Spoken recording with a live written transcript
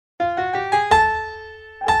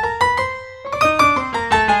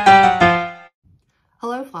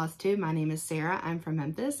FlossTube. My name is Sarah. I'm from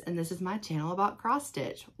Memphis, and this is my channel about cross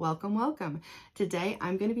stitch. Welcome, welcome. Today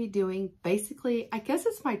I'm going to be doing basically, I guess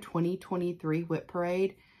it's my 2023 WIP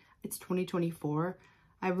Parade. It's 2024.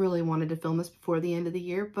 I really wanted to film this before the end of the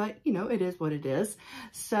year, but you know, it is what it is.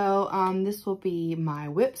 So this will be my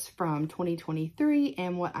WIPs from 2023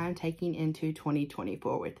 and what I'm taking into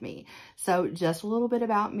 2024 with me. So just a little bit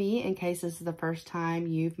about me in case this is the first time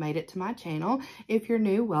you've made it to my channel. If you're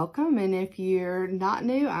new, welcome. And if you're not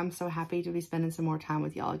new, I'm so happy to be spending some more time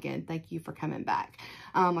with y'all again. Thank you for coming back.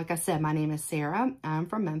 Like I said, my name is Sarah. I'm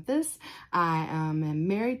from Memphis. I am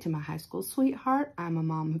married to my high school sweetheart. I'm a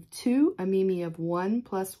mom of two, a Mimi of one,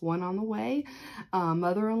 plus one on the way,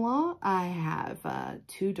 mother-in-law. I have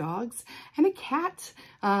 2 dogs and a cat.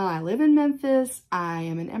 I live in Memphis. I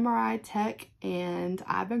am an MRI tech and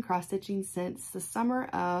I've been cross-stitching since the summer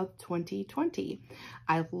of 2020.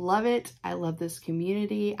 I love it. I love this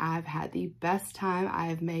community. I've had the best time.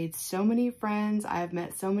 I've made so many friends. I've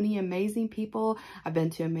met so many amazing people. I've been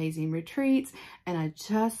to amazing retreats and I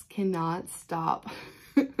just cannot stop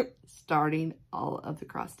starting all of the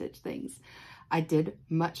cross-stitch things. I did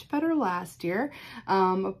much better last year,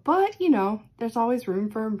 but you know, there's always room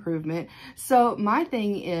for improvement. So my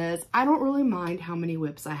thing is, I don't really mind how many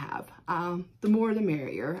WIPs I have. The more the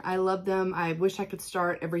merrier. I love them. I wish I could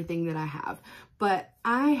start everything that I have, but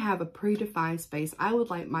I have a predefined space I would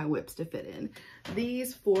like my WIPs to fit in.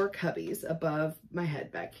 These 4 cubbies above my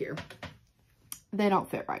head back here, they don't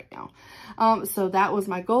fit right now. So that was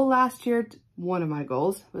my goal last year. One of my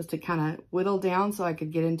goals was to kind of whittle down so I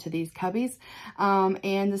could get into these cubbies.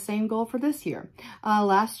 And the same goal for this year.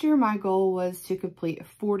 Last year, my goal was to complete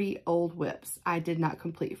 40 old WIPs. I did not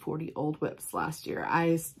complete 40 old WIPs last year.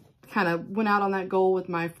 I kind of went out on that goal with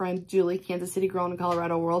my friend Julie, Kansas City Girl in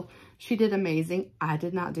Colorado World. She did amazing. I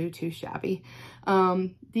did not do too shabby.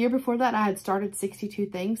 The year before that, I had started 62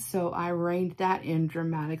 things, so I reined that in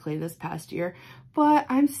dramatically this past year, but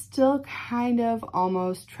I'm still kind of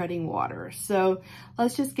almost treading water. So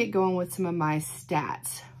let's just get going with some of my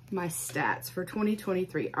stats. My stats for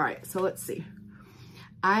 2023. All right, so let's see.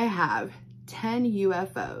 I have 10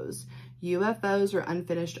 UFOs. UFOs are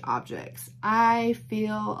unfinished objects. I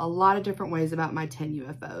feel a lot of different ways about my 10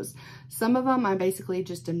 UFOs. Some of them I basically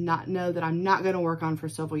just do not know that I'm not going to work on for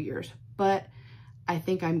several years, but I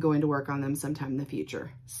think I'm going to work on them sometime in the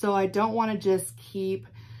future. So I don't want to just keep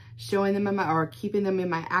showing them in my, or keeping them in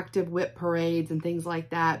my active WIP parades and things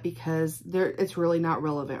like that, because it's really not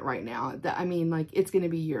relevant right now. I mean, like, it's going to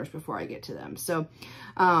be years before I get to them. So,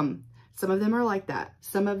 some of them are like that.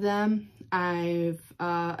 Some of them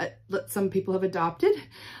some people have adopted.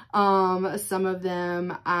 Some of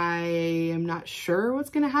them I am not sure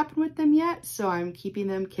what's going to happen with them yet. So I'm keeping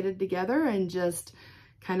them kitted together and just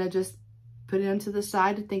kind of just put it to the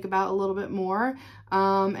side to think about a little bit more.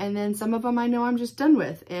 And then some of them I know I'm just done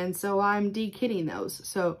with. And so I'm de-kitting those.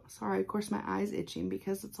 So sorry, of course my eye's itching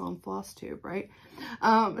because it's on FlossTube, right?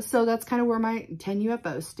 So that's kind of where my 10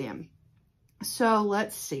 UFOs stand. So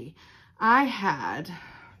let's see. I had,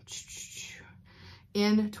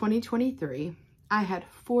 in 2023, I had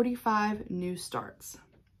 45 new starts.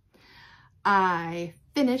 I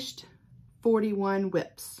finished 41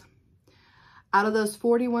 WIPs. Out of those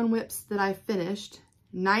 41 WIPs that I finished,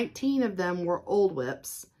 19 of them were old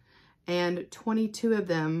WIPs and 22 of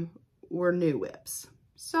them were new WIPs.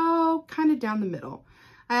 So kind of down the middle.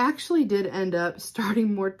 I actually did end up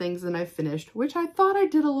starting more things than I finished, which I thought I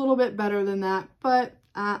did a little bit better than that, but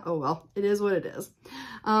oh well, it is what it is.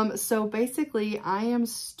 So basically I am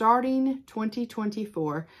starting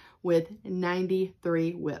 2024 with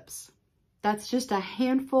 93 WIPs. That's just a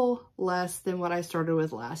handful less than what I started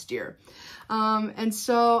with last year. And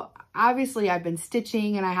so obviously I've been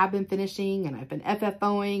stitching and I have been finishing and I've been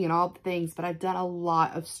FFOing and all the things, but I've done a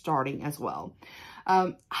lot of starting as well.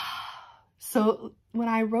 So when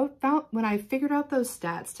I figured out those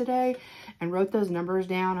stats today and wrote those numbers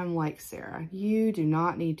down, I'm like, Sarah, you do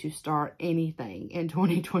not need to start anything in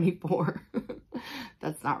 2024.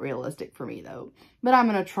 That's not realistic for me though, but I'm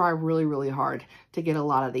going to try really, really hard to get a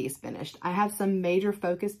lot of these finished. I have some major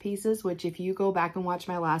focus pieces, which if you go back and watch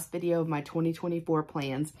my last video of my 2024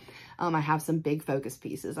 plans, I have some big focus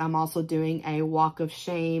pieces. I'm also doing a walk of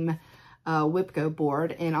shame WIP Go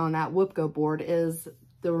board, and on that WIP Go board is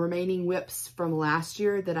the remaining WIPs from last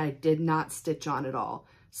year that I did not stitch on at all.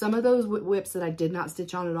 Some of those WIPs that I did not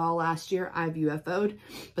stitch on at all last year, I've UFO'd,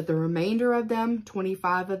 but the remainder of them,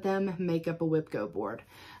 25 of them, make up a WIP Go board.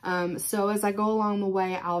 So as I go along the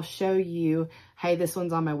way, I'll show you, hey, this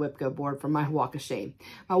one's on my WIP Go board from my Walk of Shame.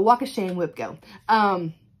 My Walk of Shame WIP Go.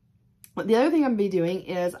 The other thing I'm going to be doing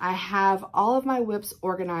is I have all of my WIPs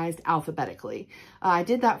organized alphabetically. I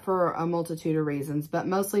did that for a multitude of reasons, but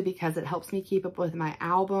mostly because it helps me keep up with my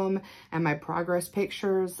album and my progress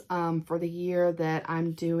pictures for the year that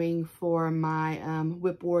I'm doing for my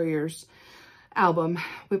WIP Warriors album.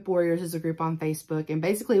 WIP Warriors is a group on Facebook, and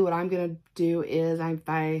basically what I'm going to do is if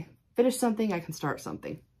I finish something, I can start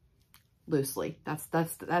something loosely. That's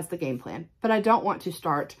the game plan. But I don't want to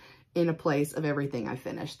start in a place of everything I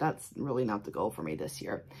finished. That's really not the goal for me this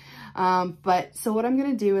year. But so what I'm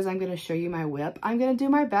going to do is I'm going to show you my WIP. I'm going to do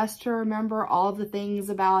my best to remember all of the things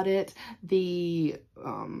about it, the,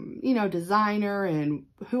 you know, designer and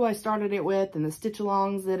who I started it with and the stitch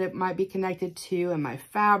alongs that it might be connected to and my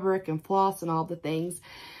fabric and floss and all the things.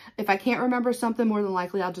 If I can't remember something, more than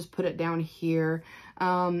likely I'll just put it down here.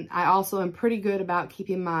 I also am pretty good about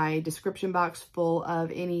keeping my description box full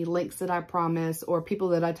of any links that I promise or people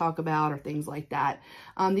that I talk about or things like that.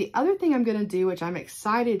 The other thing I'm going to do, which I'm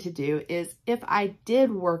excited to do, is if I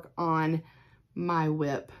did work on my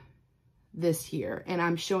WIP this year and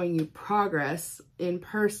I'm showing you progress in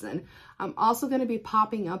person, I'm also going to be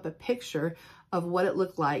popping up a picture of what it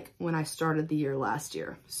looked like when I started the year last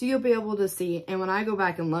year. So you'll be able to see, and when I go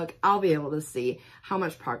back and look, I'll be able to see how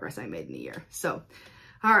much progress I made in a year. So,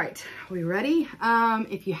 all right, we ready?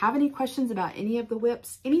 If you have any questions about any of the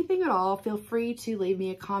WIPs, anything at all, feel free to leave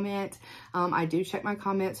me a comment. I do check my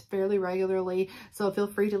comments fairly regularly, so feel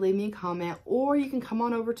free to leave me a comment, or you can come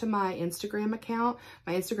on over to my Instagram account.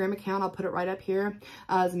 My Instagram account, I'll put it right up here,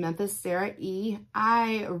 is Memphis Sarah E.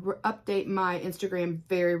 I update my Instagram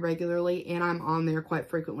very regularly, and I'm on there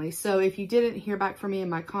quite frequently. So if you didn't hear back from me in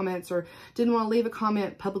my comments or didn't want to leave a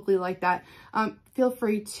comment publicly like that, feel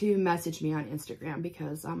free to message me on Instagram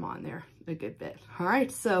because I'm on there a good bit. All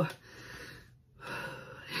right, so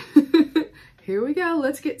here we go.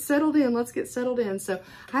 Let's get settled in. Let's get settled in. So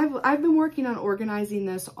I've been working on organizing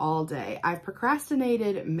this all day. I've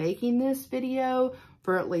procrastinated making this video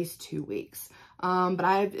for at least 2 weeks. But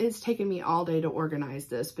it's taken me all day to organize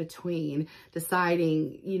this, between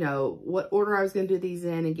deciding, you know, what order I was going to do these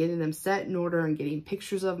in and getting them set in order and getting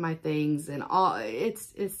pictures of my things and all.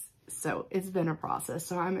 So it's been a process.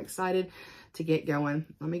 So I'm excited to get going.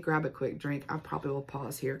 Let me grab a quick drink. I probably will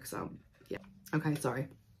pause here because yeah. Okay, sorry.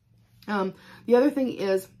 The other thing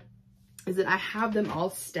is that I have them all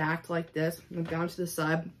stacked like this. I'm down to the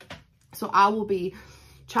side. So I will be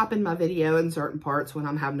chopping my video in certain parts when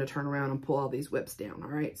I'm having to turn around and pull all these WIPs down. All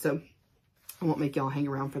right. So I won't make y'all hang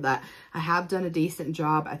around for that. I have done a decent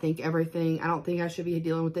job. I think everything, I don't think I should be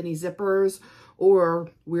dealing with any zippers or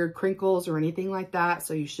weird crinkles or anything like that.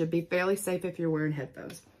 So you should be fairly safe if you're wearing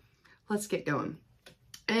headphones. Let's get going.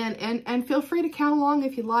 And feel free to count along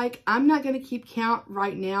if you like. I'm not going to keep count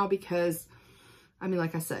right now because, I mean,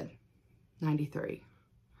 like I said, 93.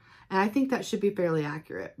 And I think that should be fairly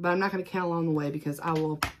accurate, but I'm not going to count along the way because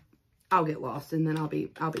I'll get lost and then I'll be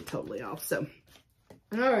totally off. So,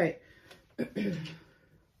 all right.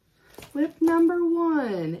 WIP number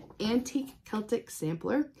 1, Antique Celtic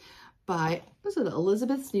Sampler by, this is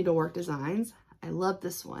Elizabeth's Needlework Designs. I love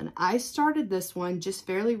this one. I started this one just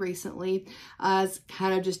fairly recently as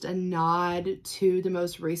kind of just a nod to the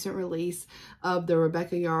most recent release of the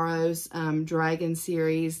Rebecca Yarrow's Dragon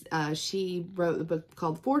series. She wrote a book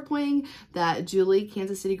called Fourth Wing that Julie,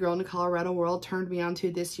 Kansas City Girl in the Colorado World, turned me on to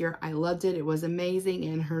this year. I loved it. It was amazing.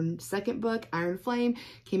 And her second book, Iron Flame,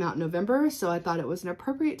 came out in November. So I thought it was an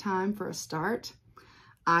appropriate time for a start.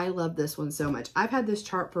 I love this one so much. I've had this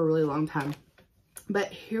chart for a really long time. But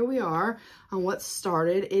here we are on what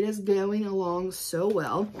started. It is going along so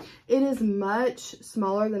well. It is much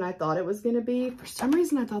smaller than I thought it was going to be. For some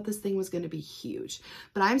reason, I thought this thing was going to be huge.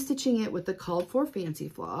 But I'm stitching it with the Called For Fancy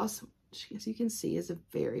Floss, which, as you can see, is a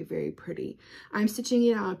very, very pretty. I'm stitching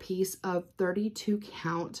it on a piece of 32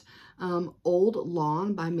 count Old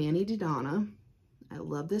Lawn by Manny Didonna. I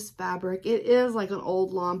love this fabric. It is like an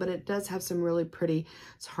old lawn, but it does have some really pretty,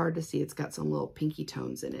 it's hard to see. It's got some little pinky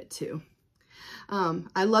tones in it too.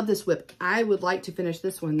 I love this WIP. I would like to finish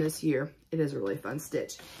this one this year. It is a really fun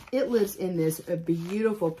stitch. It lives in this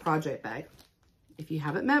beautiful project bag. If you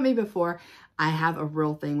haven't met me before, I have a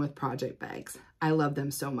real thing with project bags. I love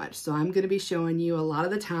them so much. So I'm going to be showing you a lot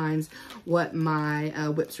of the times what my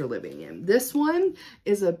WIPs are living in. This one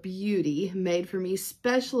is a beauty made for me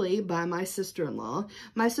specially by my sister-in-law.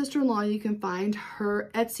 My sister-in-law, you can find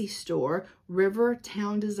her Etsy store,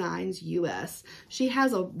 Rivertown Designs US. She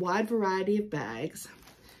has a wide variety of bags.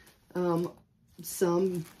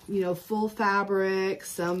 Some, you know, full fabric,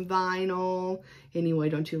 some vinyl. Anyway,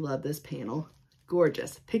 don't you love this panel?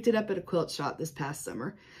 gorgeous. Picked it up at a quilt shop this past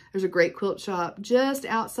summer. There's a great quilt shop just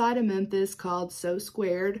outside of Memphis called So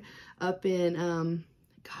Squared up in,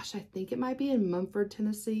 gosh, I think it might be in Mumford,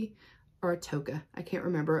 Tennessee, or Atoka. I can't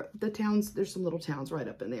remember. The towns, there's some little towns right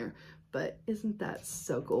up in there, but isn't that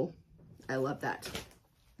so cool? I love that.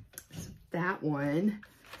 So that one,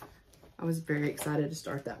 I was very excited to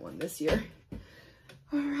start that one this year.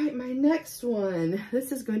 All right, my next one.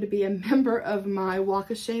 This is going to be a member of my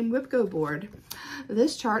Walk of Shame WIP Go board.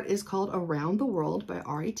 This chart is called Around the World by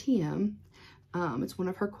RATM. It's one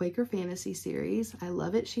of her Quaker Fantasy series. I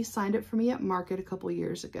love it. She signed it for me at Market a couple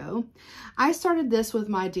years ago. I started this with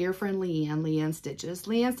my dear friend Leanne Stitches.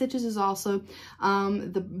 Leanne Stitches is also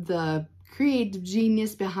the creative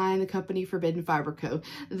genius behind the company Forbidden Fiber Co.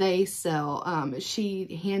 They sell,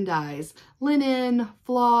 she hand dyes linen,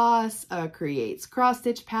 floss, creates cross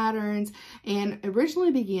stitch patterns, and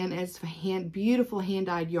originally began as beautiful hand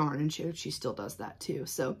dyed yarn, and she still does that too.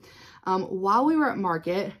 So while we were at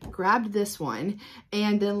Market, grabbed this one,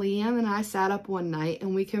 and then Leanne and I sat up one night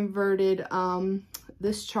and we converted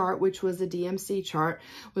this chart, which was a DMC chart.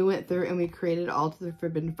 We went through and we created it all to the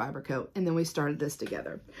Forbidden Fiber Co. And then we started this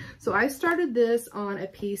together. So I started this on a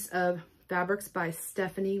piece of Fabrics by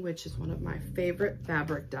Stephanie, which is one of my favorite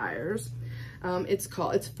fabric dyers. It's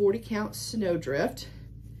 40 count Snowdrift.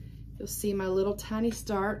 You'll see my little tiny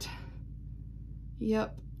start.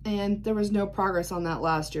 Yep. And there was no progress on that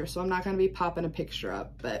last year, so I'm not going to be popping a picture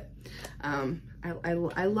up, but I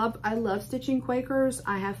love stitching Quakers.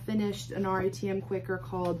 I have finished an RATM Quaker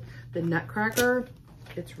called the Nutcracker.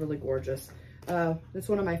 It's really gorgeous. It's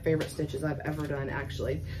one of my favorite stitches I've ever done,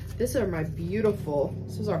 actually. These are my beautiful,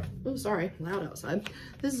 oh sorry, loud outside.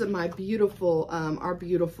 This is my beautiful, our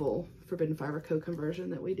beautiful Forbidden Fiber Co conversion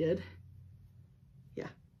that we did. Yeah,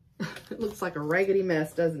 it looks like a raggedy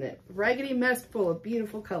mess, doesn't it? Raggedy mess full of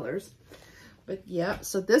beautiful colors. But yeah,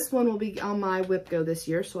 so this one will be on my WIP Go this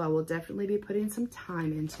year, so I will definitely be putting some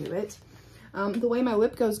time into it. The way my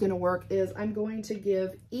WIP Go is going to work is I'm going to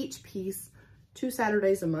give each piece 2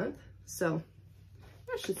 Saturdays a month. So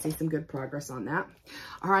I should see some good progress on that.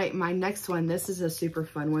 All right, my next one, this is a super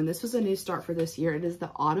fun one. This was a new start for this year. It is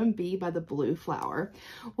the Autumn Bee by the Blue Flower.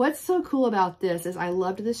 What's so cool about this is I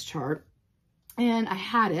loved this chart. And I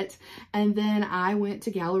had it, and then I went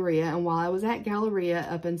to Galleria, and while I was at Galleria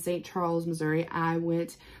up in St. Charles, Missouri, I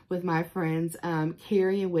went with my friends,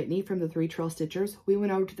 Carrie and Whitney from the Three Trail Stitchers. We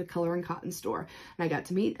went over to the Color and Cotton store, and I got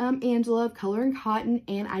to meet Angela of Color and Cotton,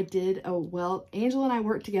 and I did, Angela and I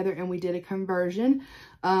worked together, and we did a conversion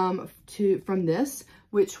from this,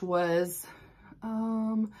 which was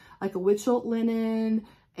like a Witchelt linen,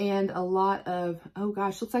 and a lot of, oh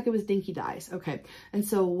gosh, looks like it was dinky dyes. Okay, and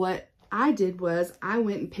so what I did was I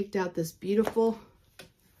went and picked out this beautiful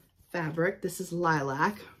fabric. This is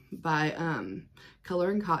Lilac by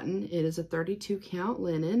Color and Cotton. It is a 32 count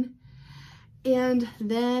linen. And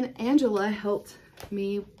then Angela helped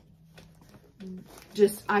me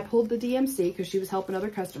I pulled the DMC because she was helping other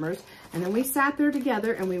customers. And then we sat there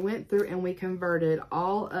together and we went through and we converted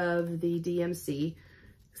all of the DMC,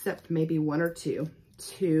 except maybe 1 or 2,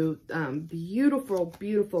 to beautiful,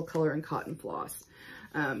 beautiful Color and Cotton floss.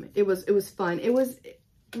 It was fun.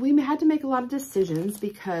 We had to make a lot of decisions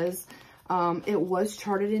because it was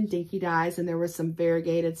charted in dinky dyes, and there was some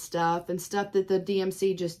variegated stuff and stuff that the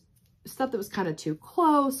DMC stuff that was kind of too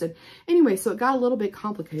close. And anyway, so it got a little bit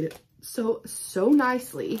complicated. So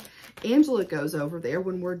nicely, Angela goes over there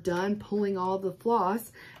when we're done pulling all the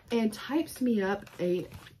floss and types me up a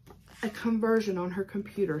conversion on her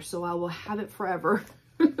computer, so I will have it forever.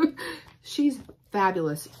 She's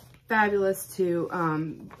fabulous to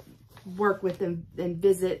work with and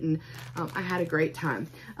visit, and I had a great time.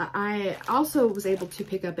 I also was able to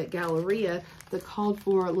pick up at Galleria the called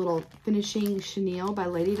for little finishing chenille by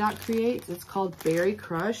Lady Dot Creates. It's called Berry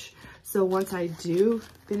Crush. So once I do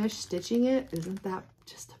finish stitching it, isn't that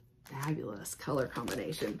just a fabulous color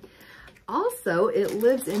combination? Also, it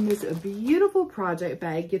lives in this beautiful project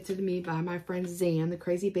bag gifted to me by my friend Zan, the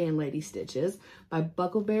Crazy Band Lady Stitches by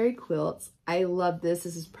Buckleberry Quilts. I love this.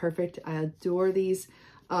 This is perfect. I adore these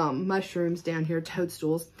mushrooms down here,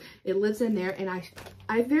 toadstools. It lives in there, and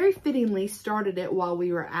I very fittingly started it while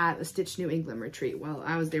we were at a Stitch New England retreat while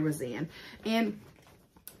I was there with Zan. And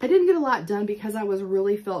I didn't get a lot done because I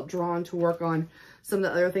really felt drawn to work on some of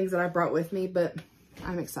the other things that I brought with me, but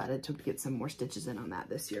I'm excited to get some more stitches in on that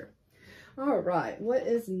this year. All right, what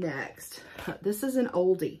is next? This is an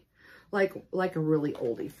oldie, like a really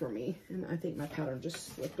oldie for me. And I think my pattern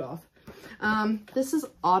just slipped off. This is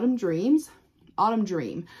Autumn Dreams Autumn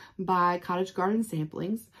Dream by Cottage Garden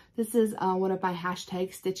Samplings. This is one of my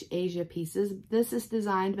hashtag Stitch Asia pieces. This is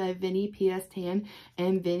designed by Vinny P.S. Tan,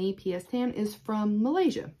 and Vinny P.S. Tan is from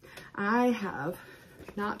Malaysia. I have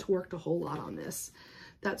not worked a whole lot on this.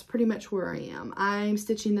 That's pretty much where I am. I'm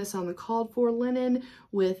stitching this on the called for linen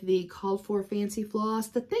with the called for fancy floss.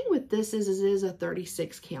 The thing with this is it is a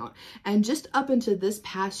 36 count. And just up until this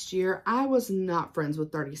past year, I was not friends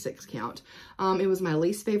with 36 count. It was my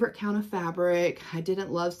least favorite count of fabric. I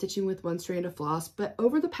didn't love stitching with one strand of floss, but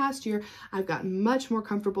over the past year, I've gotten much more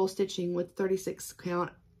comfortable stitching with 36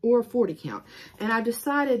 count or 40 count. And I've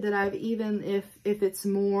decided that I've even, if it's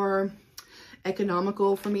more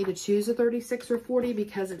economical for me to choose a 36 or 40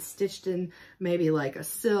 because it's stitched in maybe like a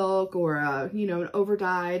silk or a, you know, an over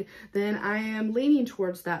dyed, then I am leaning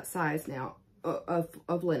towards that size now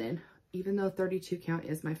of linen, even though 32 count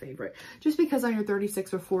is my favorite. Just because on your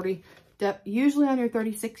 36 or 40, usually on your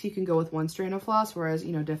 36 you can go with one strand of floss, whereas,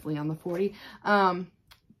 you know, definitely on the 40.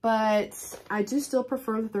 But I do still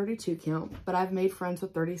prefer the 32 count, but I've made friends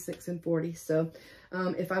with 36 and 40. So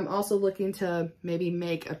if I'm also looking to maybe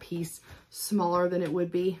make a piece smaller than it would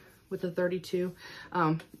be with the 32,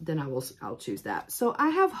 then I'll choose that. So I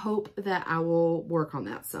have hope that I will work on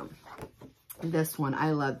that some. This one, I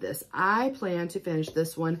love this. I plan to finish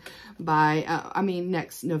this one by,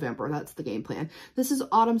 next November. That's the game plan. This is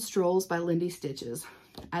Autumn Strolls by Lindy Stitches.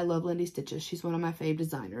 I love Lindy Stitches. She's one of my fave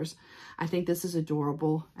designers. I think this is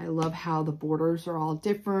adorable. I love how the borders are all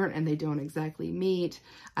different and they don't exactly meet.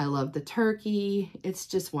 I love the turkey. It's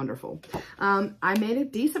just wonderful. I made a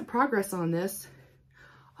decent progress on this.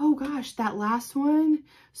 Oh gosh, that last one.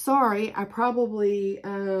 Sorry, I probably,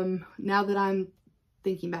 now that I'm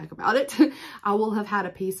thinking back about it, I will have had a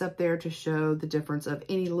piece up there to show the difference of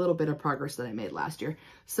any little bit of progress that I made last year.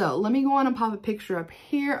 So let me go on and pop a picture up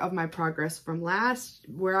here of my progress from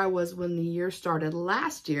where I was when the year started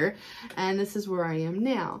last year. And this is where I am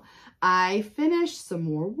now. I finished some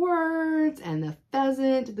more words and the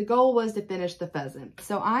pheasant. The goal was to finish the pheasant.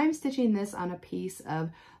 So I'm stitching this on a piece of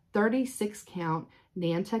 36 count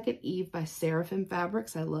Nantucket Eve by Seraphim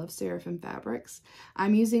Fabrics. I love Seraphim Fabrics.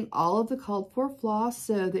 I'm using all of the called for floss,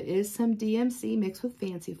 so there is some DMC mixed with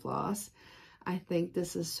fancy floss. I think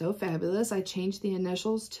this is so fabulous. I changed the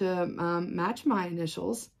initials to match my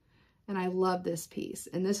initials, and I love this piece.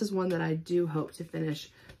 And this is one that I do hope to finish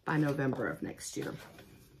by November of next year,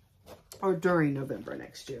 or during November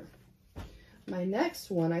next year. My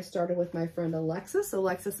next one, I started with my friend Alexis,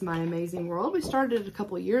 My Amazing World. We started it a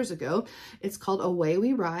couple years ago. It's called Away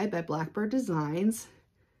We Ride by Blackbird Designs.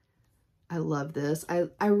 I love this.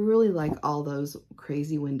 I really like all those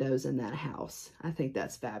crazy windows in that house. I think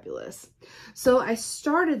that's fabulous. So I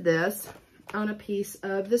started this on a piece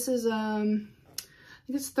of, this is,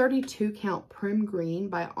 I think it's 32 count Prim Green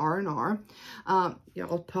by R&R.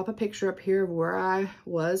 I'll pop a picture up here of where I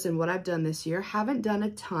was and what I've done this year. Haven't done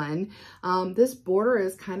a ton. This border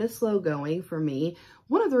is kind of slow going for me.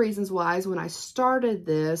 One of the reasons why is when I started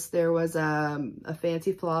this, there was a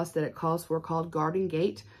fancy floss that it calls for called Garden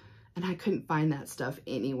Gate, and I couldn't find that stuff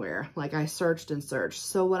anywhere. Like, I searched and searched.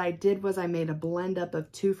 So what I did was I made a blend up of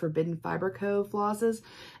 2 Forbidden Fiber Co. flosses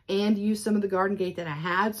and used some of the Garden Gate that I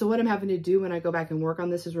had. So what I'm having to do when I go back and work on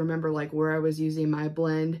this is remember like where I was using my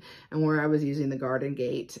blend and where I was using the Garden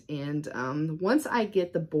Gate. And once I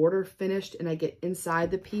get the border finished and I get inside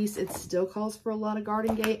the piece, it still calls for a lot of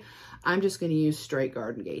Garden Gate. I'm just going to use straight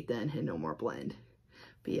Garden Gate then and no more blend.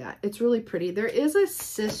 But yeah, it's really pretty. There is a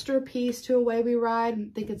sister piece to Away We Ride. I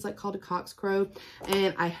think it's like called a Coxcrow.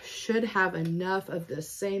 And I should have enough of the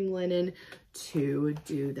same linen to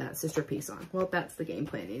do that sister piece on. Well, that's the game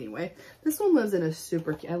plan anyway. This one lives in a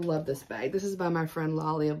super, I love this bag. This is by my friend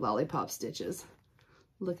Lolly of Lollipop Stitches.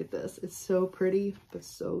 Look at this. It's so pretty, but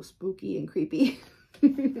so spooky and creepy.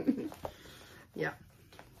 Yeah.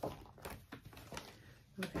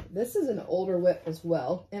 Okay, this is an older WIP as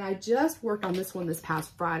well, and I just worked on this one this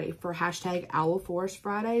past Friday for hashtag Owl Forest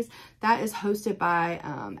Fridays. That is hosted by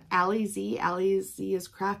Allie Z. Allie Z is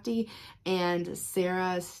Crafty, and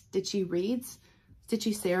Sarah Stitchy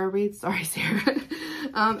Sarah Reads. Sorry,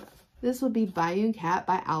 Sarah. This would be Bayou Cat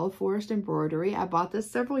by Owl Forest Embroidery. I bought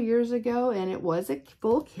this several years ago, and it was a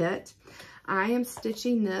full kit. I am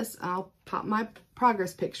stitching this. I'll pop my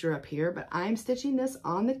progress picture up here, but I'm stitching this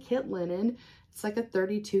on the kit linen. It's like a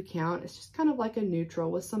 32 count. It's just kind of like a neutral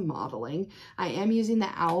with some modeling. I am using the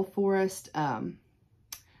Owl Forest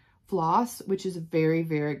floss, which is very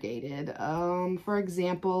variegated. For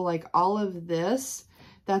example, like all of this,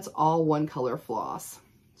 that's all one color floss.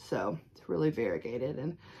 So it's really variegated.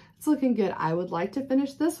 And It's looking good. I would like to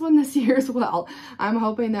finish this one this year as well. I'm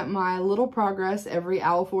hoping that my little progress every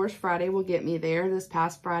Owl Forest Friday will get me there. This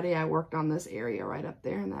past Friday, I worked on this area right up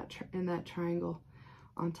there in that triangle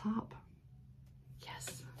on top.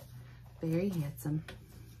 Yes, very handsome.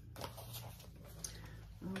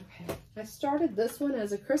 Okay, I started this one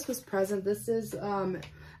as a Christmas present. This is a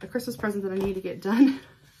Christmas present that I need to get done.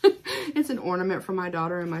 It's an ornament for my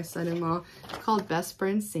daughter and my son-in-law called Best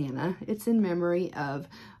Friend Santa. It's in memory of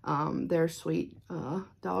their sweet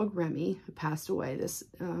dog Remy, who passed away this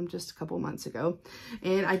just a couple months ago.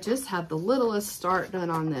 And I just have the littlest start done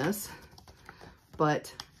on this,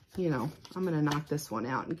 but you know, I'm gonna knock this one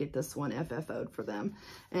out and get this one FFO'd for them,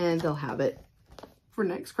 and they'll have it for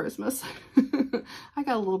next Christmas. I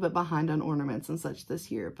got a little bit behind on ornaments and such this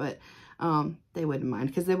year, but they wouldn't mind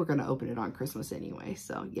because they were going to open it on Christmas anyway.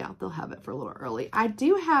 So yeah, they'll have it for a little early. I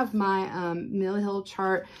do have my Mill Hill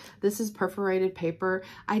chart. This is perforated paper.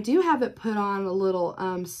 I do have it put on a little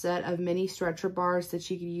set of mini stretcher bars that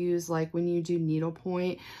you could use like when you do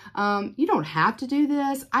needlepoint. You don't have to do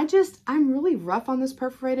this. I'm really rough on this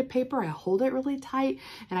perforated paper. I hold it really tight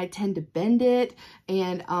and I tend to bend it.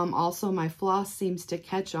 And also my floss seems to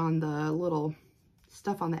catch on the little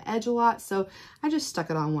stuff on the edge a lot, so I just stuck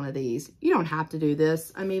it on one of these. You don't have to do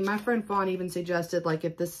this. I mean, my friend Fawn even suggested, like,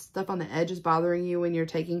 if this stuff on the edge is bothering you when you're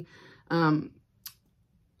taking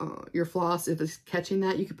your floss, if it's catching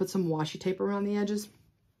that, you could put some washi tape around the edges.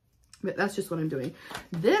 But that's just what I'm doing.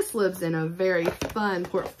 This lives in a very fun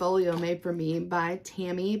portfolio made for me by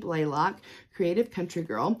Tammy Blalock, Creative Country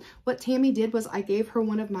Girl. What Tammy did was I gave her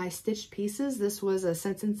one of my stitched pieces. This was a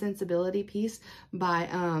Sense and Sensibility piece by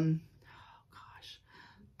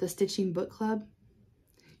the Stitching Book Club.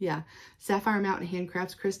 Yeah, Sapphire Mountain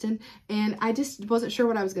Handcrafts, Kristen. And I just wasn't sure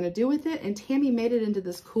what I was going to do with it. And Tammy made it into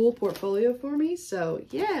this cool portfolio for me. So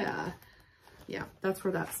yeah, that's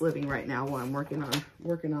where that's living right now while I'm working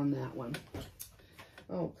on that one.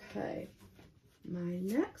 Okay, my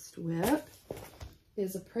next WIP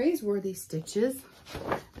is a Praiseworthy Stitches,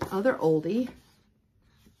 other oldie,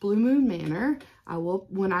 Blue Moon Manor. I will,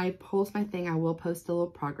 when I post my thing, I will post a little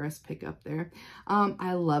progress pic up there.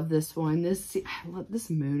 I love this one. This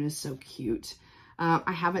moon is so cute.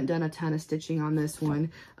 I haven't done a ton of stitching on this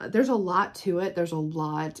one. There's a lot to it. There's a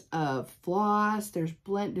lot of floss. There's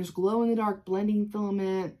glow in the dark blending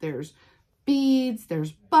filament. There's beads.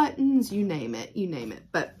 There's buttons. You name it. You name it.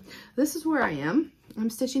 But this is where I am. I'm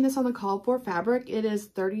stitching this on the called for fabric. It is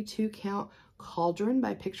 32 count Cauldron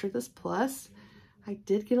by Picture This Plus. I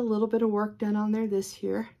did get a little bit of work done on there this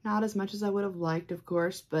year. Not as much as I would have liked, of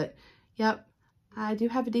course, but yep, I do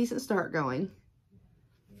have a decent start going.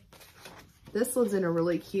 This lives in a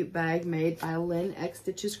really cute bag made by Lynn X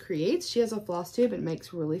Stitches Creates. She has a floss tube and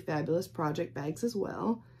makes really fabulous project bags as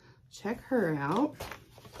well. Check her out.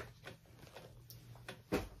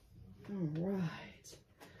 All right.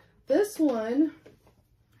 This one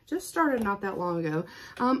just started not that long ago.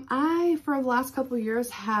 I, for the last couple of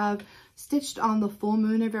years, have stitched on the full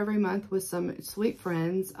moon of every month with some sweet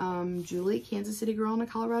friends. Julie, Kansas City Girl in a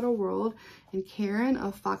Colorado World, and Karen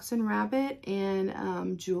of Fox and Rabbit,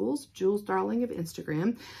 and Jules Darling of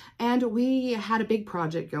Instagram. And we had a big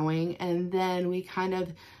project going, and then we kind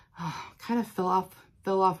of fell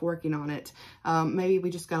off working on it. Maybe we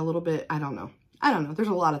just got a little bit, I don't know. There's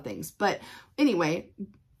a lot of things. But anyway,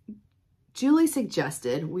 Julie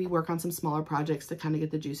suggested we work on some smaller projects to kind of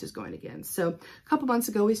get the juices going again. So a couple months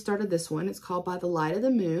ago, we started this one. It's called By the Light of the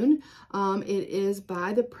Moon. It is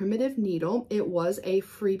by the Primitive Needle. It was a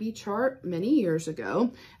freebie chart many years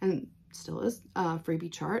ago and still is a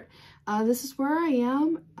freebie chart. This is where I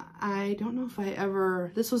am. I don't know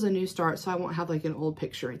if this was a new start, so I won't have like an old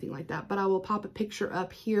picture or anything like that, but I will pop a picture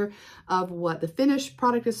up here of what the finished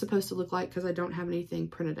product is supposed to look like because I don't have anything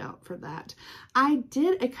printed out for that. I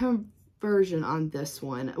did a conversion on this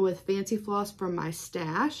one with fancy floss from my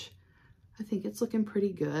stash. I think it's looking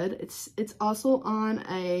pretty good. It's also on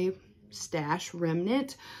a stash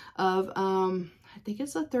remnant of I think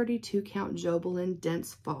it's a 32 count Jobelin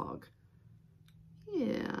Dense Fog.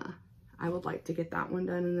 Yeah, I would like to get that one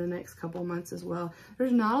done in the next couple months as well.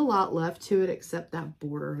 There's not a lot left to it except that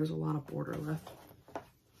border. There's a lot of border left.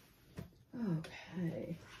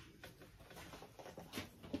 Okay.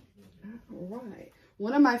 All right.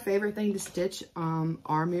 One of my favorite things to stitch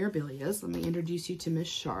are mirabilias. Let me introduce you to Miss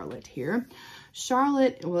Charlotte here.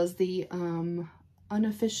 Charlotte was the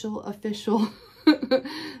official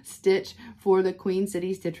stitch for the Queen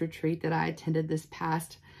City Stitch Retreat that I attended this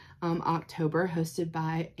past October, hosted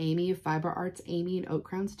by Amy of Fiber Arts, Amy in Oak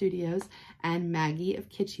Crown Studios, and Maggie of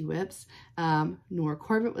Kitschy Whips. Nora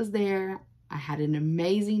Corbett was there. I had an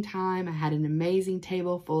amazing time. I had an amazing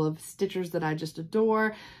table full of stitchers that I just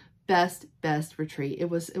adore. Best retreat. It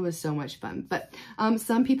was so much fun. But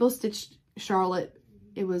some people stitched Charlotte.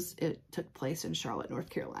 It took place in Charlotte, North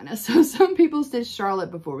Carolina. So some people stitched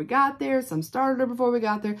Charlotte before we got there. Some started her before we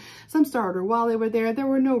got there. Some started her while they were there. There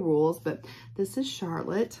were no rules, but this is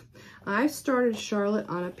Charlotte. I started Charlotte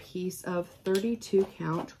on a piece of 32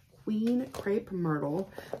 count Queen Crepe Myrtle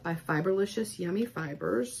by Fiberlicious Yummy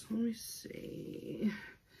Fibers. Let me see.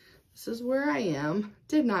 This is where I am.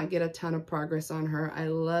 Did not get a ton of progress on her. I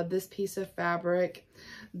love this piece of fabric.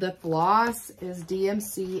 The floss is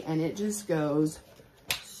DMC and it just goes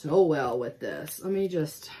so well with this. Let me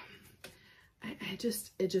just,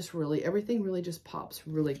 everything really just pops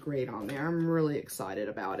really great on there. I'm really excited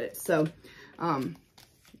about it. So,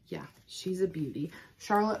 yeah, she's a beauty.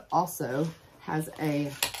 Charlotte also has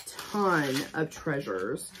a ton of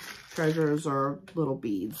treasures. Treasures are little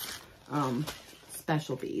beads,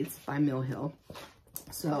 special beads by Mill Hill.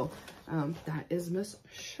 So, that is Miss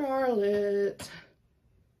Charlotte.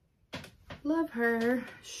 Love her.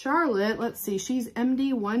 Charlotte, let's see, she's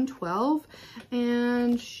MD 112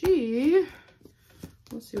 and let's see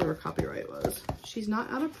what her copyright was. She's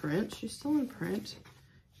not out of print. She's still in print.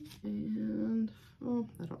 And, oh,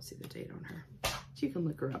 I don't see the date on her. You can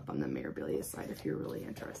look her up on the Mirabilia site if you're really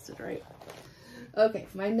interested, right? Okay,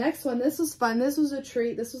 my next one, this was fun. This was a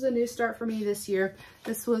treat. This was a new start for me this year.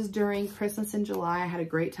 This was during Christmas in July. I had a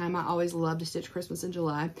great time. I always love to stitch Christmas in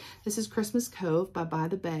July. This is Christmas Cove by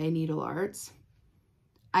the Bay Needle Arts.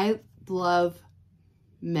 I love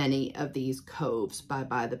many of these coves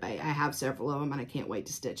by the Bay. I have several of them and I can't wait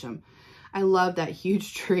to stitch them. I love that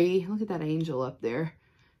huge tree. Look at that angel up there.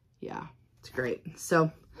 Yeah, it's great.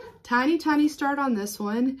 So, tiny start on this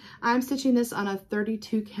one. I'm stitching this on a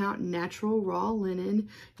 32 count natural raw linen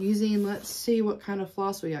using, let's see what kind of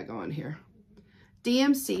floss we got going here.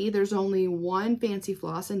 DMC, there's only one fancy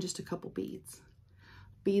floss and just a couple beads.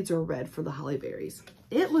 Beads are red for the holly berries.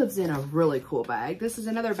 It lives in a really cool bag. This is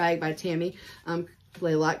another bag by Tammy,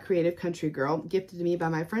 Blalock Creative Country Girl, gifted to me by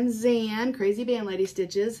my friend Zan, Crazy Band Lady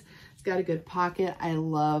Stitches. It's got a good pocket. I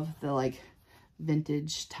love the like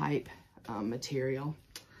vintage type material.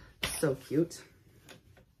 So cute.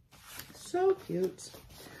 So cute.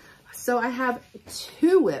 So I have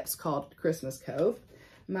two WIPs called Christmas Cove.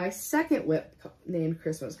 My second WIP named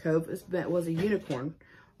Christmas Cove was a unicorn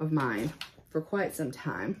of mine for quite some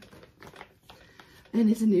time. And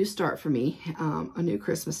it's a new start for me, a new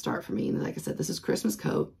Christmas start for me. And like I said, this is Christmas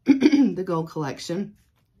Cove, the gold collection.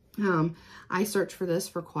 I searched for this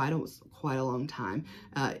for quite a long time.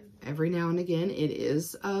 Every now and again, it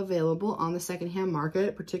is available on the secondhand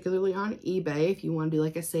market, particularly on eBay, if you want to do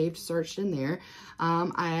like a saved search in there.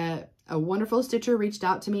 A wonderful stitcher reached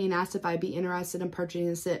out to me and asked if I'd be interested in purchasing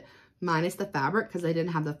it minus the fabric because I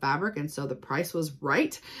didn't have the fabric, and so the price was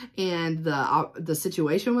right and the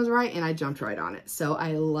situation was right, and I jumped right on it. So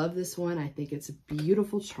I love this one. I think it's a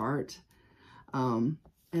beautiful chart.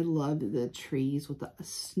 I love the trees with the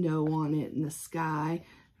snow on it and the sky.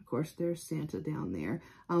 Of course, there's Santa down there.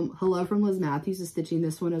 Hello from Liz Matthews is stitching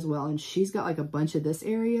this one as well, and she's got like a bunch of this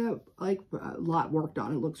area, like a lot worked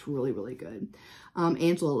on. It looks really, really good.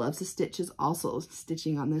 Angela Loves to Stitch is also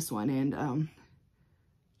stitching on this one, and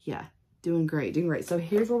yeah, doing great, doing great. So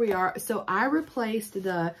here's where we are. So I replaced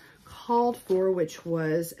the called for, which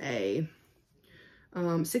was a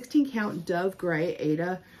 16 count Dove Gray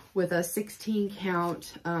Ada with a 16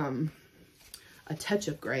 count, a touch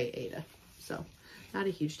of gray Ada. So not a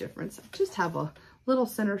huge difference. I just have a little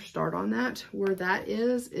center start on that. Where that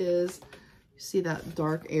is you see that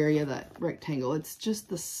dark area, that rectangle. It's just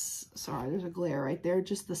the, sorry, there's a glare right there.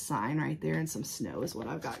 Just the sign right there and some snow is what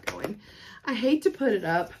I've got going. I hate to put it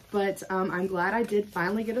up, but I'm glad I did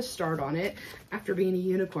finally get a start on it after being a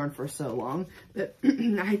unicorn for so long. But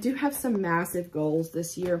I do have some massive goals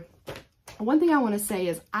this year. One thing I want to say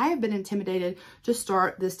is I have been intimidated to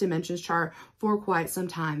start this dimensions chart for quite some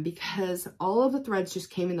time because all of the threads just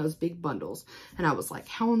came in those big bundles. And I was like,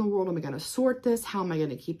 how in the world am I going to sort this? How am I going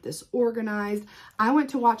to keep this organized? I went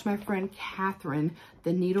to watch my friend Catherine,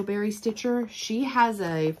 the Needleberry Stitcher. She has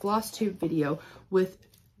a FlossTube video with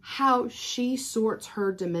how she sorts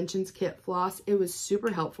her dimensions kit floss. It was super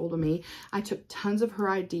helpful to me. I took tons of her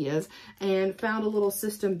ideas and found a little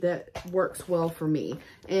system that works well for me.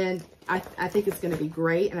 And I think it's going to be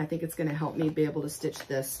great, and I think it's going to help me be able to stitch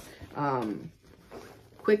this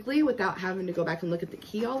quickly without having to go back and look at the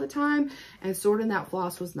key all the time. And sorting that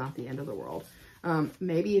floss was not the end of the world.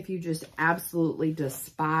 Maybe if you just absolutely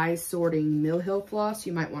despise sorting Mill Hill floss,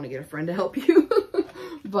 you might want to get a friend to help you.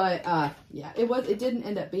 But yeah, it didn't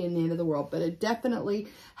end up being the end of the world, but it definitely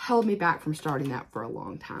held me back from starting that for a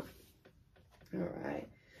long time. All right,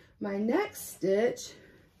 my next stitch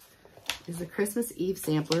is the Christmas Eve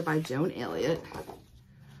sampler by Joan Elliott.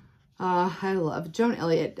 I love Joan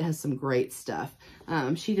Elliott, has some great stuff.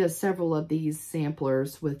 She does several of these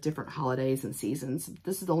samplers with different holidays and seasons.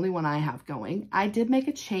 This is the only one I have going. I did make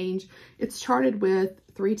a change. It's charted with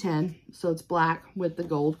 310, so it's black with the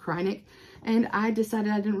gold Krynic. And I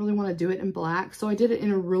decided I didn't really want to do it in black, so I did it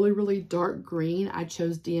in a really, really dark green. I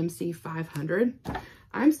chose DMC 500.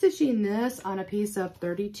 I'm stitching this on a piece of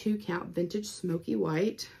 32 count vintage smoky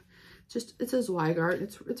white. It says Weigart.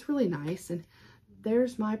 It's really nice. And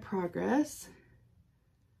there's my progress.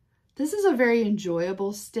 This is a very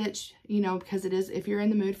enjoyable stitch, you know, because it is, if you're in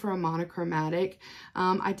the mood for a monochromatic.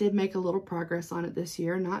 I did make a little progress on it this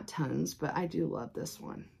year, not tons, but I do love this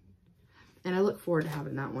one. And I look forward to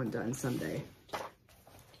having that one done someday. All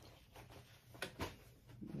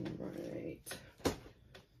right.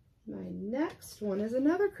 My next one is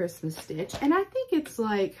another Christmas stitch. And I think it's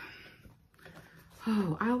like,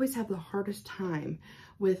 oh, I always have the hardest time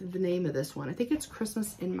with the name of this one. I think it's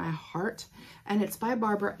Christmas in My Heart, and it's by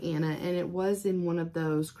Barbara Anna, and it was in one of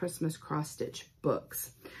those Christmas cross stitch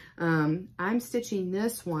books. I'm stitching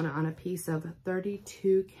this one on a piece of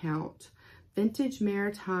 32 count vintage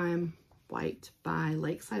maritime white by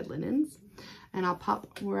Lakeside Linens, and I'll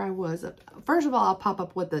pop where I was up. First of all, I'll pop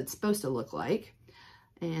up what that's supposed to look like,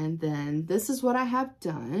 and then this is what I have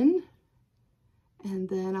done. And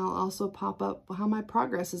then I'll also pop up how my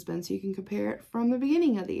progress has been so you can compare it from the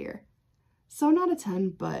beginning of the year. So not a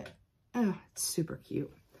ton, but it's super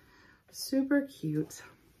cute. Super cute.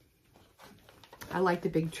 I like the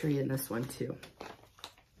big tree in this one too.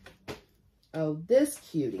 Oh, this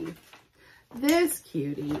cutie. This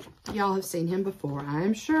cutie. Y'all have seen him before.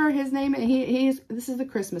 I'm sure his name, this is the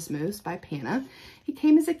Christmas Moose by Panna. He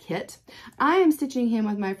came as a kit. I am stitching him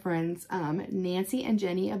with my friends Nancy and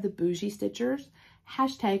Jenny of the Bougie Stitchers.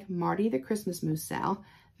 Hashtag Marty the Christmas Moose Sal.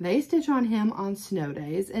 They stitch on him on snow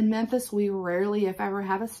days. In Memphis, we rarely, if ever,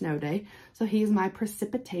 have a snow day. So he's my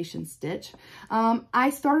precipitation stitch. I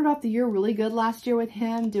started off the year really good last year with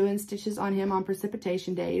him, doing stitches on him on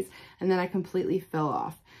precipitation days, and then I completely fell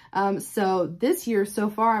off. So this year, so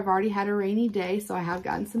far, I've already had a rainy day, so I have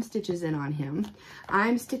gotten some stitches in on him.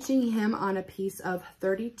 I'm stitching him on a piece of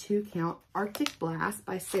 32 count Arctic Blast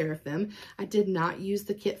by Seraphim. I did not use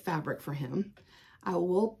the kit fabric for him. I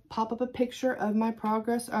will pop up a picture of my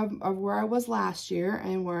progress of where I was last year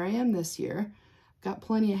and where I am this year. Got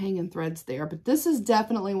plenty of hanging threads there, but this is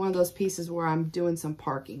definitely one of those pieces where I'm doing some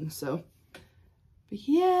parking. So, but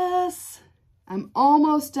yes, I'm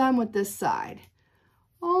almost done with this side.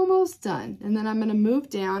 Almost done. And then I'm going to move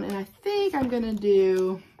down, and I think I'm going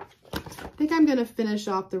to finish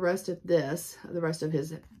off the rest of this, the rest of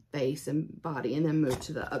his face and body, and then move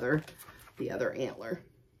to the other antler.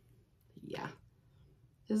 Yeah.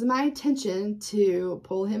 It is my intention to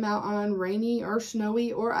pull him out on rainy or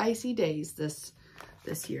snowy or icy days this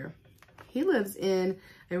year. He lives in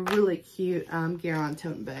a really cute GaRon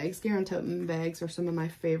tote bags. GaRon tote bags are some of my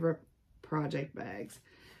favorite project bags.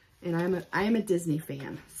 And I am a Disney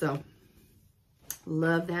fan, so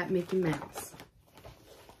love that Mickey Mouse.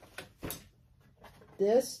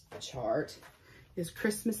 This chart is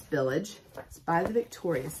Christmas Village. It's by the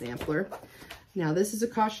Victoria Sampler. Now, this is a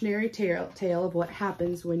cautionary tale of what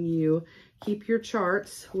happens when you keep your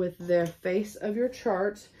charts with the face of your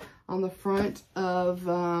chart on the front of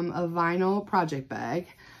a vinyl project bag.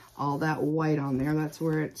 All that white on there, that's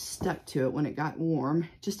where it stuck to it when it got warm.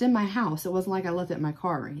 Just in my house. It wasn't like I left it in my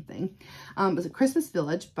car or anything. It was a Christmas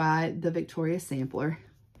Village by the Victoria Sampler.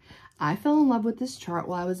 I fell in love with this chart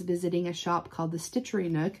while I was visiting a shop called the Stitchery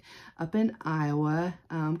Nook up in Iowa.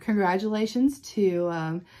 Congratulations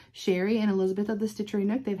to Sherry and Elizabeth of the Stitchery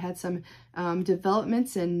Nook. They've had some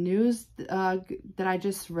developments and news that I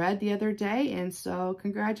just read the other day. And so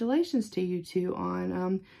congratulations to you two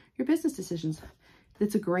on your business decisions.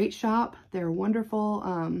 It's a great shop. They're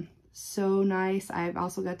wonderful. So nice. I've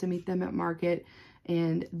also got to meet them at market.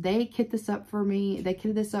 And they kitted this up for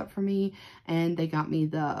me. And they got me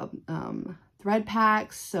the thread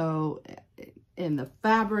packs, so, and the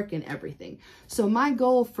fabric and everything. So my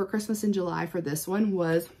goal for Christmas in July for this one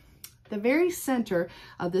was the very center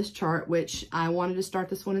of this chart, which I wanted to start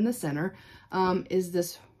this one in the center, is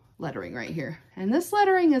this lettering right here. And this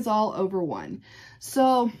lettering is all over one.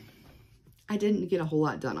 So I didn't get a whole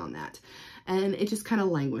lot done on that. And it just kind of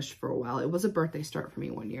languished for a while. It was a birthday start for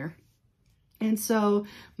me one year. And so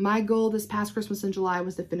my goal this past Christmas in July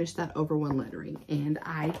was to finish that over one lettering, and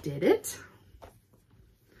I did it.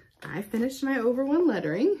 I finished my over one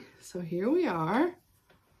lettering. So here we are.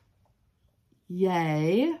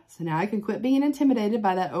 Yay. So now I can quit being intimidated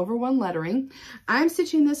by that over one lettering. I'm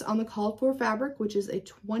stitching this on the called for fabric, which is a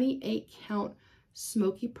 28 count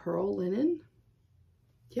smoky pearl linen.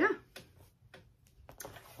 Yeah.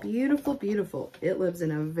 Beautiful, beautiful. It lives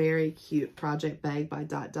in a very cute project bag by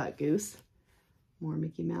Dot Dot Goose. More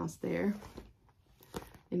Mickey Mouse there.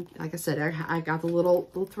 And like I said, I got the little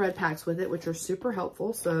thread packs with it, which are super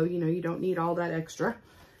helpful. So, you know, you don't need all that extra.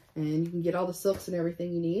 And you can get all the silks and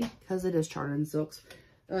everything you need because it is charted in silks.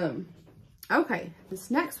 Okay,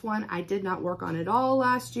 this next one I did not work on at all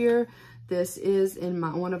last year. This is in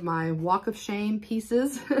one of my Walk of Shame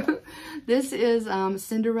pieces. This is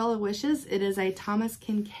Cinderella Wishes. It is a Thomas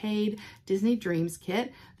Kincaid Disney Dreams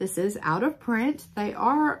kit. This is out of print. They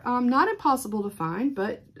are not impossible to find,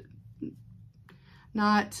 but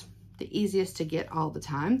not the easiest to get all the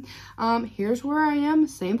time. Here's where I am,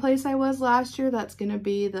 same place I was last year. That's gonna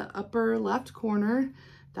be the upper left corner.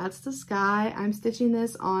 That's the sky. I'm stitching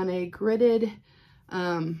this on a gridded,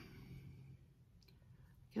 I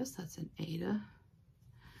guess that's an Ada.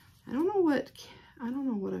 I don't know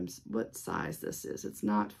what size this is. It's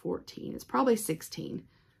not 14, it's probably 16.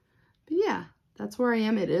 But yeah, that's where I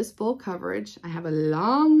am. It is full coverage. I have a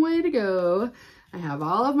long way to go. I have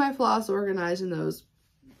all of my floss organized in those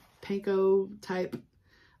panko type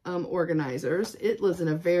organizers. It lives in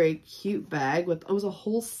a very cute bag with, it was a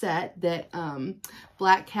whole set that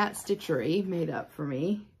Black Cat Stitchery made up for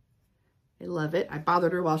me. I love it. I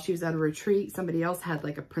bothered her while she was at a retreat. Somebody else had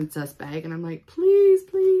like a princess bag and I'm like, please,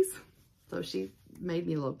 please. So she made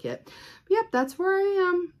me a little kit. But yep, that's where I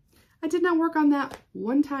am. I did not work on that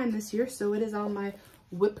one time this year, so it is on my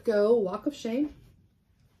WIP Go Walk of Shame.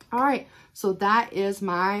 All right, so that is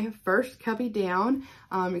my first cubby down.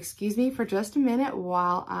 Excuse me for just a minute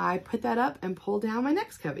while I put that up and pull down my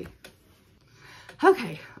next cubby.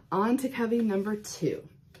 Okay, on to cubby number 2.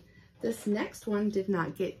 This next one did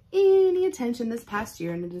not get any attention this past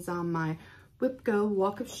year, and it is on my WIP Go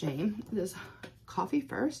Walk of Shame. It is Coffee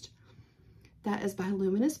First. That is by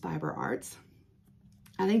Luminous Fiber Arts.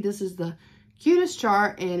 I think this is the cutest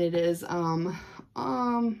chart, and it is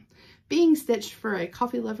being stitched for a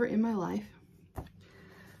coffee lover in my life.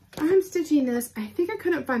 I'm stitching this. I think I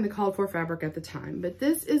couldn't find the called for fabric at the time, but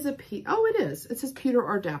this is a oh, it is. It says pewter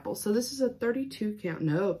or dapple. So this is a 36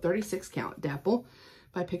 count dapple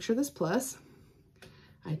by Picture This Plus.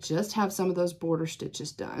 I just have some of those border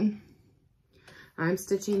stitches done. I'm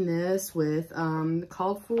stitching this with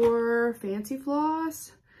called for fancy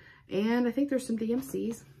floss, and I think there's some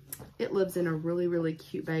DMCs. It lives in a really, really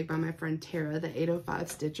cute bag by my friend Tara, the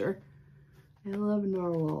 805 Stitcher. I love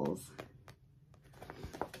narwhals.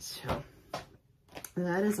 So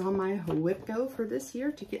that is on my WIP Go for this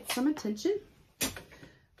year to get some attention.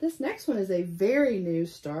 This next one is a very new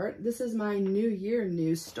start. This is my New Year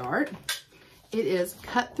new start. It is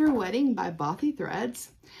Cut Through Wedding by Bothy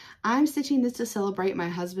Threads. I'm stitching this to celebrate my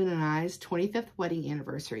husband and I's 25th wedding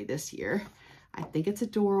anniversary this year. I think it's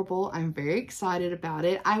adorable. I'm very excited about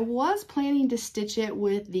it. I was planning to stitch it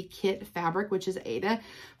with the kit fabric, which is Ada,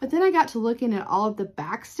 but then I got to looking at all of the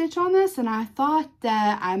back stitch on this, and I thought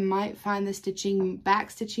that I might find the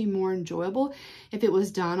back stitching more enjoyable if it was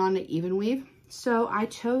done on an even weave. So I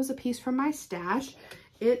chose a piece from my stash.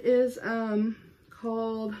 It is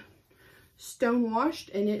called Stonewashed,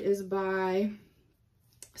 and it is by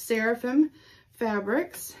Seraphim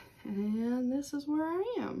Fabrics, and this is where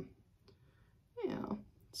I am. Yeah,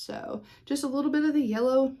 so just a little bit of the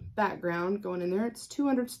yellow background going in there. It's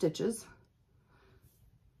 200 stitches.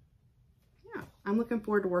 Yeah, I'm looking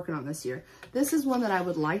forward to working on this year. This is one that I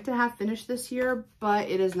would like to have finished this year, but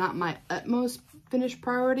it is not my utmost finished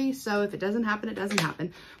priority. So if it doesn't happen, it doesn't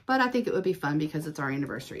happen. But I think it would be fun because it's our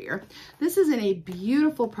anniversary year. This is in a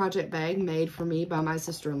beautiful project bag made for me by my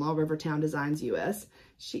sister-in-law, Rivertown Designs US.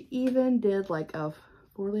 She even did like a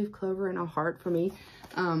 4-leaf clover and a heart for me.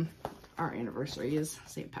 Our anniversary is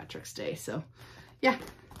St. Patrick's Day. So yeah,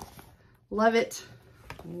 love it.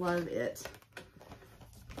 Love it.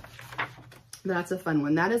 That's a fun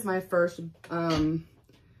one. That is my first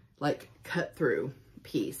like cut through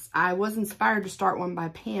piece. I was inspired to start one by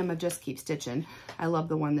Pam of Just Keep Stitching. I love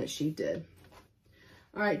the one that she did.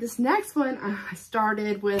 All right, this next one I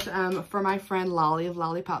started with for my friend Lolly of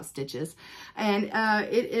Lollipop Stitches, and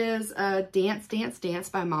it is Dance, Dance, Dance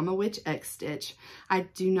by Mama Witch X Stitch. I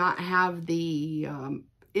do not have the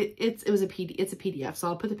it's a PDF, so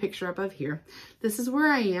I'll put the picture up of here. This is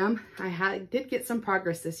where I am. I did get some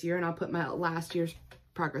progress this year, and I'll put my last year's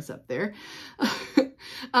progress up there.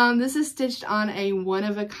 This is stitched on a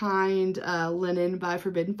one-of-a-kind linen by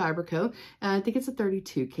Forbidden Fiber Co. I think it's a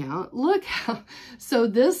 32 count. Look how, so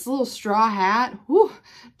this little straw hat, whew,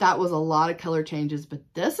 that was a lot of color changes, but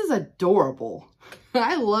this is adorable.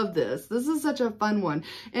 I love this. This is such a fun one.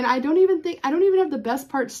 And I don't even have the best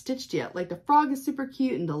part stitched yet. Like the frog is super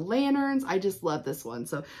cute and the lanterns. I just love this one.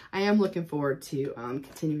 So I am looking forward to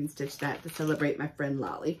continuing to stitch that to celebrate my friend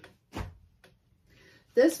Lolly.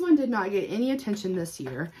 This one did not get any attention this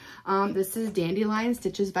year. This is Dandelion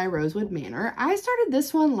Stitches by Rosewood Manor. I started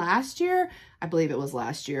this one last year. I believe it was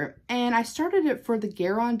last year. And I started it for the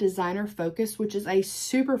GaRon Designer Focus, which is a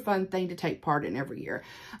super fun thing to take part in every year.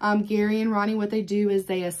 Gary and Ronnie, what they do is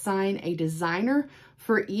they assign a designer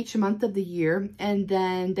for each month of the year. And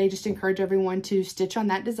then they just encourage everyone to stitch on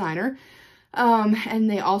that designer.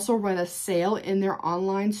 And they also run a sale in their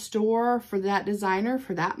online store for that designer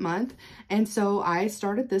for that month. And so I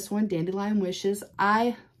started this one, Dandelion Wishes.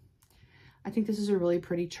 I think this is a really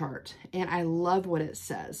pretty chart and I love what it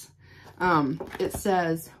says. It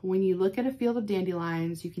says, when you look at a field of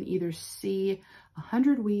dandelions, you can either see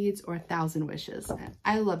 100 weeds or 1,000 wishes. And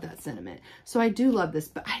I love that sentiment. So I do love this,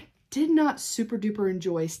 but I did not super duper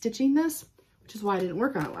enjoy stitching this, which is why I didn't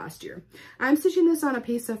work on it last year. I'm stitching this on a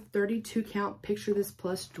piece of 32 count Picture This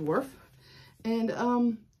Plus Dwarf. And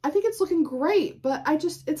I think it's looking great, but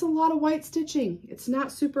it's a lot of white stitching. It's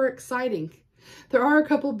not super exciting. There are a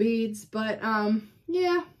couple beads, but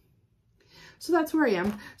yeah. So that's where I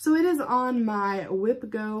am. So it is on my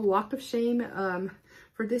WIP Go Walk of Shame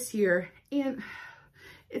for this year. And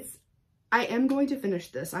I am going to finish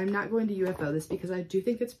this. I'm not going to UFO this because I do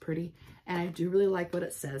think it's pretty and I do really like what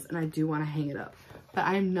it says and I do want to hang it up. But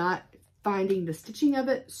I'm not finding the stitching of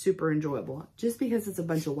it super enjoyable just because it's a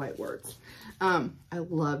bunch of white words. I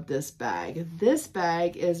love this bag. This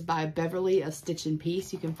bag is by Beverly, a Stitch in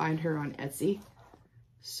Piece. You can find her on Etsy.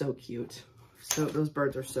 So cute. So those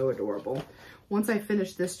birds are so adorable. Once I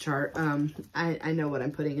finish this chart, I know what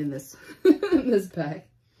I'm putting in this in this bag.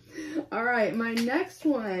 All right, my next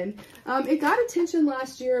one. It got attention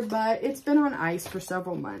last year, but it's been on ice for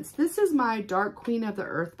several months. This is my Dark Queen of the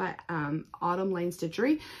Earth by Autumn Lane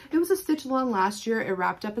Stitchery. It was a stitch along last year. It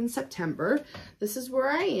wrapped up in September. This is where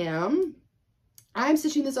I am. I'm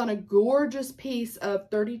stitching this on a gorgeous piece of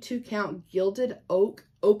 32 count Gilded Oak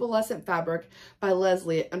Opalescent fabric by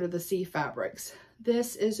Leslie at Under the Sea Fabrics.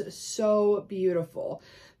 This is so beautiful.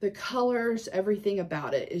 The colors, everything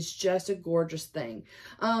about it is just a gorgeous thing.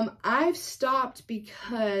 I've stopped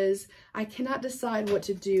because I cannot decide what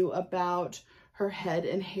to do about her head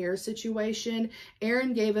and hair situation.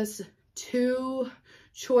 Erin gave us 2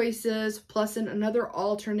 choices plus another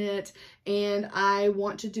alternate, and I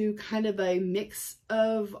want to do kind of a mix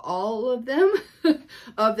of all of them,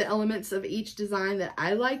 of the elements of each design that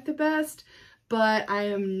I like the best. But I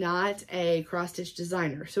am not a cross-stitch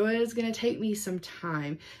designer, so it is going to take me some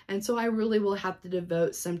time. And so I really will have to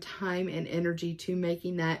devote some time and energy to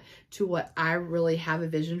making that to what I really have a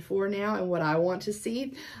vision for now and what I want to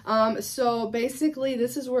see. So basically,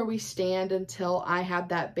 this is where we stand until I have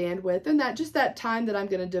that bandwidth and that time that I'm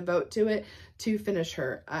going to devote to it to finish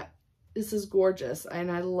her. This is gorgeous,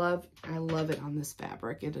 and I love it on this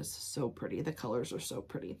fabric. It is so pretty. The colors are so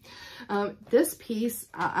pretty. This piece,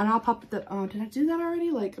 and I'll pop the, did I do that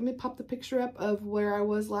already? Like, let me pop the picture up of where I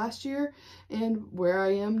was last year and where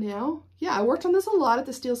I am now. Yeah, I worked on this a lot at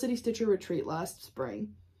the Steel City Stitcher Retreat last spring.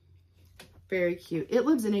 Very cute. It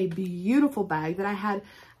lives in a beautiful bag that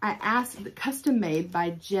I asked, custom made by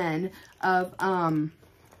Jen of,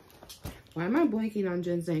 why am I blanking on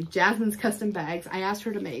Jen's name? Jasmine's Custom Bags. I asked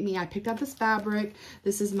her to make me. I picked out this fabric.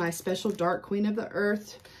 This is my special Dark Queen of the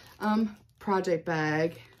Earth project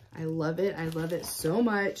bag. I love it. I love it so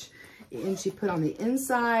much. And she put on the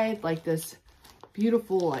inside like this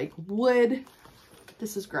beautiful like wood.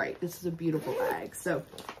 This is great. This is a beautiful bag. So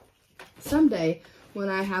someday when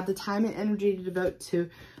I have the time and energy to devote to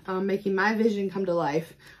making my vision come to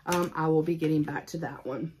life, I will be getting back to that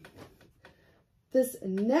one. This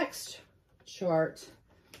next chart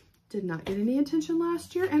did not get any attention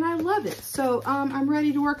last year, and I love it. So I'm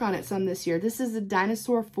ready to work on it some this year. This is the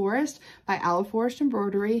Dinosaur Forest by Aloe Forest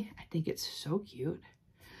Embroidery. I think it's so cute.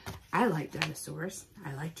 I like dinosaurs.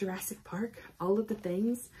 I like Jurassic Park, all of the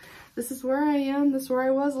things. This is where I am. This is where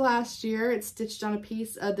I was last year. It's stitched on a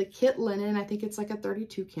piece of the kit linen. I think it's like a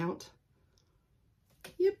 32 count.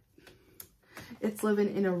 Yep. It's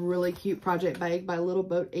living in a really cute project bag by Little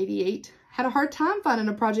Boat 88. Had a hard time finding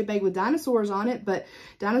a project bag with dinosaurs on it, but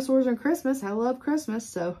dinosaurs and Christmas, I love Christmas,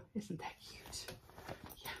 so isn't that cute?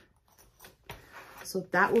 Yeah. So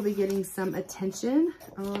that will be getting some attention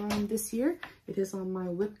this year. It is on my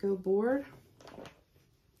WIP Go board.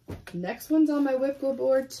 Next one's on my WIP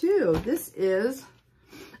board too. This is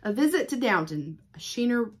A Visit to Downton,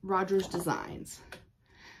 Sheena Rogers Designs.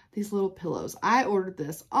 These little pillows. I ordered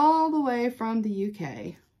this all the way from the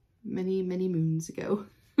UK many, many moons ago.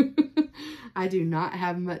 I do not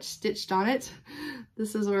have much stitched on it.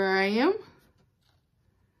 This is where I am.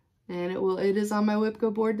 And it is on my WIP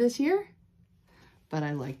board this year. But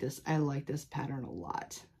I like this pattern a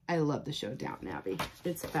lot. I love the show Downton Abbey.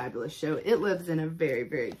 It's a fabulous show. It lives in a very,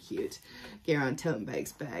 very cute GaRon tote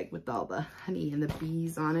bags bag with all the honey and the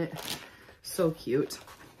bees on it. So cute.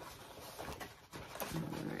 All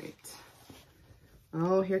right.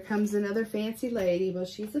 Oh, here comes another fancy lady. Well,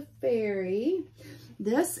 she's a fairy.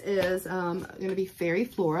 This is going to be Fairy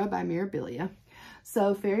Flora by Mirabilia.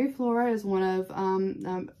 So Fairy Flora is one of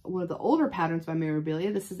the older patterns by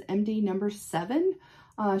Mirabilia. This is MD number 7.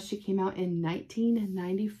 She came out in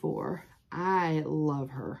 1994. I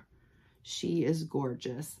love her. She is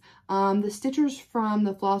gorgeous. The stitchers from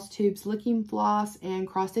the FlossTubes Licking Floss and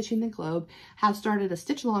Cross Stitching the Globe have started a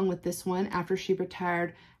stitch along with this one after she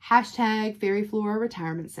retired. Hashtag Fairy Flora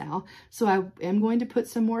Retirement Sal. So I am going to put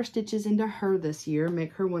some more stitches into her this year,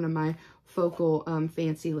 make her one of my focal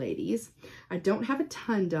fancy ladies. I don't have a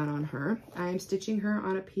ton done on her. I am stitching her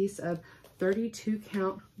on a piece of 32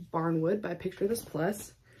 count Barnwood by Picture This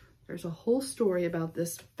Plus. There's a whole story about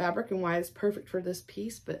this fabric and why it's perfect for this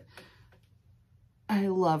piece, but I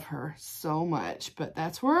love her so much. But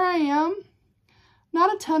that's where I am.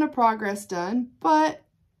 Not a ton of progress done, but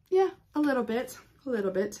yeah, a little bit.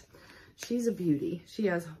 She's a beauty. She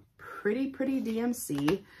has pretty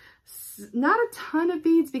DMC. Not a ton of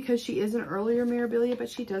beads because she is an earlier Mirabilia, but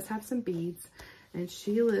she does have some beads. And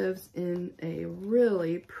she lives in a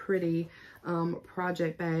really pretty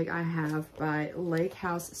project bag I have by Lake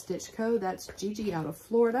House Stitch Co. That's Gigi out of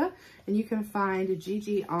Florida. And you can find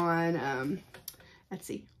Gigi on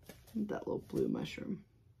Etsy. That little blue mushroom.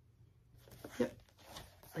 Yep.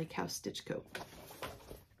 Lake House Stitch Co.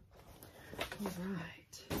 All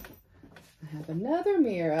right. I have another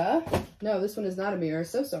mirror. No, this one is not a mirror.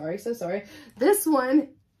 So sorry. This one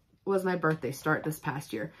was my birthday start this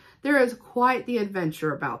past year. There is quite the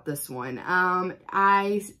adventure about this one.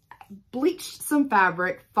 I bleached some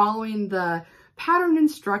fabric following the pattern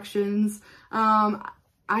instructions.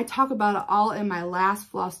 I talk about it all in my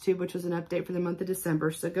last FlossTube, which was an update for the month of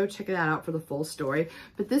December. So go check that out for the full story.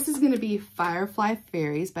 But this is going to be Firefly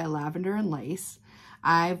Fairies by Lavender and Lace.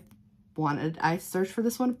 I searched for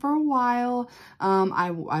this one for a while.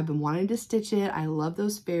 I've been wanting to stitch it. I love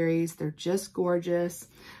those fairies. They're just gorgeous.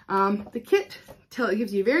 The kit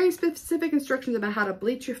gives you very specific instructions about how to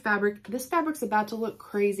bleach your fabric. This fabric's about to look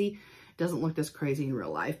crazy. It doesn't look this crazy in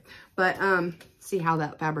real life, but see how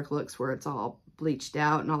that fabric looks where it's all bleached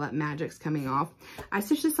out and all that magic's coming off. I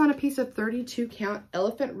stitched this on a piece of 32 count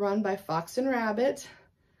Elephant Run by Fox and Rabbit.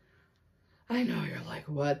 I know you're like,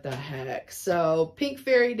 what the heck? So pink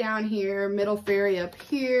fairy down here, middle fairy up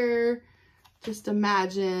here. Just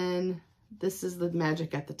imagine this is the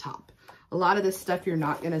magic at the top. A lot of this stuff you're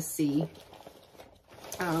not going to see.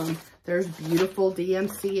 There's beautiful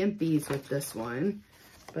DMC and beads with this one.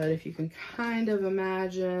 But if you can kind of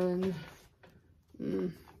imagine, I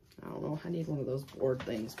don't know, I need one of those board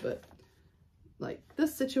things, but like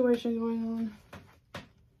this situation going on,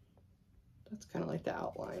 that's kind of like the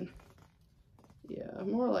outline. Yeah,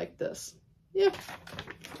 more like this. Yeah.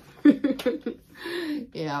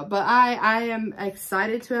 Yeah, but I am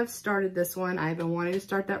excited to have started this one. I've been wanting to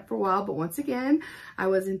start that for a while, but once again, I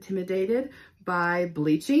was intimidated by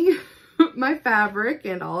bleaching my fabric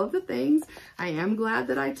and all of the things. I am glad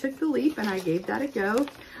that I took the leap and I gave that a go.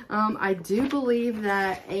 I do believe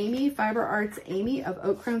that Amy, Fiber Arts Amy of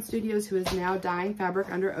Oak Crown Studios, who is now dyeing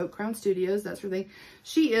fabric under Oak Crown Studios, that's her thing.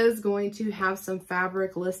 She is going to have some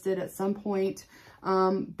fabric listed at some point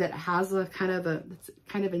that has a kind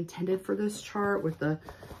of intended for this chart with the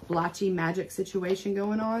blotchy magic situation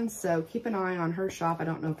going on. So keep an eye on her shop. I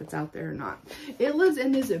don't know if it's out there or not. It lives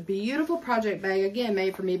in this beautiful project bag, again,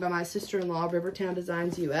 made for me by my sister-in-law, Rivertown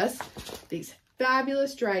Designs US. These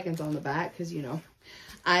fabulous dragons on the back, because, you know,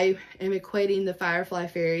 I am equating the Firefly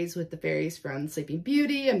Fairies with the fairies from Sleeping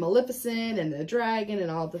Beauty and Maleficent and the dragon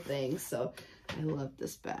and all the things. So I love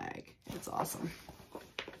this bag. It's awesome.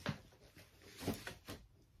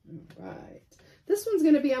 All right. This one's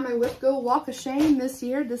going to be on my WIP Go Walk of Shame this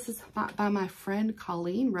year. This is by my friend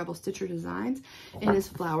Colleen, Rebel Stitcher Designs, and his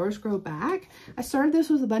Flowers Grow Back. I started this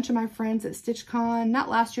with a bunch of my friends at StitchCon, not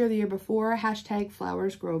last year, the year before. Hashtag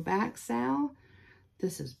Flowers Grow Back, Sal.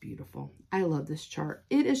 This is beautiful. I love this chart.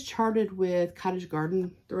 It is charted with cottage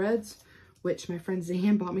garden threads, which my friend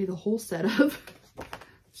Zan bought me the whole set of.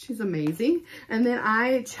 She's amazing. And then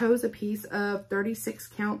I chose a piece of 36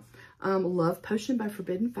 count Love Potion by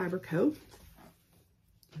Forbidden Fiber Co.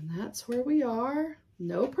 And that's where we are.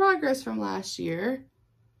 No progress from last year,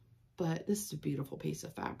 but this is a beautiful piece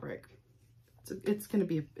of fabric. It's gonna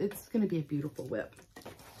be a beautiful WIP.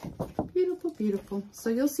 Beautiful, beautiful. So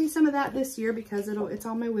you'll see some of that this year because it's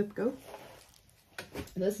on my WIP Go.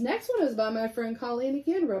 And this next one is by my friend Colleen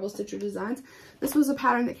again, Rebel Stitcher Designs. This was a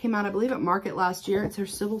pattern that came out, I believe, at Market last year. It's her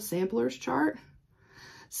Civil Samplers chart.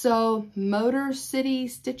 So Motor City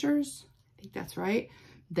Stitchers, I think that's right.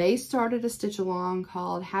 They started a stitch along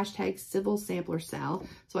called hashtag Civil Sampler Sal.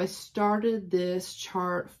 So I started this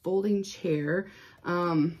chart folding chair.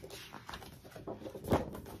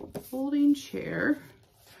 Folding chair.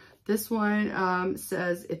 This one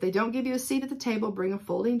says, if they don't give you a seat at the table, bring a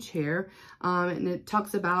folding chair. And it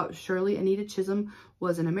talks about Shirley Anita Chisholm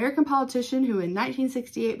was an American politician who in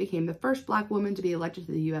 1968 became the first Black woman to be elected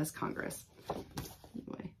to the U.S. Congress.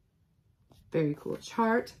 Anyway, very cool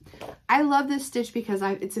chart. I love this stitch because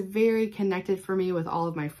it's very connected for me with all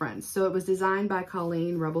of my friends. So it was designed by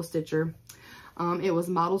Colleen, Rebel Stitcher. It was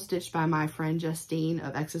model stitched by my friend Justine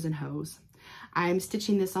of X's and Hoes. I'm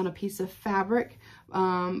stitching this on a piece of fabric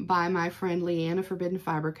by my friend Leanne of Forbidden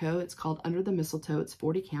Fiber Co. It's called Under the Mistletoe. It's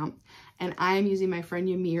 40 count. And I am using my friend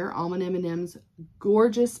Ymir, AlmondMnMs,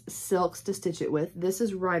 gorgeous silks to stitch it with. This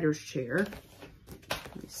is Writer's Chair.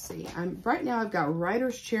 Let me see. Right now I've got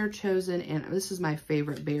Writer's Chair chosen, and this is my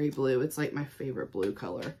favorite berry blue. It's like my favorite blue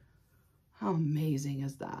color. How amazing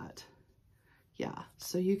is that? Yeah,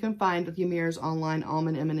 so you can find Ymir's online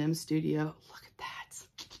AlmondMnM studio. Look at that.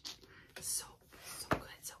 So good,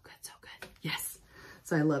 so good, so good. Yes.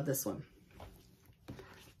 So I love this one.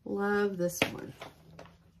 Love this one.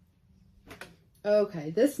 Okay,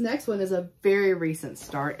 this next one is a very recent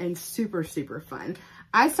start and super, super fun.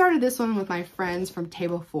 I started this one with my friends from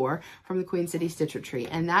Table 4 from the Queen City Stitcher Tree,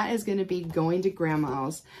 and that is going to be Going to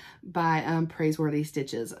Grandma's by Praiseworthy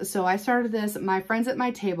Stitches. So I started this. My friends at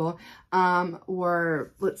my table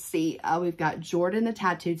were, let's see, we've got Jordan the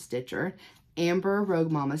Tattooed Stitcher, Amber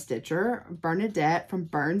Rogue Mama Stitcher, Bernadette from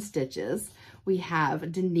Burn Stitches. We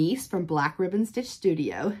have Denise from Black Ribbon Stitch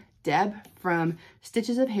Studio, Deb from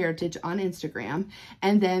Stitches of Heritage on Instagram,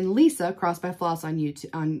 and then Lisa, Crossed by Floss on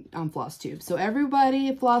YouTube, on FlossTube. So everybody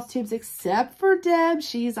at FlossTubes except for Deb,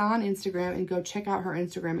 she's on Instagram, and go check out her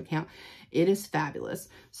Instagram account. It is fabulous.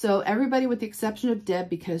 So everybody with the exception of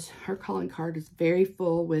Deb, because her calling card is very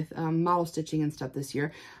full with model stitching and stuff this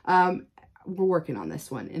year, we're working on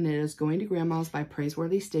this one, and it is Going to Grandma's by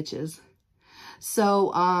Praiseworthy Stitches.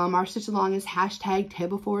 So our stitch along is hashtag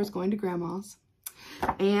Table 4 is Going to Grandma's.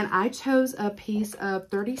 And I chose a piece of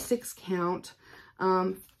 36 count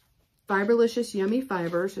Fiberlicious Yummy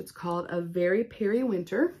Fibers. It's called A Very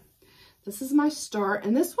Periwinter. This is my start,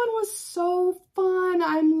 and this one was so fun.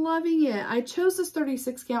 I'm loving it. I chose this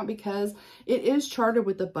 36 count because it is charted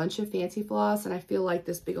with a bunch of fancy floss, and I feel like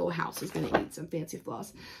this big old house is going to eat some fancy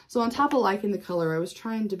floss. So on top of liking the color, I was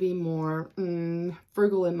trying to be more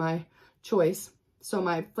frugal in my choice, so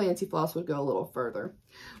my fancy floss would go a little further.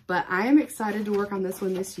 But I am excited to work on this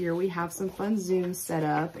one this year. We have some fun Zooms set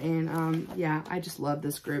up, and yeah, I just love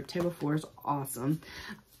this group. Table 4 is awesome.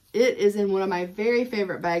 It is in one of my very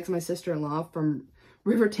favorite bags my sister-in-law from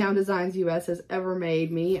Rivertown Designs US has ever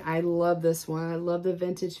made me. I love this one. I love the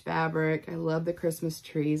vintage fabric. I love the Christmas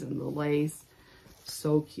trees and the lace.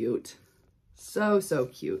 So cute. So, so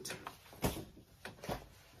cute.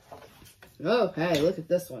 Okay, look at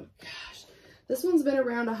this one. Gosh, this one's been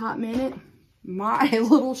around a hot minute. My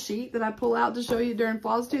little sheet that I pull out to show you during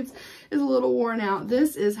FlossTubes is a little worn out.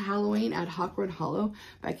 This is Halloween at Hawkwood Hollow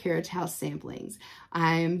by Carriage House Samplings.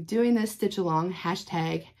 I'm doing this stitch along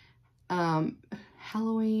hashtag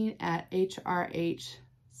Halloween at HRH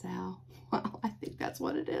Sal. Well, I think that's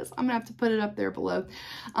what it is. I'm gonna have to put it up there below.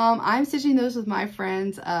 I'm stitching those with my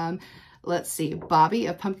friends. Let's see, Bobby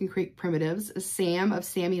of Pumpkin Creek Primitives, Sam of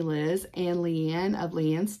Sammy Liz, and Leanne of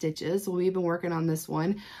Leanne Stitches. We've been working on this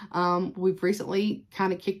one. We've recently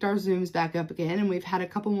kind of kicked our Zooms back up again, and we've had a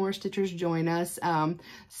couple more stitchers join us.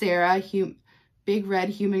 Sarah, Big Red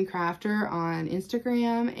Human Crafter on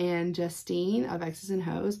Instagram, and Justine of X's and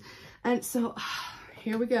Hoes. And so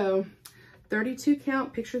here we go. 32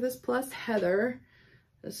 count, picture this plus Heather.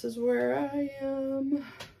 This is where I am.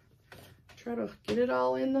 Try to get it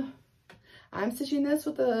all in the... I'm stitching this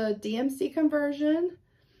with a DMC conversion.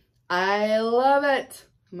 I love it.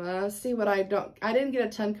 Let's see what I didn't get a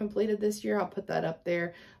ton completed this year. I'll put that up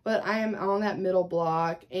there, but I am on that middle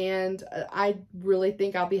block, and I really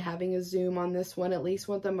think I'll be having a Zoom on this one at least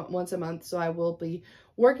once a month. So I will be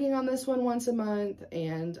working on this one once a month,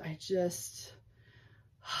 and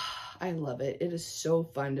I love it. It is so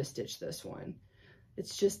fun to stitch this one.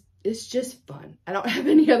 It's just fun. I don't have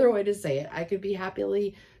any other way to say it. I could be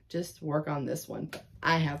happily just work on this one. But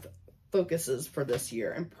I have focuses for this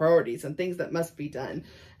year and priorities and things that must be done.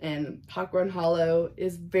 And Hawk Run Hollow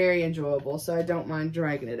is very enjoyable, so I don't mind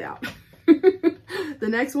dragging it out. The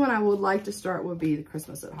next one I would like to start would be the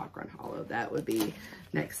Christmas at Hawk Run Hollow. That would be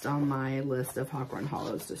next on my list of Hawk Run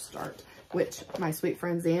Hollows to start, which my sweet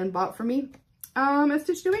friend Zan bought for me at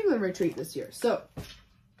Stitch New England retreat this year. So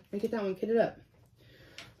I get that one kitted up.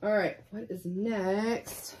 All right, what is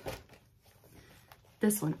next?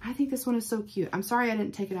 This one. I think this one is so cute. I'm sorry I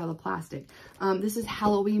didn't take it out of the plastic. This is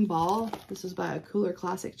Halloween Ball. This is by a Cooler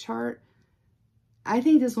Classic Chart. I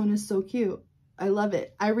think this one is so cute. I love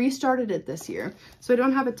it. I restarted it this year, so I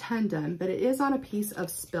don't have a ton done, but it is on a piece of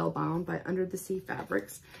Spellbound by Under the Sea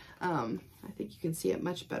Fabrics. I think you can see it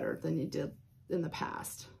much better than you did in the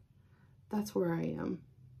past. That's where I am.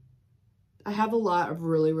 I have a lot of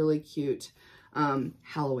really, really cute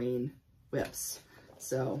Halloween whips.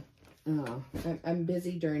 So I'm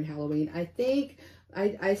busy during Halloween. I think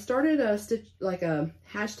I started a stitch, like a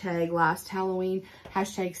hashtag last Halloween,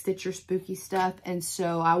 hashtag Stitch Your Spooky Stuff. And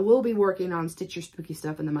so I will be working on Stitch Your Spooky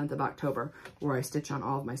Stuff in the month of October, where I stitch on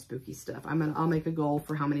all of my spooky stuff. I'll make a goal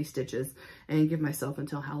for how many stitches and give myself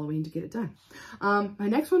until Halloween to get it done. My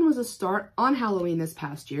next one was a start on Halloween this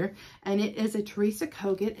past year, and it is a Teresa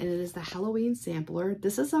Kogut, and it is the Halloween Sampler.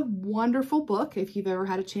 This is a wonderful book if you've ever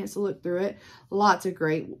had a chance to look through it. Lots of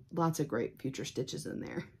great future stitches in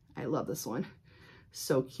there. I love this one.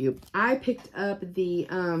 So cute. I picked up the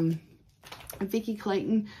Vicki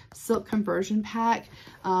Clayton Silk Conversion Pack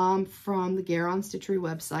from the GaRon Stitchery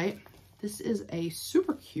website. This is a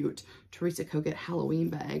super cute Teresa Kogut Halloween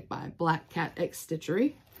bag by Black Cat X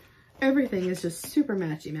Stitchery. Everything is just super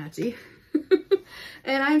matchy-matchy.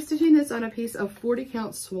 And I'm stitching this on a piece of 40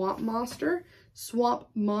 count Swamp Monster.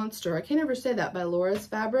 I can't ever say that, by Laura's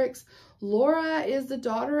Fabrics. Laura is the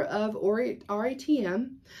daughter of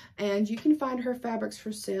RATM, and you can find her fabrics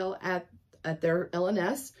for sale at their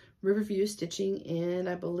LNS, Riverview Stitching, and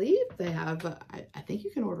I believe they have, I think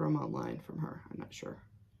you can order them online from her. I'm not sure.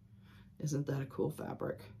 Isn't that a cool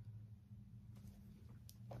fabric?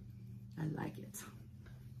 I like it.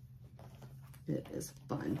 It is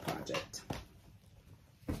a fun project.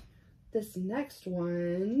 This next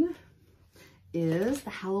one is the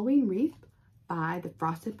Halloween Wreath by the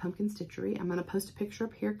Frosted Pumpkin Stitchery. I'm going to post a picture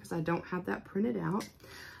up here because I don't have that printed out.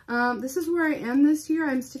 This is where I am this year.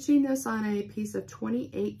 I'm stitching this on a piece of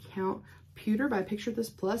 28 count pewter by Picture This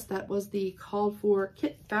Plus. That was the called for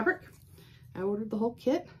kit fabric. I ordered the whole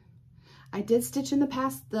kit. I did stitch in the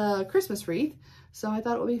past the Christmas wreath, so I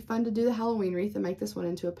thought it would be fun to do the Halloween wreath and make this one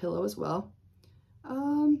into a pillow as well.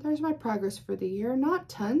 There's my progress for the year. Not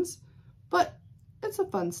tons, but it's a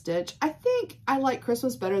fun stitch. I think I like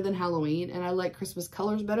Christmas better than Halloween, and I like Christmas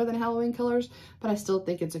colors better than Halloween colors, but I still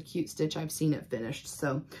think it's a cute stitch. I've seen it finished.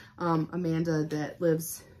 So Amanda, that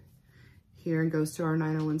lives here and goes to our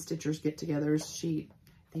 901 Stitchers get-togethers, I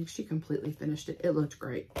think she completely finished it. It looked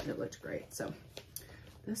great. It looked great. So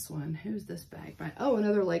this one, who's this bag by? Oh,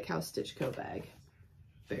 another Lake House Stitch Co. bag.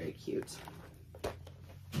 Very cute.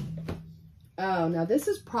 Oh, now this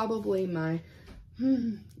is probably my,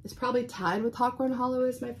 it's probably tied with Hawk Run Hollow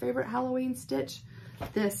as my favorite Halloween stitch.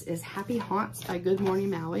 This is Happy Haunts by Good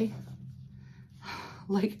Morning Maui.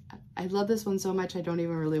 Like, I love this one so much I don't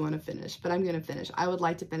even really want to finish, but I'm going to finish. I would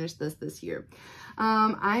like to finish this year.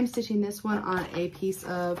 I'm stitching this one on a piece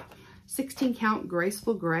of 16 count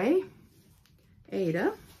Graceful Gray.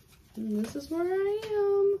 Ada. And this is where I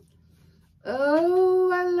am.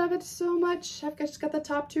 Oh, I love it so much. I've just got the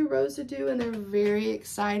top 2 rows to do, and they're very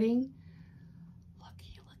exciting.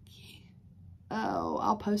 Looky. Oh,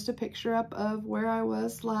 I'll post a picture up of where I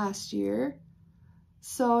was last year.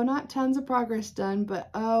 So not tons of progress done, but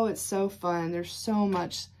oh, it's so fun. There's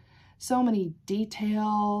so many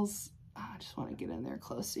details. Oh, I just want to get in there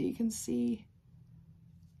close so you can see.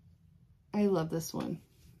 I love this one.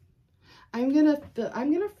 I'm gonna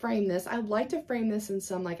frame this. I'd like to frame this in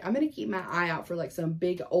some, like, I'm gonna keep my eye out for like some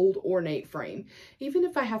big old ornate frame, even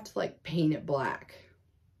if I have to like paint it black,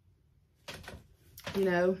 you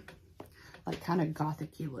know, like kind of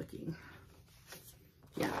gothic-y looking.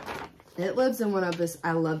 Yeah, it lives in one of this.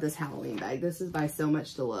 I love this Halloween bag. This is by So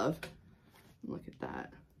Much to Love. Look at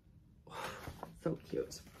that. So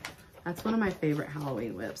cute. That's one of my favorite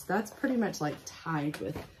Halloween whips. That's pretty much like tied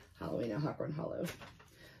with Halloween at Hawk Run Hollow.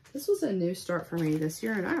 This was a new start for me this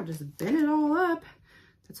year, and I've just bent it all up.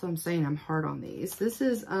 That's what I'm saying. I'm hard on these. This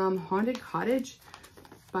is Haunted Cottage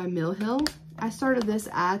by Mill Hill. I started this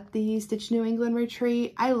at the Stitch New England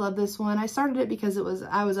retreat. I love this one. I started it because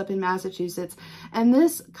I was up in Massachusetts, and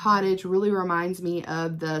this cottage really reminds me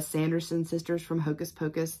of the Sanderson sisters from Hocus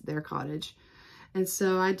Pocus, their cottage. And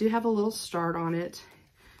so I do have a little start on it.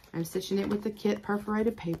 I'm stitching it with the kit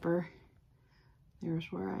perforated paper.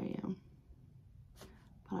 There's where I am.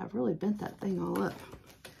 But I've really bent that thing all up.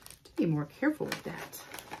 To be more careful with that.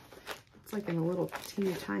 It's like in a little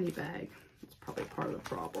teeny tiny bag. It's probably part of the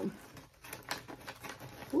problem.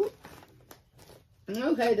 Ooh.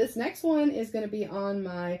 Okay, this next one is going to be on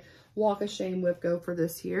my Walk of Shame WIP Go for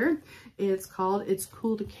this year. It's called It's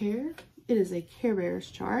Cool to Care. It is a Care Bears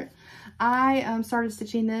chart. I started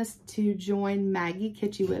stitching this to join Maggie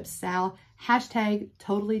Kitschy Whip Sal, hashtag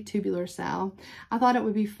totally tubular Sal. I thought it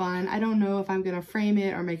would be fun. I don't know if I'm going to frame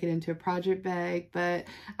it or make it into a project bag, but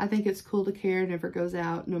I think it's cool to care. It never goes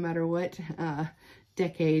out no matter what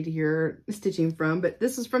decade you're stitching from, but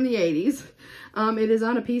this is from the 80s. It is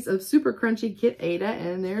on a piece of super crunchy Kit Ada,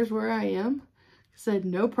 and there's where I am. Said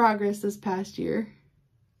no progress this past year.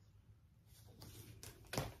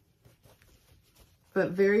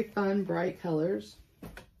 But very fun, bright colors.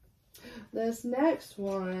 This next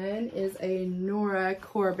one is a Nora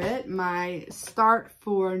Corbett, my start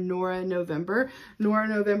for Nora November. Nora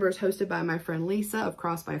November is hosted by my friend Lisa of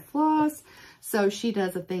Cross by Floss. So she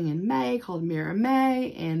does a thing in May called Mira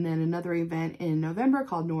May, and then another event in November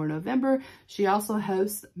called Nora November. She also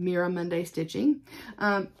hosts Mira Monday Stitching.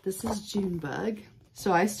 This is Junebug.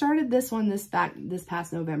 So I started this one this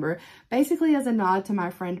past November, basically as a nod to my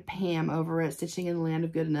friend Pam over at Stitching in the Land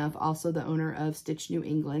of Good Enough, also the owner of Stitch New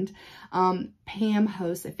England. Pam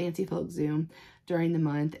hosts a Fancy Folk Zoom during the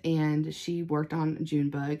month, and she worked on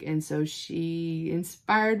Junebug, and so she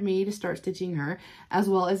inspired me to start stitching her, as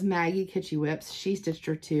well as Maggie Kitschy Whips. She stitched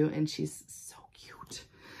her too, and she's so cute.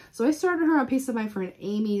 So I started her on a piece of my friend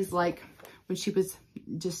Amy's, like when she was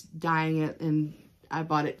just dyeing it, and I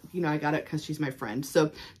bought it, you know, I got it because she's my friend.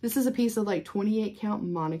 So this is a piece of like 28 count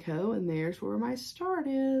Monaco, and there's where my start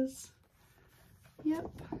is. Yep.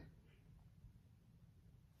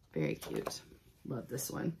 Very cute. Love this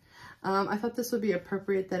one. I thought this would be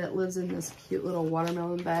appropriate that it lives in this cute little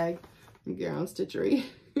watermelon bag from GaRon Stitchery.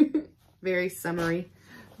 Very summery,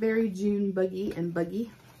 very June buggy and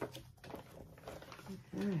buggy.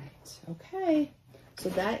 All right, okay. So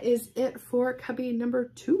that is it for cubby number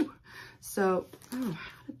 2. So, oh,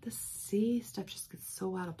 how did this, see? Stuff just gets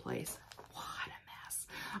so out of place. What a mess.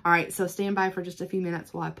 All right, so stand by for just a few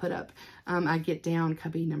minutes while I put up, I get down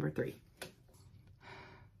cubby number 3.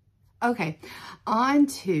 Okay, on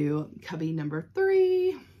to cubby number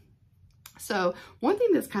 3. So one thing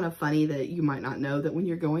that's kind of funny that you might not know, that when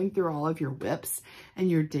you're going through all of your whips and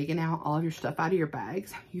you're digging out all of your stuff out of your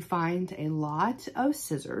bags, you find a lot of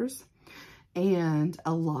scissors and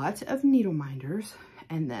a lot of needle minders.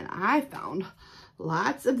 And then I found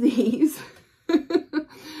lots of these,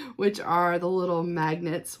 which are the little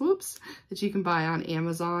magnets, whoops, that you can buy on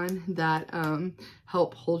Amazon that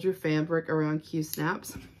help hold your fabric around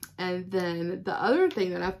Q-snaps. And then the other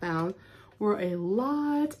thing that I found were a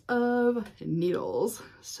lot of needles.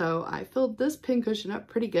 So I filled this pin cushion up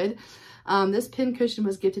pretty good. This pin cushion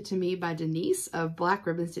was gifted to me by Denise of Black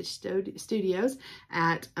Ribbon Stitch Studios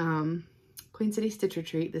at Queen City Stitch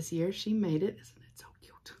Retreat this year. She made it. Isn't it so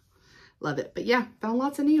cute? Love it. But yeah, found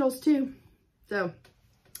lots of needles too. So,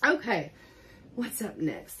 okay. What's up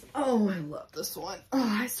next? Oh, I love this one.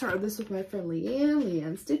 Oh, I started this with my friend Leanne.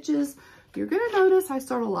 Leanne Stitches. You're going to notice I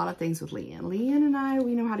start a lot of things with Leanne. Leanne and I,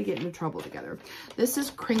 we know how to get into trouble together. This is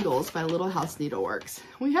Kringles by Little House Needleworks.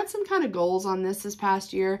 We had some kind of goals on this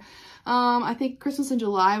past year. I think Christmas in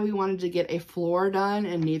July, we wanted to get a floor done,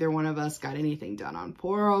 and neither one of us got anything done on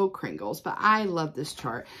poor old Kringles. But I love this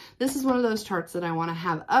chart. This is one of those charts that I want to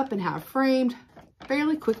have up and have framed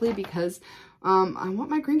fairly quickly because I want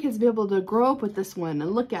my grandkids to be able to grow up with this one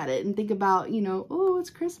and look at it and think about, you know, oh,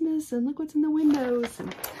 it's Christmas and look what's in the windows.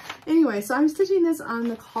 And anyway, so I'm stitching this on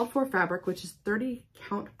the called for fabric, which is 30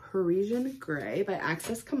 count Parisian Gray by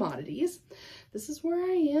Access Commodities. This is where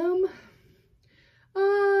I am.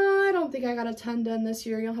 I don't think I got a ton done this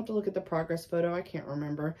year. You'll have to look at the progress photo. I can't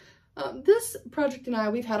remember. This project and I,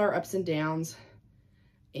 we've had our ups and downs.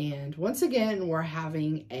 And once again, we're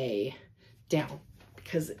having a down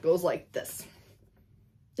because it goes like this.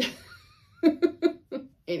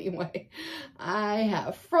 Anyway, I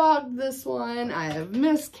have frogged this one. I have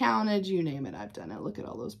miscounted. You name it, I've done it. Look at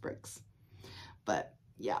all those bricks. But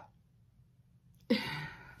yeah.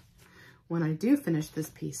 When I do finish this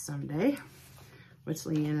piece someday, which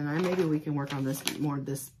Leanne and I, maybe we can work on this more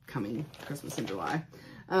this coming Christmas in July.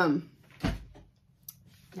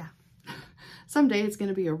 Yeah. Someday it's going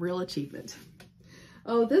to be a real achievement.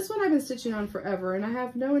 Oh, this one I've been stitching on forever, and I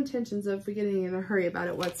have no intentions of getting in a hurry about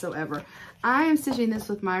it whatsoever. I am stitching this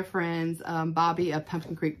with my friends, Bobby of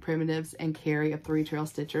Pumpkin Creek Primitives and Carrie of Three Trail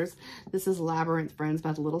Stitchers. This is Labyrinth Friends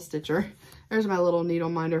by the Little Stitcher. There's my little needle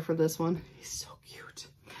minder for this one. He's so cute.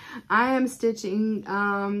 I am stitching,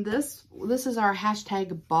 this is our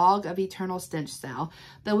hashtag Bog of Eternal Stitch style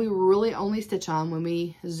that we really only stitch on when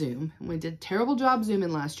we Zoom. And we did a terrible job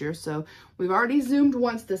Zooming last year, so we've already Zoomed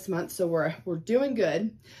once this month, so we're doing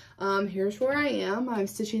good. Here's where I am. I'm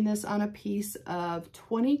stitching this on a piece of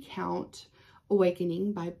 20 Count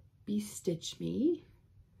Awakening by Stitch Me.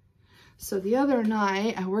 So the other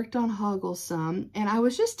night I worked on Hoggle some, and I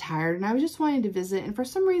was just tired, and I was just wanting to visit, and for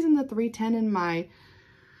some reason the 310 in my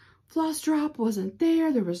floss drop wasn't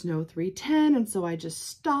there. There was no 310, and so I just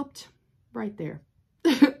stopped right there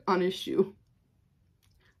on his shoe.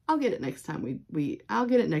 I'll get it next time I'll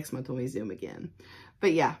get it next month when we Zoom again.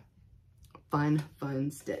 But yeah, fun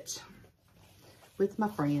stitch with my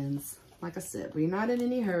friends. Like I said, we're not in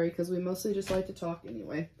any hurry because we mostly just like to talk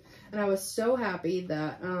anyway. And I was so happy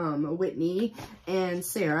that Whitney and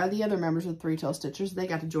Sarah, the other members of the Three Tail Stitchers, they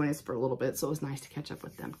got to join us for a little bit, so it was nice to catch up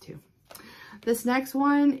with them too. This next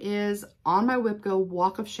one is on my WIP Go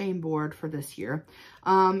Walk of Shame board for this year.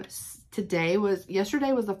 Yesterday was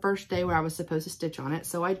the first day where I was supposed to stitch on it,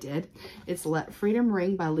 so I did. It's Let Freedom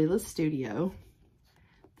Ring by Leela's Studio.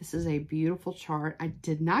 This is a beautiful chart. I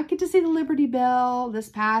did not get to see the Liberty Bell this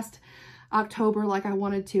past October like I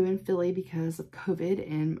wanted to in Philly because of COVID,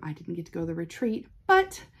 and I didn't get to go to the retreat,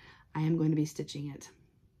 but I am going to be stitching it.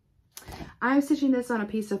 I'm stitching this on a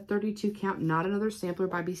piece of 32 Count Not Another Sampler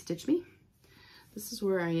by Stitch Me. This is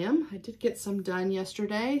where I am. I did get some done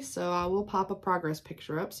yesterday, so I will pop a progress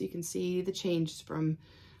picture up so you can see the changes from,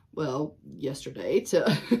 well, yesterday to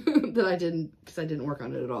that I didn't, because I didn't work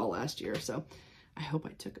on it at all last year. So I hope I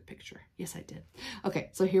took a picture. Yes, I did. Okay,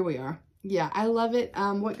 so here we are. Yeah, I love it.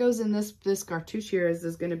 What goes in this cartouche here is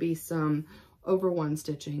there's going to be some over one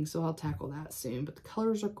stitching, so I'll tackle that soon, but the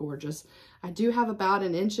colors are gorgeous. I do have about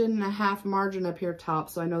 1.5 inch margin up here top,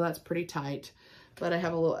 so I know that's pretty tight. But I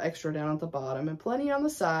have a little extra down at the bottom and plenty on the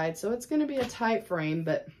side. So it's going to be a tight frame,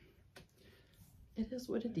 but it is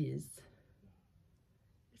what it is.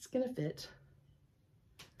 It's going to fit.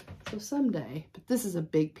 So someday, but this is a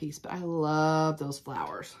big piece, but I love those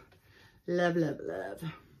flowers. Love, love, love.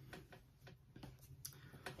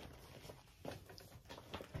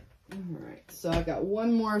 All right, so I've got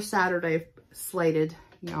one more Saturday slated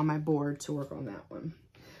on my board to work on that one.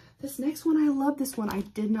 This next one, I love this one. I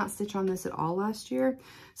did not stitch on this at all last year,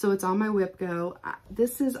 so it's on my WIP Go.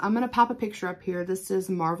 I'm going to pop a picture up here. This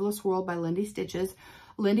is Marvelous World by Lindy Stitches.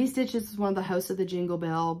 Lindy Stitches is one of the hosts of the Jingle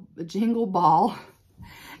Ball.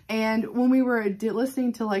 And when we were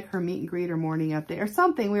listening to like her meet and greet or morning update or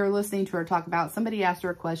something, we were listening to her talk about, somebody asked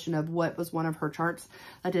her a question of what was one of her charts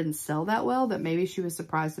that didn't sell that well, that maybe she was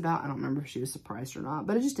surprised about. I don't remember if she was surprised or not,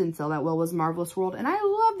 but it just didn't sell that well, was Marvelous World. And I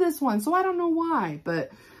love this one, so I don't know why,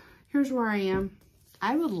 but here's where I am.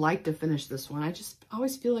 I would like to finish this one. I just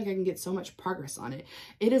always feel like I can get so much progress on it.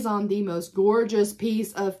 It is on the most gorgeous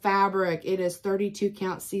piece of fabric. It is 32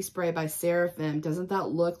 Count Sea Spray by Seraphim. Doesn't that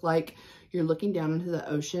look like you're looking down into the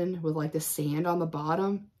ocean with like the sand on the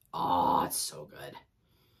bottom? Oh, it's so good.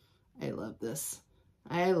 I love this.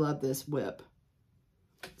 I love this WIP.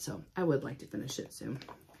 So I would like to finish it soon.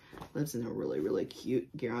 Lives in a really, really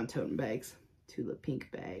cute GaRon tote bags. Tulip pink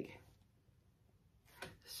bag.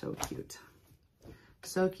 So cute.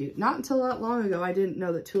 So cute. Not until not long ago, I didn't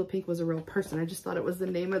know that Tulip Pink was a real person. I just thought it was the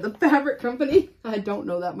name of the fabric company. I don't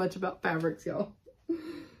know that much about fabrics, y'all.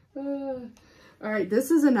 All right, this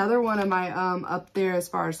is another one of my up there as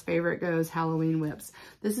far as favorite goes, Halloween WIPs.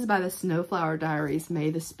 This is by the Snowflower Diaries, May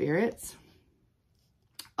the Spirits.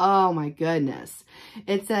 Oh my goodness.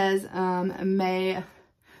 It says, may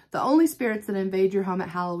the only spirits that invade your home at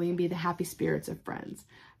Halloween be the happy spirits of friends.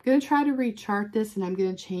 I'm going to try to rechart this, and I'm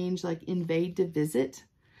going to change like invade to visit.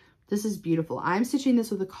 This is beautiful. I'm stitching this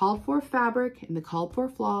with the called for fabric and the called for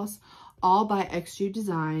floss, all by XG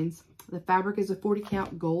Designs. The fabric is a 40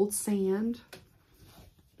 count gold sand.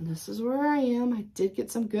 And this is where I am. I did get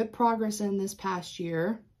some good progress in this past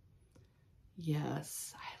year.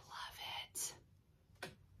 Yes, I love it.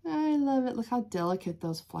 I love it. Look how delicate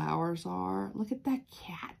those flowers are. Look at that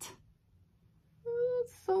cat.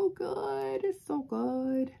 It's so good. It's so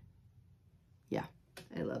good. Yeah,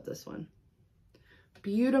 I love this one.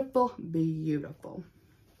 Beautiful, beautiful.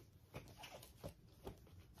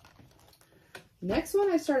 Next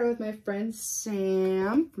one I started with my friend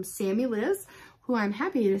Sam from Sammy Liz, who I'm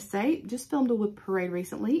happy to say just filmed a WIP Parade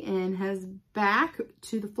recently and has back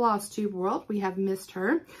to the FlossTube world. We have missed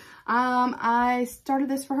her. I started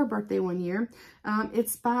this for her birthday one year.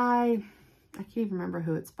 It's by, I can't even remember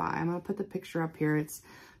who it's by. I'm going to put the picture up here. It's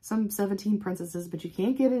some 17 princesses, but you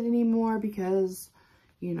can't get it anymore because,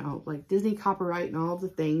 you know, like Disney copyright and all the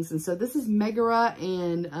things. And so this is Megara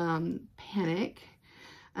and Panic.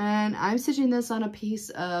 And I'm stitching this on a piece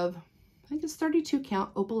of, I think it's 32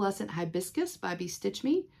 count opalescent hibiscus by Be Stitch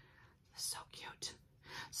Me. So cute.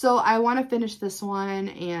 So I want to finish this one,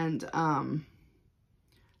 and did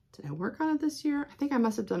I work on it this year? I think I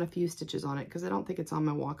must have done a few stitches on it because I don't think it's on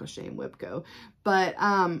my Walk of Shame WIP Go. But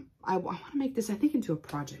I want to make this, I think, into a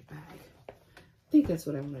project bag. I think that's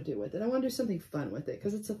what I want to do with it. I want to do something fun with it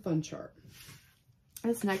because it's a fun chart.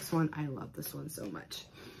 This next one, I love this one so much.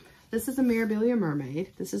 This is a Mirabilia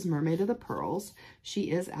Mermaid. This is Mermaid of the Pearls. She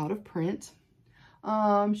is out of print.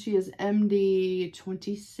 She is MD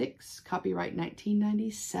 26, copyright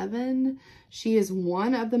 1997. She is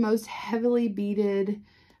one of the most heavily beaded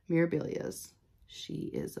Mirabilias. She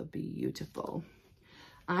is a beautiful.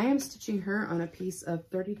 I am stitching her on a piece of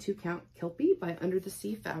 32 count Kelpie by Under the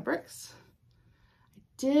Sea Fabrics. I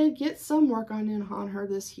did get some work on her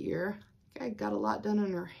this year. I got a lot done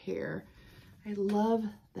on her hair. I love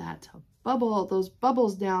that bubble, those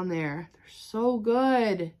bubbles down there. They're so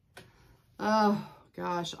good. Oh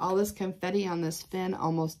gosh, all this confetti on this fin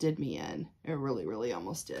almost did me in. It really, really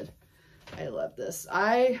almost did. I love this.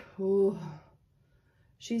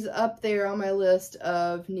 She's up there on my list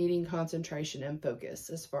of needing concentration and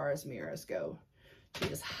focus as far as mirrors go. She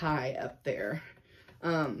is high up there.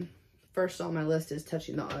 First on my list is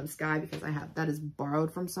Touching the Autumn Sky because that is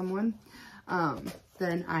borrowed from someone.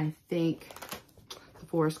 Then I think the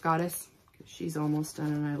Forest Goddess, because she's almost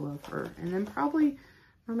done and I love her. And then probably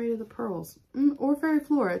Mermaid of the Pearls or Fairy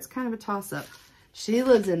Flora. It's kind of a toss-up. She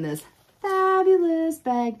lives in this fabulous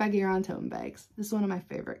bag by GaRon Tote Bags. This is one of my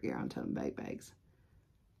favorite GaRon Tote Bag bags.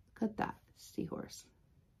 Look at that seahorse.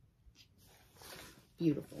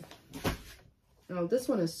 Beautiful. Oh, this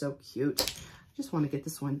one is so cute. I just want to get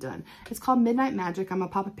this one done. It's called Midnight Magic. I'm going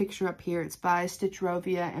to pop a picture up here. It's by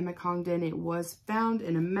Stitchrovia and McCongdon. It was found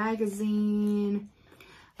in a magazine.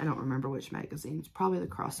 I don't remember which magazine. It's probably the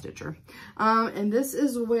Cross Stitcher. And this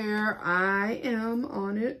is where I am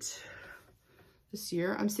on it this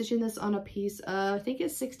year. I'm stitching this on a piece of, I think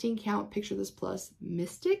it's 16 count Picture This Plus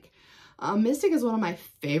Mystic. Mystic is one of my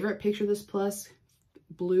favorite Picture This Plus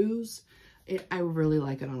blues. I really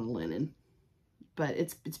like it on a linen. But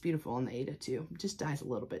it's beautiful on the Aida too. It just dyes a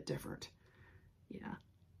little bit different. Yeah,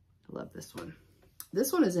 I love this one.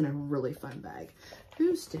 This one is in a really fun bag.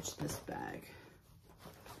 Who stitched this bag?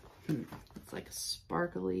 It's like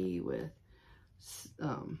sparkly with,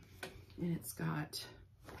 and it's got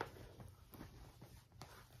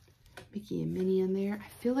Mickey and Minnie in there. I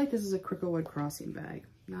feel like this is a Cricklewood Crossing bag.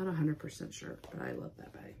 Not 100% sure, but I love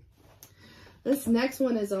that bag. This next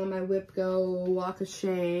one is on my WIP Go Walk of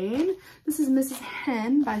Shame. This is Mrs.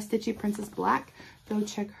 Hen by Stitchy Princess Black. Go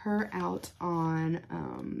check her out on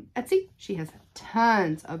Etsy. She has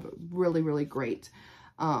tons of really, really great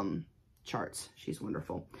charts. She's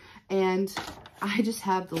wonderful. And I just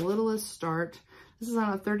have the littlest start. This is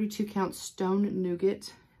on a 32 count Stone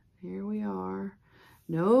Nougat. Here we are.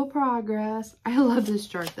 No progress. I love this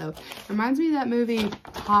chart though. Reminds me of that movie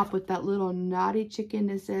Pop with that little naughty chicken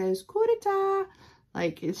that says "Kurita."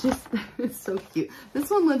 Like, it's just, it's so cute. This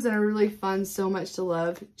one lives in a really fun, so much to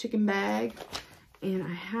love chicken bag. And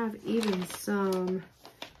I have even some,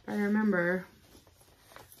 if I remember,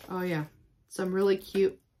 oh yeah, some really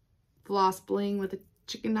cute floss bling with a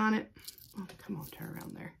chicken on it. Oh, come on, turn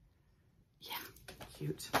around there. Yeah,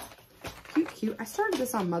 cute. Cute, cute. I started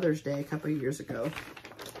this on Mother's Day a couple of years ago.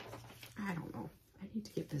 I don't know. I need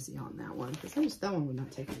to get busy on that one because that one would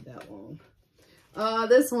not take me that long.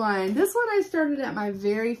 This one I started at my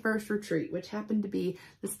very first retreat, which happened to be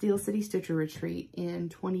the Steel City Stitcher Retreat in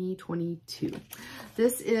 2022.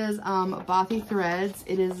 This is Bothy Threads.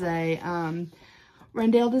 It is a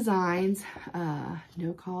Rendale Designs,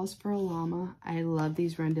 No Cause for a Llama. I love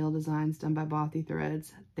these Rendale designs done by Bothy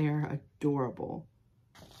Threads. They're adorable.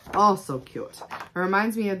 Oh, so cute. It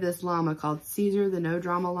reminds me of this llama called Caesar, the No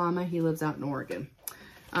Drama Llama. He lives out in Oregon.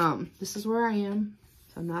 This is where I am.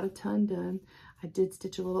 So I'm not a ton done. I did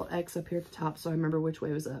stitch a little X up here at the top so I remember which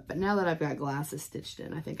way was up. But now that I've got glasses stitched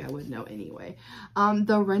in, I think I would know anyway.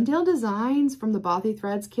 The Rendale Designs from the Bothy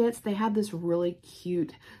Threads kits, they have this really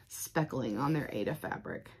cute speckling on their Aida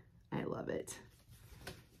fabric. I love it.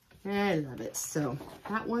 I love it. So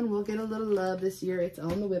that one will get a little love this year. It's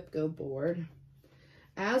on the WIP Go board.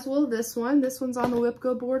 as will this one. This one's on the WIP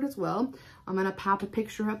Go board as well. I'm gonna pop a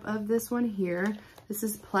picture up of this one here. This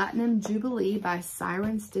is Platinum Jubilee by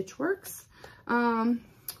GaRon Stitchworks.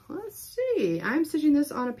 Let's see, I'm stitching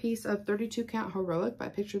this on a piece of 32 count Heroic by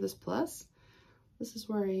Picture This Plus. This is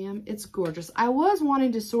where I am. It's gorgeous. I was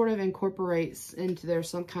wanting to sort of incorporate into there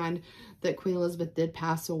some kind that Queen Elizabeth did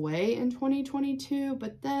pass away in 2022,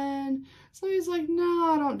 but then somebody's like,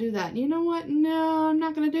 no, don't do that. And you know what? No, I'm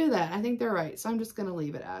not going to do that. I think they're right. So I'm just going to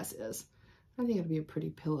leave it as is. I think it'll be a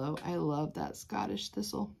pretty pillow. I love that Scottish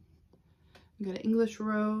thistle. I got an English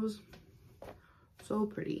rose. So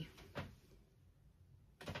pretty.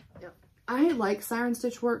 I like GaRon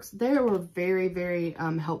Stitchworks. They were very, very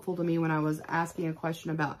helpful to me when I was asking a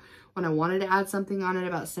question about when I wanted to add something on it,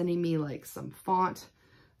 about sending me like some font.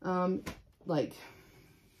 Like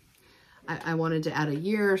I wanted to add a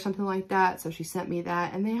year or something like that. So she sent me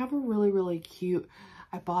that, and they have a really, really cute,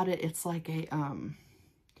 I bought it. It's like a,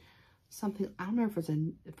 something, I don't know if it's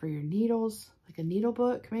for your needles, like a needle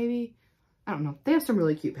book maybe. I don't know. They have some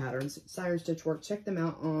really cute patterns. GaRon Stitchworks. Check them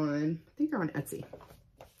out on, I think they're on Etsy.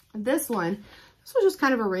 This one, this was just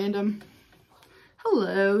kind of a random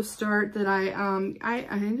hello start that I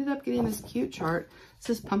ended up getting this cute chart.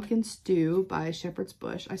 This is Pumpkin Stew by Shepherd's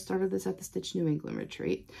Bush. I started this at the Stitch New England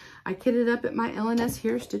retreat. I kitted up at my LNS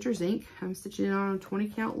here, Stitchers Inc. I'm stitching it on a 20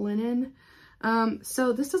 count linen.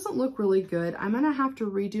 So this doesn't look really good. I'm gonna have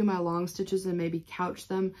to redo my long stitches and maybe couch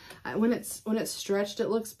them. When it's stretched, it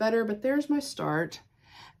looks better, but there's my start.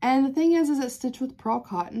 And the thing is it's stitched with pearl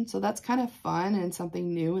cotton, so that's kind of fun and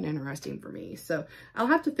something new and interesting for me. So I'll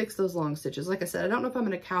have to fix those long stitches. Like I said, I don't know if I'm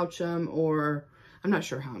going to couch them, or I'm not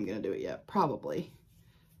sure how I'm going to do it yet. Probably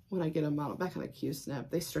when I get them out back on a Q-snap,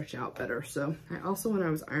 they stretch out better. So I also, when I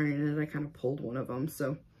was ironing it, I kind of pulled one of them.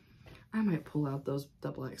 So I might pull out those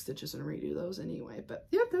double X stitches and redo those anyway. But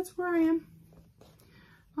yep, that's where I am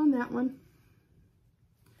on that one.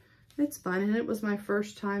 It's fun, and it was my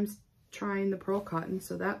first time trying the pearl cotton,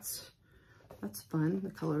 so that's fun. The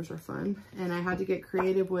colors are fun, and I had to get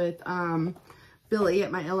creative with Billy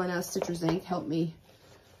at my LNS Stitchers Inc. helped me.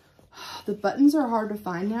 The buttons are hard to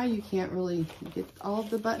find now. You can't really get all of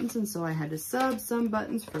the buttons, and so I had to sub some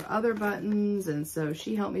buttons for other buttons, and so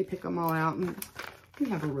she helped me pick them all out. And we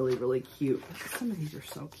have a really, really cute, some of these are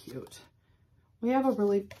so cute. We have a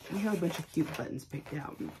bunch of cute buttons picked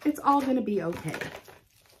out. It's all going to be okay.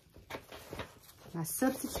 My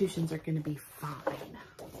substitutions are going to be fine.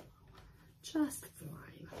 Just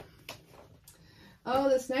fine. Oh,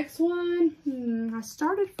 this next one, I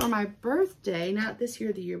started for my birthday, not this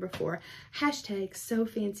year, the year before. Hashtag So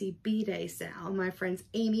Fancy B-Day Sal. My friends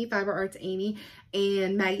Amy, Fiber Arts Amy,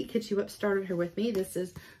 and Maggie Kitschy Whip started her with me. This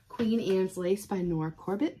is Queen Anne's Lace by Nora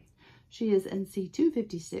Corbett. She is NC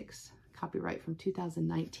 256, copyright from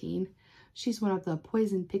 2019. She's one of the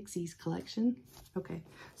Poison Pixies collection. Okay,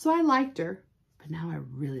 so I liked her, but now I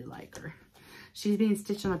really like her. She's being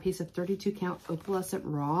stitched on a piece of 32 count opalescent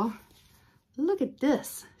raw. Look at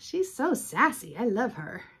this. She's so sassy. I love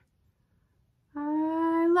her.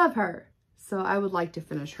 I love her. So I would like to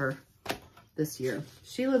finish her this year.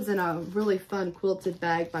 She lives in a really fun quilted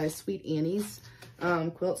bag by Sweet Annie's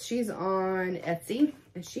quilts. She's on Etsy,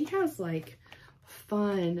 and she has like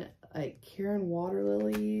fun like Karen water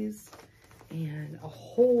lilies and a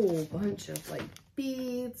whole bunch of like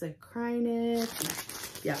beads and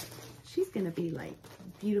crynets. Yeah, she's gonna be like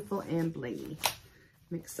beautiful and blingy.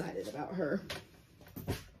 I'm excited about her.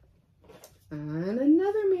 And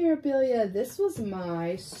another memorabilia. This was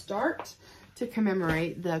my start to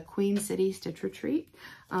commemorate the Queen City Stitch Retreat.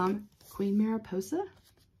 Queen Mariposa,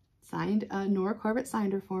 signed, Nora Corbett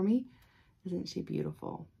signed her for me. Isn't she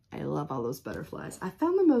beautiful? I love all those butterflies. I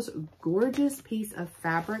found the most gorgeous piece of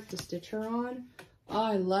fabric to stitch her on. Oh,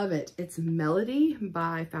 I love it. It's Melody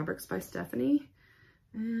by Fabrics by Stephanie.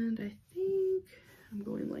 And I think I'm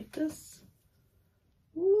going like this.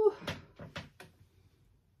 Ooh.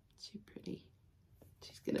 She's pretty.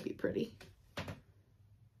 She's gonna be pretty.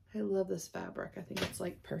 I love this fabric. I think it's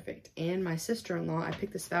like perfect. And my sister-in-law, I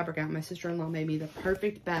picked this fabric out. My sister-in-law made me the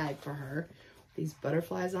perfect bag for her. These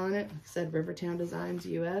butterflies on it. Like I said, Rivertown Designs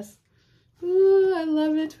US. Ooh, I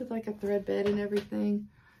love it, with like a thread bed and everything.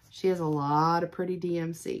 She has a lot of pretty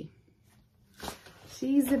DMC.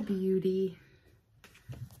 She's a beauty.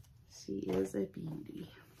 She is a beauty.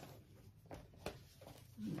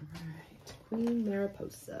 All right, Queen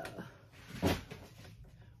Mariposa.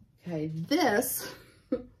 Okay, this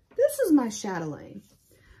is my chatelaine.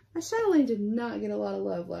 My chatelaine did not get a lot of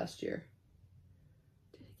love last year.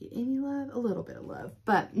 Did it get any love? A little bit of love.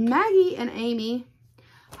 But Maggie and Amy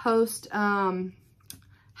host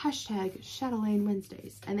hashtag Chatelaine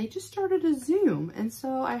Wednesdays. And they just started a Zoom. And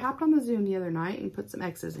so I hopped on the Zoom the other night and put some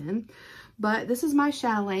X's in. But this is my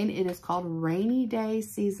chatelaine. It is called Rainy Day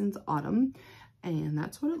Seasons Autumn. And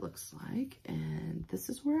that's what it looks like. And this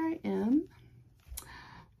is where I am.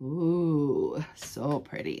 Ooh, so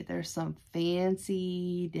pretty. There's some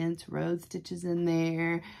fancy dense road stitches in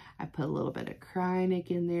there. I put a little bit of Krynic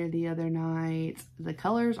in there the other night. The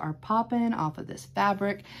colors are popping off of this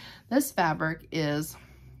fabric. This fabric is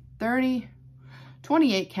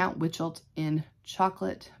 28 count Witchelt in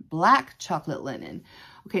black chocolate linen.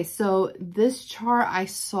 Okay, so this chart, I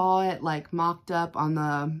saw it like mocked up on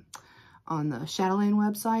the Chatelaine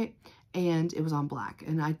website, and it was on black,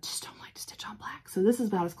 and I just don't like to stitch on black. So this is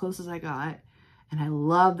about as close as I got, and I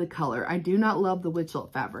love the color. I do not love the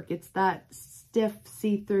Witchelt fabric. It's that stiff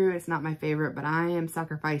see-through. It's not my favorite, but I am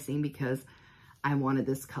sacrificing because I wanted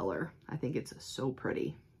this color. I think it's so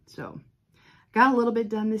pretty. So got a little bit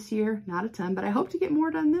done this year, not a ton, but I hope to get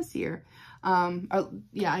more done this year.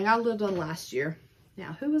 Yeah, I got a little done last year.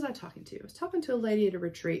 Now, who was I talking to? I was talking to a lady at a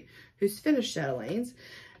retreat who's finished chatelaines.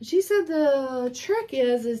 And she said the trick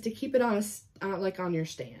is to keep it on like on your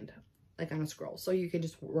stand, like on a scroll, so you can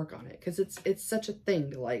just work on it, because it's such a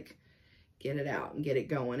thing to like get it out and get it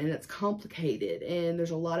going, and it's complicated, and there's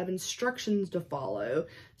a lot of instructions to follow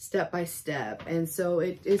step by step, and so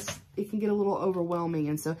it can get a little overwhelming,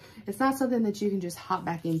 and so it's not something that you can just hop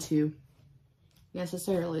back into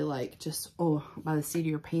necessarily like just by the seat of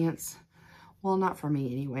your pants. Well, not for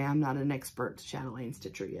me anyway. I'm not an expert chatelaine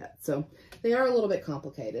stitcher yet. So they are a little bit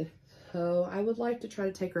complicated. So I would like to try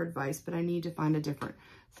to take her advice, but I need to find a different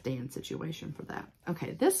stand situation for that.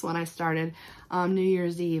 Okay, this one I started New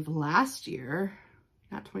Year's Eve last year,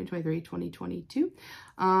 not 2023, 2022.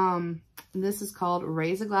 This is called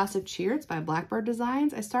Raise a Glass of Cheer. It's by Blackbird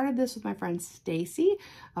Designs. I started this with my friend Stacy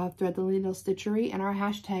of Thread the Needle Stitchery, and our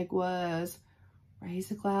hashtag was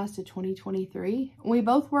Raise a Glass to 2023. We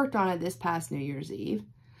both worked on it this past New Year's Eve.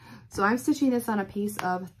 So I'm stitching this on a piece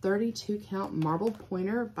of 32 count marble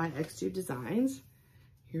pointer by X2 Designs.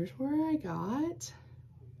 Here's where I got.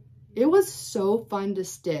 It was so fun to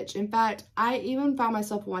stitch. In fact, I even found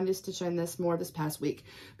myself wanting to stitch on this more this past week,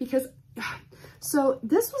 because, so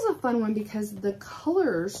this was a fun one because the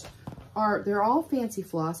colors they're all fancy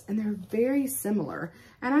floss and they're very similar.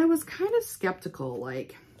 And I was kind of skeptical,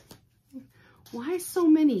 like, why so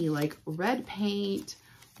many? Like red paint,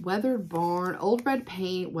 weathered barn, old red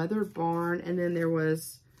paint, weathered barn, and then there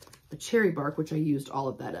was a cherry bark, which I used all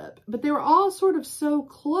of that up. But they were all sort of so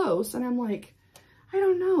close, and I'm like, I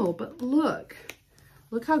don't know, but look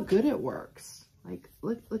how good it works. Like,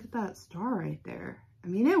 look at that star right there. I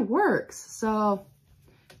mean, it works. So,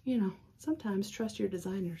 you know, sometimes trust your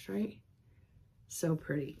designers, right? So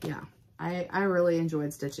pretty. Yeah, I really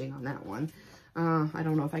enjoyed stitching on that one. I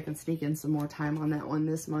don't know if I can sneak in some more time on that one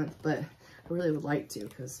this month, but I really would like to,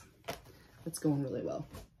 because it's going really well.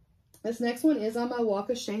 This next one is on my Walk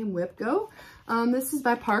of Shame WIP Go. This is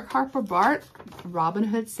by Park Harper Bart, Robin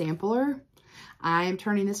Hood sampler. I am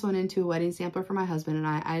turning this one into a wedding sampler for my husband and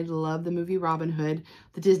I. I love the movie Robin Hood,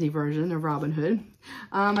 the Disney version of Robin Hood.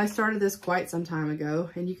 I started this quite some time ago,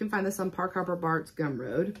 and you can find this on Park Harper Bart's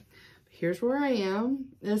Gumroad. Here's where I am.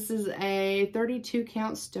 This is a 32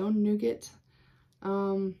 count stone nougat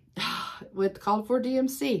with called for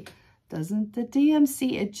DMC. Doesn't the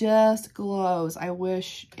DMC, it just glows. I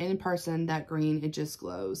wish in person that green, it just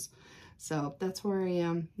glows. So that's where I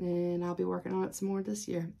am, and I'll be working on it some more this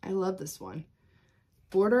year. I love this one.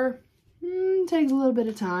 Border takes a little bit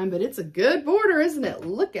of time, but it's a good border, isn't it?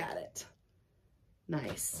 Look at it.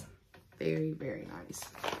 Nice. Very, very nice.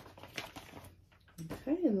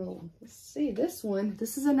 Okay, and let's see this one.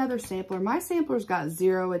 This is another sampler. My samplers got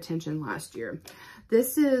zero attention last year.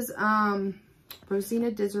 This is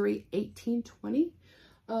Rosina Dizery 1820.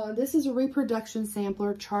 This is a reproduction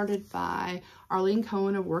sampler charted by Arlene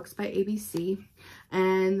Cohen of Works by ABC.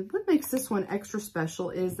 And what makes this one extra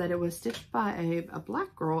special is that it was stitched by a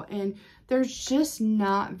black girl, and there's just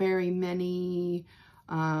not very many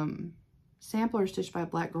samplers stitched by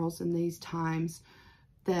black girls in these times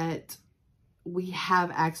that we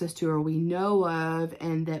have access to or we know of,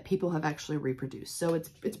 and that people have actually reproduced. So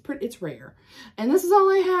it's rare. And this is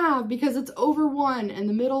all I have because it's over 1, and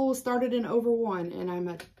the middle started in over 1, and I'm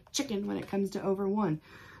a chicken when it comes to over 1.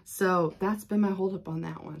 So that's been my holdup on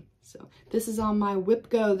that one. So this is on my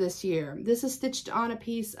WIP Go this year. This is stitched on a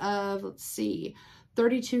piece of, let's see,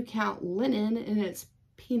 32 count linen, and it's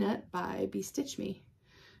Peanut by Be Stitch Me.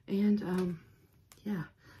 And yeah,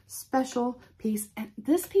 special piece. And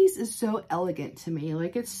this piece is so elegant to me.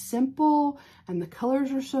 Like, it's simple and the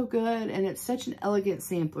colors are so good, and it's such an elegant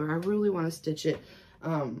sampler. I really want to stitch it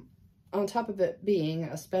On top of it being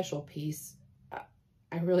a special piece,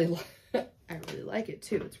 I really like it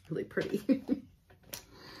too. It's really pretty.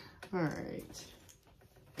 All right.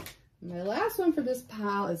 My last one for this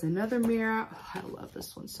pile is another mirror. Oh, I love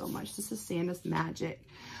this one so much. This is Santa's Magic.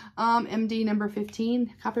 MD number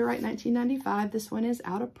 15, copyright 1995. This one is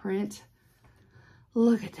out of print.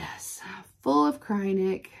 Look at this. Full of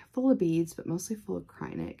Krynic, full of beads, but mostly full of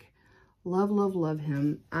Krynic. Love, love, love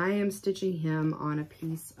him. I am stitching him on a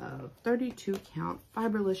piece of 32 count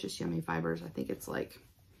Fiberlicious Yummy Fibers. I think it's like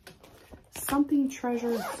something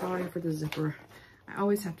treasure. Sorry for the zipper. I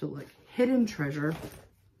always have to look. Hidden Treasure.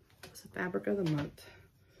 It's a fabric of the month.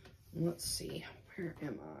 Let's see. Where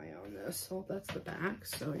am I on this? Oh, that's the back,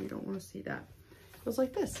 so you don't want to see that. It goes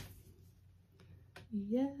like this.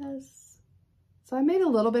 Yes. So I made a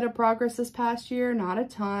little bit of progress this past year. Not a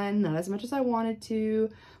ton, not as much as I wanted to,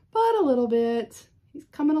 but a little bit. He's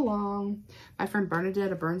coming along. My friend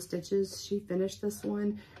Bernadette of Burn Stitches, she finished this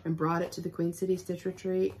one and brought it to the Queen City Stitch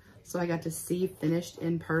Retreat. So I got to see finished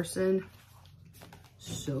in person.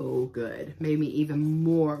 So good. Made me even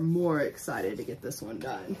more excited to get this one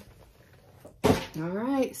done. All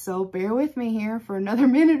right, so bear with me here for another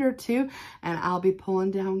minute or two and I'll be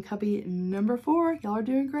pulling down cubby number 4. Y'all are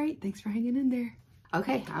doing great. Thanks for hanging in there.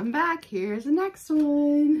 Okay, I'm back. Here's the next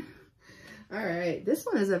one. All right, this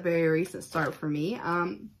one is a very recent start for me.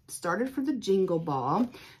 Started for the Jingle Ball.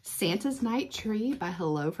 Santa's Night Tree by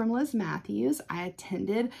Hello from Liz Matthews. I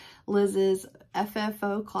attended Liz's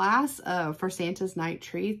FFO class for Santa's Night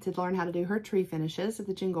Tree to learn how to do her tree finishes at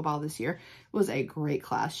the Jingle Ball this year. It was a great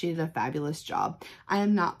class. She did a fabulous job. I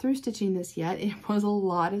am not through stitching this yet. It was a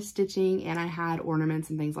lot of stitching and I had ornaments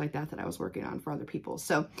and things like that I was working on for other people.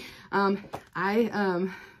 So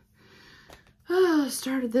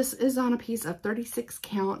started. This is on a piece of 36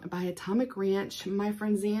 count by Atomic Ranch. My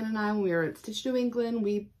friend Zan and I, when we were at Stitch New England,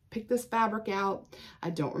 we picked this fabric out. I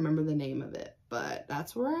don't remember the name of it, but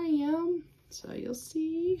that's where I am. So you'll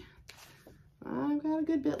see I've got a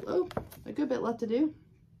good bit left to do.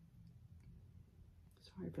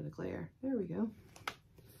 Sorry for the glare. There we go.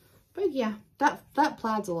 But yeah, that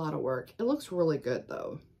plaid's a lot of work. It looks really good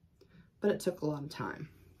though, but it took a lot of time.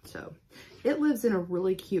 So it lives in a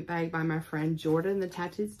really cute bag by my friend Jordan, the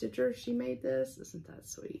tattooed stitcher. She made this. Isn't that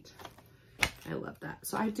sweet? I love that.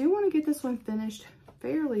 So I do want to get this one finished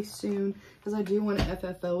fairly soon because I do want to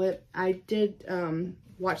FFO it. I did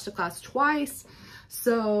watch the class twice,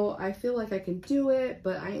 so I feel like I can do it,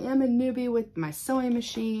 but I am a newbie with my sewing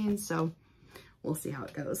machine, so we'll see how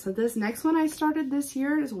it goes. So this next one I started this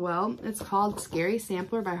year as well. It's called Scary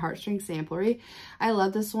Sampler by Heartstring Samplery. I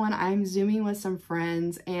love this one. I'm Zooming with some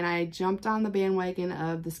friends and I jumped on the bandwagon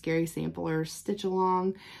of the Scary Sampler Stitch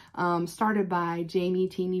Along, started by Jamie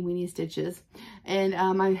Teeny Weeny Stitches. And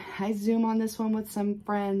I Zoom on this one with some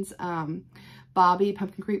friends, Bobby,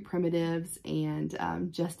 Pumpkin Creek Primitives, and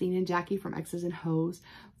Justine and Jackie from X's and Hoes,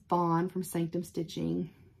 Vaughn from Sanctum Stitching.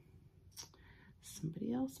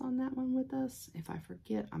 Somebody else on that one with us. If I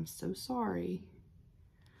forget, I'm so sorry.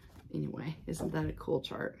 Anyway, isn't that a cool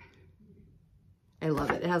chart? I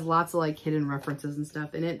love it. It has lots of like hidden references and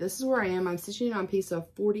stuff in it. This is where I am. I'm stitching on a piece of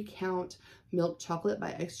 40 count milk chocolate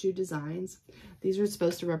by XG Designs. These are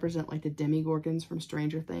supposed to represent like the Demigorgons from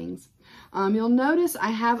Stranger Things. You'll notice I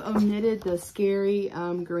have omitted the scary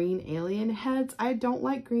green alien heads. I don't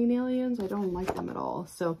like green aliens. I don't like them at all.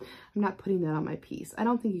 So I'm not putting that on my piece. I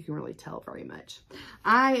don't think you can really tell very much.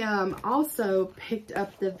 I also picked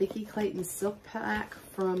up the Vicki Clayton Silk Pack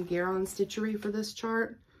from GaRon Stitchery for this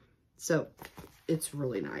chart. So it's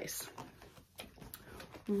really nice.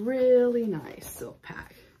 Really nice silk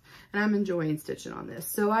pack. And I'm enjoying stitching on this.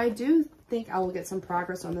 So I do think I will get some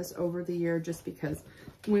progress on this over the year just because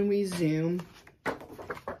when we Zoom, I'm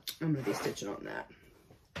going to be stitching on that.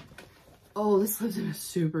 Oh, this lives in a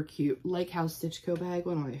super cute Lake House Stitch Co bag.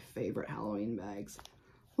 One of my favorite Halloween bags.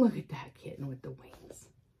 Look at that kitten with the wings.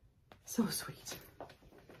 So sweet.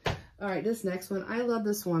 All right, this next one, I love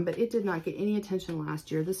this one, but it did not get any attention last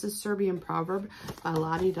year. This is Serbian Proverb by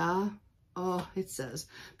Ladi Da. Oh, it says,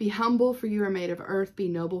 be humble for you are made of earth, be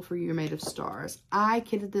noble for you are made of stars. I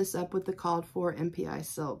kitted this up with the called for MPI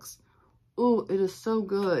silks. Oh, it is so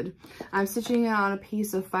good. I'm stitching it on a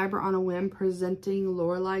piece of Fiber on a Whim presenting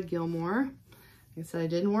Lorelei Gilmore. Like I said, I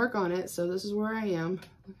didn't work on it, so this is where I am.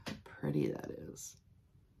 Look how pretty that is.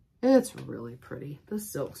 It's really pretty. The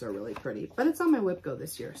silks are really pretty, but it's on my WIP Go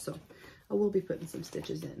this year, so I will be putting some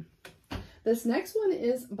stitches in. This next one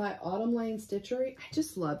is by AlmondMnMs Stitchery. I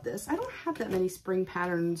just love this. I don't have that many spring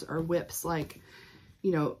patterns or WIPs like,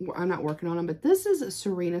 you know, I'm not working on them, but this is a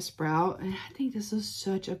Serena Sprout, and I think this is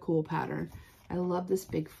such a cool pattern. I love this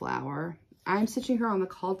big flower. I'm stitching her on the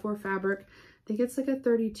called for fabric. I think it's like a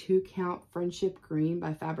 32 count Friendship Green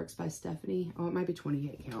by Fabrics by Stephanie. Oh, it might be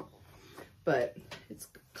 28 count, but it's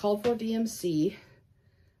called for DMC.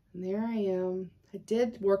 And there I am. I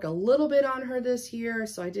did work a little bit on her this year,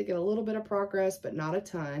 so I did get a little bit of progress, but not a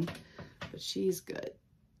ton. But she's good.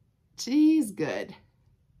 She's good.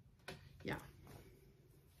 Yeah.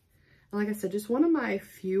 And like I said, just one of my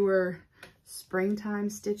fewer springtime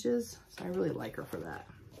stitches, so I really like her for that.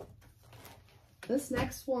 This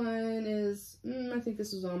next one is, I think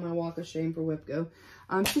this was on my walk of shame for WIP Go.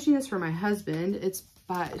 I'm stitching this for my husband. It's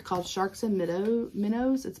called Sharks and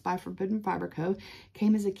Minnows. It's by Forbidden Fiber Co.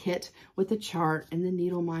 Came as a kit with the chart and the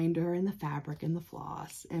needle minder and the fabric and the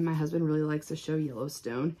floss. And my husband really likes the show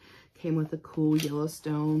Yellowstone. Came with a cool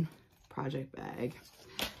Yellowstone project bag.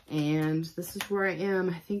 And this is where I am.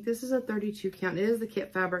 I think this is a 32 count. It is the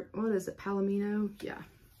kit fabric. What is it? Palomino? Yeah.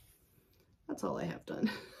 That's all I have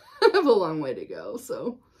done. I have a long way to go,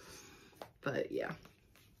 so. But yeah.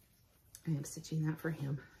 I am stitching that for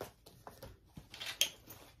him.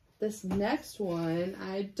 This next one,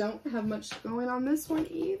 I don't have much going on this one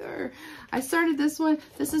either. I started this one.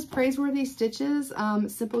 This is Praiseworthy Stitches,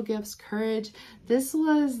 Simple Gifts, Courage. This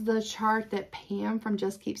was the chart that Pam from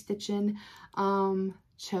Just Keep Stitching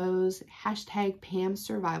chose. Hashtag Pam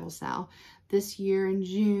Survival Sal. This year in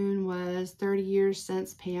June was 30 years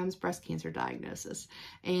since Pam's breast cancer diagnosis.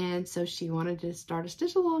 And so she wanted to start a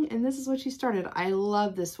stitch along, and this is what she started. I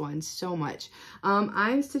love this one so much.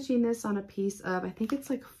 I'm stitching this on a piece of, I think it's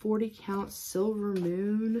like 40 count Silver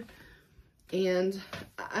Moon. And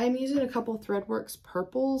I'm using a couple Threadworks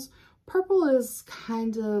purples. Purple is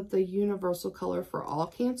kind of the universal color for all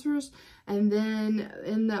cancers. And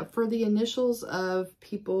then for the initials of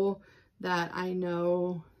people that I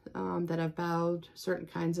know that have battled certain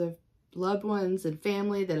kinds of loved ones and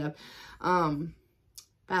family that have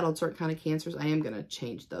battled certain kind of cancers, I am going to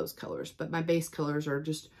change those colors. But my base colors are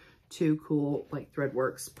just two cool, like,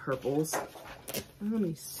 Threadworks purples. Let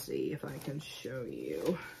me see if I can show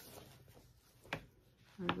you.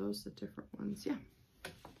 Are those the different ones? Yeah.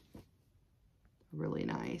 Really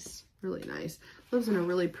nice. Really nice. Lives in a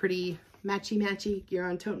really pretty matchy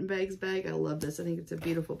GaRon Tote Bags bag. I love this. I think it's a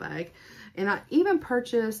beautiful bag. And I even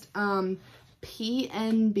purchased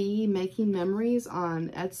PNB Making Memories on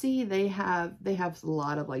Etsy. They have a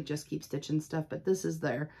lot of like Just Keep Stitching stuff, but this is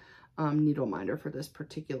their needle minder for this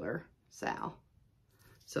particular Sal.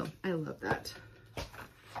 So I love that.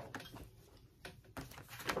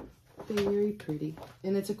 Very pretty.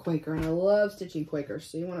 And it's a Quaker, and I love stitching Quakers,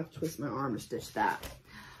 so you want to twist my arm to stitch that.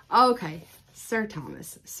 Okay, Sir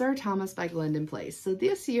Thomas. Sir Thomas by Glendon Place. So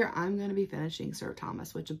this year I'm going to be finishing Sir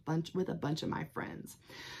Thomas with a bunch of my friends.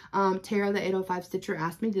 Tara, the 805 Stitcher,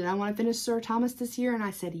 asked me, did I want to finish Sir Thomas this year? And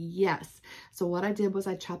I said yes. So what I did was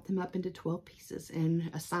I chopped them up into 12 pieces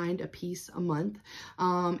and assigned a piece a month.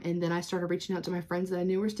 And then I started reaching out to my friends that I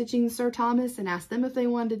knew were stitching Sir Thomas and asked them if they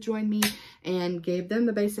wanted to join me and gave them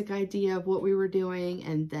the basic idea of what we were doing.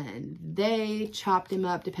 And then they chopped him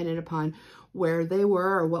up depending upon where they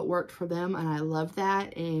were or what worked for them, and I love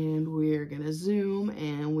that. And we're gonna Zoom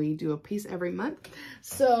and we do a piece every month.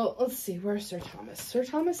 So let's see, where's Sir Thomas? Sir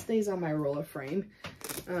Thomas stays on my roller frame.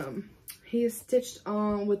 He is stitched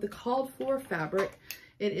on with the called for fabric.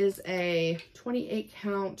 It is a 28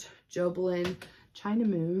 count Joblin China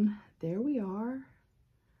Moon. There we are.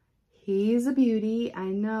 He's a beauty. I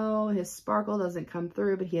know his sparkle doesn't come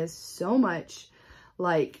through, but he has so much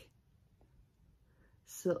like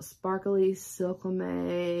sparkly silk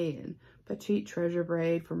lame and petite treasure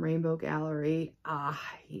braid from Rainbow Gallery. Ah,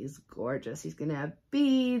 he's gorgeous. He's gonna have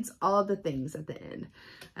beads, all of the things at the end.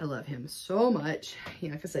 I love him so much.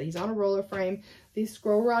 Yeah, like I said, he's on a roller frame. These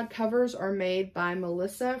scroll rod covers are made by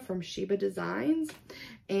Melissa from Shiba Designs.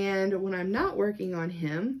 And when I'm not working on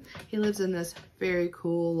him, he lives in this very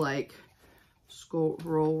cool like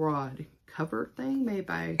scroll rod cover thing made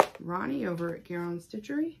by Ronnie over at GaRon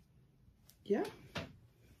Stitchery. Yeah.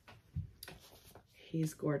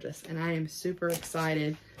 He's gorgeous, and I am super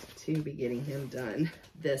excited to be getting him done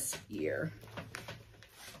this year.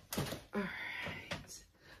 All right.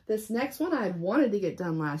 This next one I had wanted to get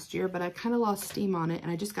done last year, but I kind of lost steam on it, and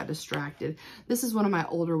I just got distracted. This is one of my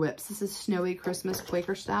older WIPs. This is Snowy Christmas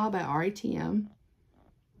Quaker Style by RATM.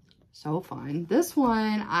 So fun. This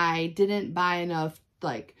one, I didn't buy enough,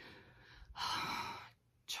 like,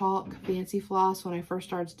 chalk fancy floss when I first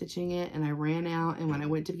started stitching it, and I ran out, and when I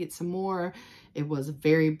went to get some more, it was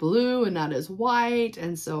very blue and not as white,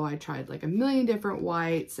 and so I tried like a million different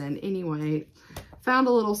whites, and anyway, found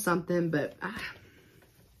a little something. But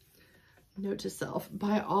note to self,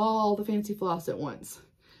 buy all the fancy floss at once.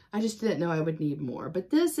 I just didn't know I would need more. But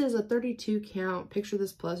this is a 32 count Picture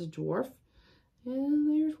This Plus dwarf. And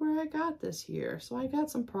there's where I got this here. So I got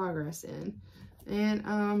some progress in.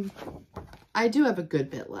 And I do have a good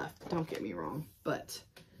bit left. Don't get me wrong. But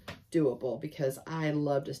doable because I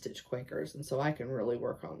love to stitch Quakers. And so I can really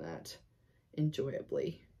work on that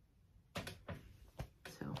enjoyably.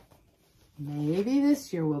 So maybe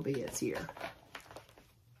this year will be its year.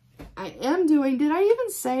 I am doing, did I even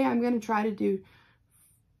say I'm going to try to do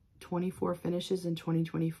 24 finishes in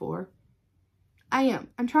 2024? I am.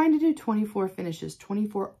 I'm trying to do 24 finishes,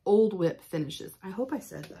 24 old WIP finishes. I hope I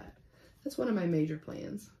said that. That's one of my major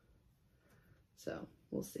plans. So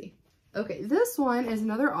we'll see. Okay, this one is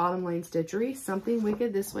another Autumn Lane Stitchery. Something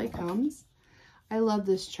Wicked This Way Comes. I love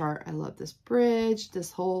this chart. I love this bridge.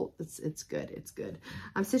 This whole, it's good. It's good.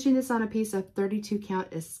 I'm stitching this on a piece of 32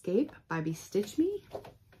 count Escape by Bestitch Me.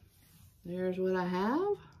 There's what I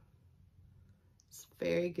have. It's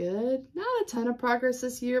very good. Not a ton of progress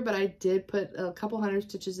this year, but I did put a couple hundred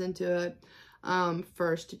stitches into it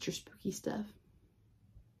for Stitch Your Spooky Stuff.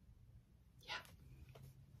 Yeah.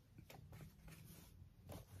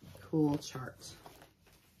 Cool chart.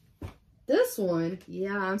 This one,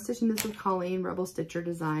 yeah, I'm stitching this with Colleen, Rebel Stitcher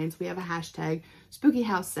Designs. We have a hashtag, Spooky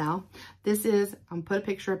House Sal. This is, I'm put a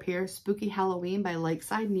picture up here, Spooky Halloween by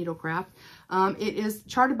Lakeside Needlecraft. It is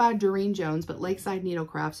charted by Doreen Jones, but Lakeside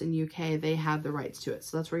Needlecrafts in UK, they have the rights to it.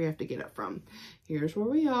 So that's where you have to get it from. Here's where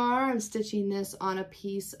we are. I'm stitching this on a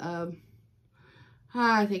piece of,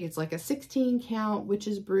 I think it's like a 16 count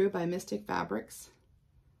Witch's Brew by Mystic Fabrics.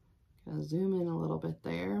 I'll zoom in a little bit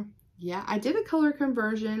there. Yeah, I did a color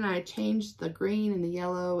conversion. I changed the green and the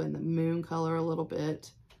yellow and the moon color a little bit.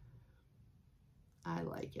 I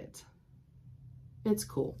like it. It's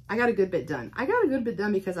cool. I got a good bit done. I got a good bit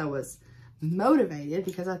done because I was motivated,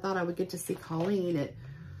 because I thought I would get to see Colleen at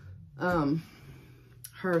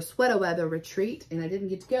her Sweater Weather retreat, and I didn't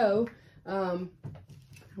get to go. I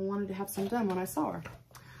wanted to have some done when I saw her.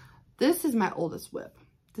 This is my oldest WIP.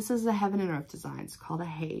 This is a Heaven and Earth Designs called a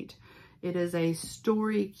Hate. It is a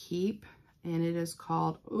story keep, and it is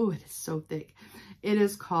called, oh, it is so thick. It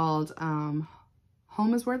is called Home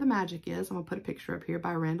is Where the Magic Is. I'm going to put a picture up here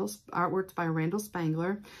by artworks by Randall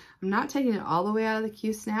Spangler. I'm not taking it all the way out of the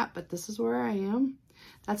Q-snap, but this is where I am.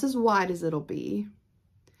 That's as wide as it'll be.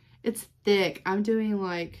 It's thick. I'm doing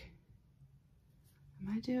like,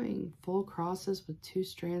 am I doing full crosses with 2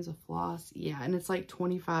 strands of floss? Yeah, and it's like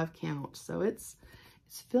 25 count. So it's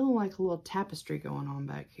feeling like a little tapestry going on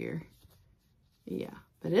back here. Yeah,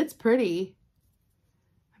 but it's pretty.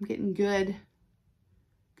 I'm getting good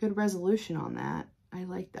resolution on that. I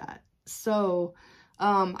like that. So,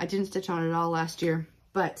 I didn't stitch on it all last year,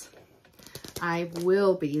 but I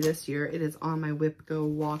will be this year. It is on my WIP Go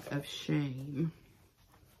Walk of Shame.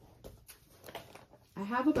 I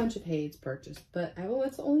have a bunch of Hades purchased, but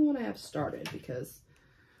it's the only one I have started, because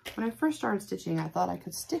when I first started stitching, I thought I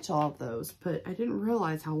could stitch all of those, but I didn't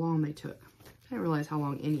realize how long they took. I didn't realize how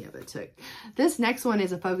long any of it took. This next one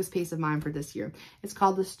is a focus piece of mine for this year. It's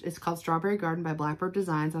called Strawberry Garden by Blackbird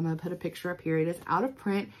Designs. I'm going to put a picture up here. It is out of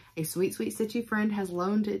print. A sweet, sweet stitchy friend has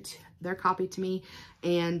loaned their copy to me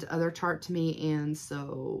and their chart to me, and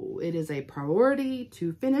so it is a priority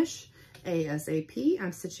to finish ASAP.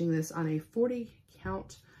 I'm stitching this on a 40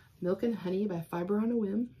 count Milk and Honey by Fiber on a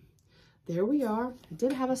Whim. There we are. I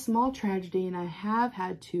did have a small tragedy, and I have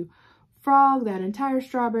had to frog that entire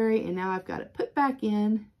strawberry, and now I've got it put back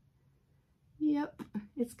in. Yep,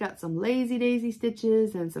 it's got some lazy daisy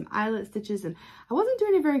stitches and some eyelet stitches, and I wasn't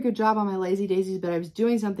doing a very good job on my lazy daisies, but I was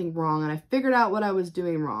doing something wrong, and I figured out what I was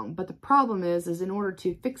doing wrong. But the problem is in order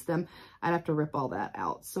to fix them, I'd have to rip all that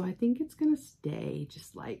out. So I think it's gonna stay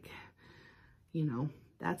just like, you know,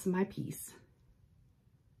 that's my piece.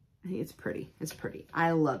 I think it's pretty. It's pretty.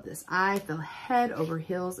 I love this. I fell head over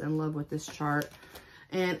heels in love with this chart.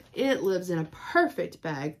 And it lives in a perfect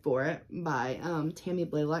bag for it by Tammy,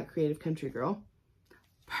 Blalock, Creative Country Girl.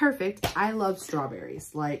 Perfect. I love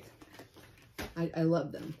strawberries. Like, I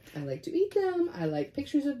love them. I like to eat them. I like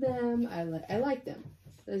pictures of them. I like them.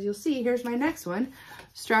 As you'll see, here's my next one.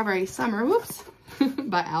 Strawberry Summer, whoops,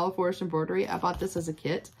 by Owl Forest Embroidery. I bought this as a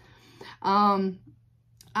kit.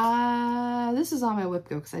 This is on my WIP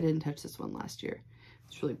Go because I didn't touch this one last year.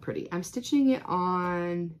 It's really pretty. I'm stitching it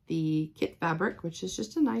on the kit fabric, which is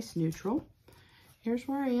just a nice neutral. Here's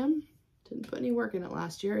where I am. Didn't put any work in it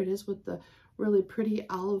last year. It is with the really pretty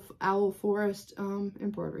Owl Forest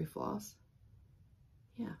embroidery floss.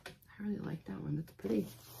 Yeah, I really like that one. It's pretty.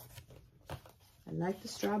 I like the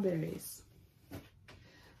strawberries.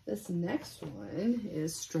 This next one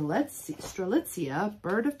is Strelitzia,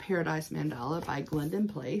 Bird of Paradise Mandala by Glendon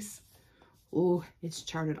Place. Oh, it's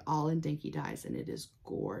charted all in Dinky Dyes and it is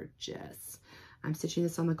gorgeous. I'm stitching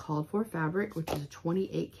this on the called for fabric, which is a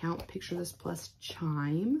 28 count Picture This Plus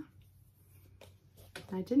chime.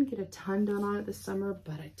 I didn't get a ton done on it this summer,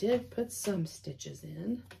 but I did put some stitches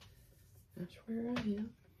in. That's where I am.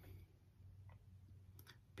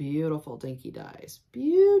 Beautiful Dinky Dyes.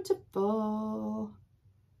 Beautiful.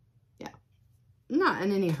 Yeah. I'm not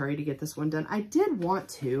in any hurry to get this one done. I did want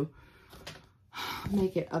to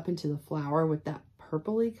make it up into the flower with that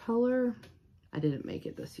purpley color. I didn't make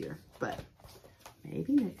it this year, but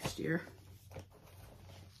maybe next year.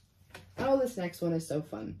 Oh, this next one is so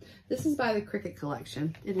fun. This is by the Cricut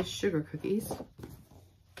Collection. It is sugar cookies.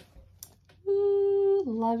 Ooh,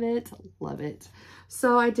 love it, love it.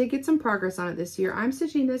 So I did get some progress on it this year. I'm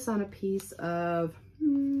stitching this on a piece of,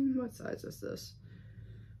 what size is this?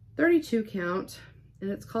 32 count,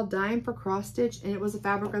 and it's called Dying for Cross Stitch, and it was a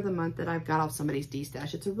fabric of the month that I've got off somebody's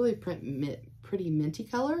D-stash. It's a really pretty minty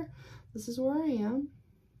color. This is where I am.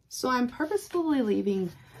 So I'm purposefully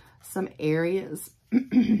leaving some areas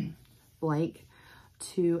blank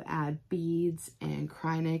to add beads and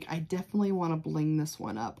Krynic. I definitely want to bling this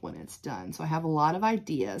one up when it's done. So I have a lot of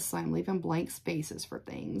ideas. So I'm leaving blank spaces for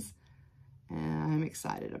things. And I'm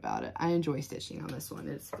excited about it. I enjoy stitching on this one.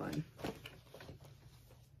 It's fun.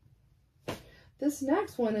 This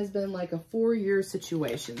next one has been like a 4-year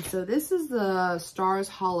situation. So this is the Stars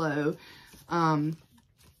Hollow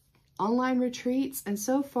online retreats. And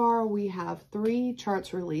so far we have 3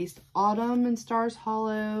 charts released. Autumn in Stars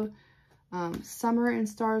Hollow, summer in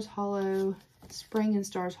Stars Hollow, spring in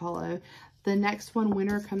Stars Hollow. The next one,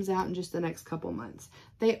 winter, comes out in just the next couple months.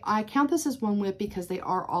 I count this as one WIP because they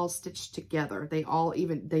are all stitched together.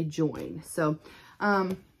 They join. So,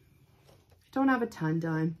 don't have a ton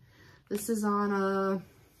done. This is on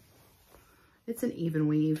it's an even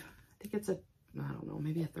weave. I think it's I don't know,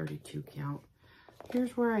 maybe a 32 count.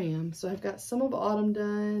 Here's where I am. So I've got some of autumn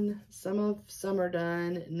done, some of summer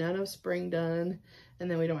done, none of spring done,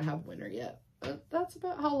 and then we don't have winter yet. But that's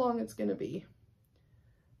about how long it's going to be.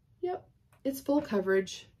 Yep, it's full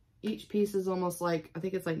coverage. Each piece is almost like, I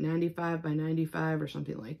think it's like 95 by 95 or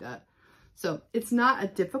something like that. So it's not a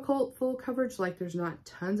difficult full coverage, like there's not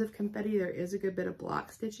tons of confetti. There is a good bit of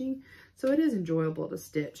block stitching. So it is enjoyable to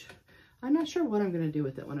stitch. I'm not sure what I'm going to do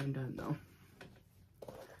with it when I'm done though.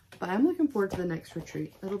 But I'm looking forward to the next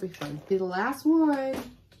retreat. It'll be fun. Be the last one.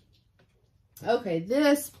 Okay,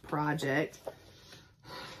 this project,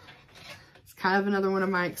 it's kind of another one of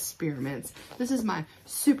my experiments. This is my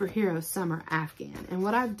superhero summer Afghan. And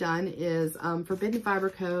what I've done is Forbidden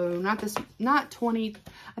Fiber Co., I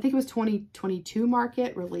think it was 2022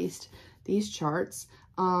 market released these charts.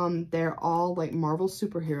 They're all like Marvel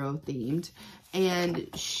superhero themed. And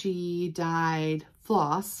she dyed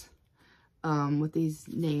floss with these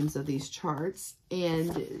names of these charts. And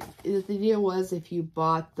the deal was if you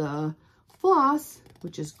bought the floss,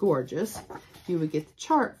 which is gorgeous, you would get the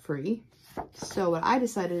chart free. So what I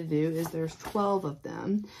decided to do is there's 12 of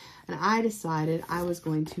them, and I decided I was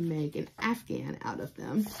going to make an Afghan out of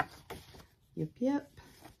them. Yep.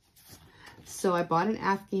 So I bought an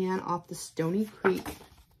Afghan off the Stony Creek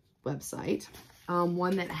website,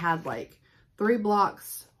 one that had like 3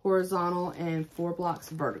 blocks horizontal and 4 blocks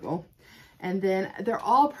vertical. And then they're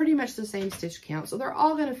all pretty much the same stitch count, so they're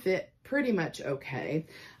all going to fit pretty much okay.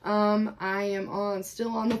 I am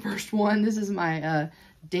still on the first one. This is my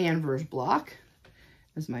Danvers block.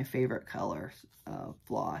 This is my favorite color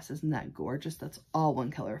floss. Isn't that gorgeous? That's all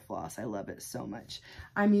one color floss. I love it so much.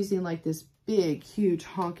 I'm using like this big, huge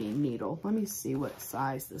honking needle. Let me see what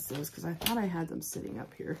size this is because I thought I had them sitting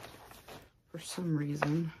up here for some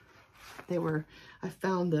reason. I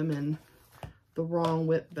found them in the wrong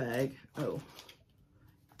WIP bag. Oh,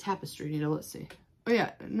 tapestry needle. Let's see. Oh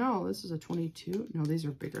yeah, no, this is a 22. No, these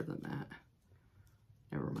are bigger than that.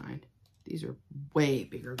 Never mind. These are way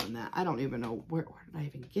bigger than that. I don't even know where did I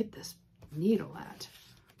even get this needle at?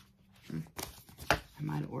 I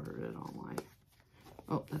might have ordered it online.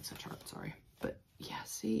 Oh, that's a chart, sorry. But yeah,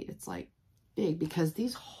 see, it's like big because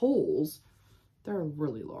these holes, they're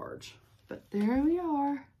really large. But there we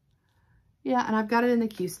are. Yeah, and I've got it in the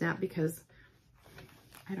Q-snap because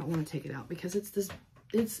I don't want to take it out because it's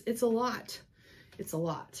a lot. It's a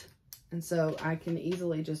lot. And so I can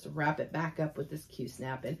easily just wrap it back up with this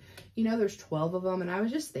Q-snap. And you know, there's 12 of them. And I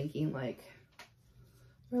was just thinking like,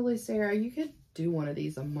 really, Sarah, you could do one of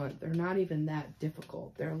these a month. They're not even that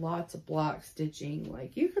difficult. There are lots of block stitching.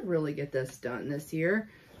 Like you could really get this done this year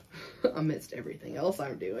amidst everything else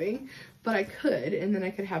I'm doing. But I could, and then I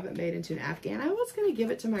could have it made into an Afghan. I was going to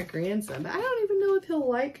give it to my grandson, but I don't even know if he'll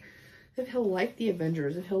like the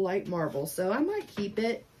Avengers, if he'll like Marvel. So I might keep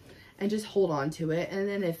it. and just hold on to it. And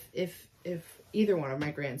then if either one of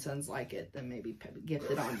my grandsons like it, then maybe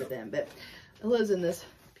gift it on to them. But it lives in this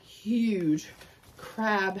huge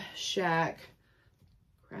crab shack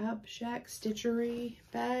stitchery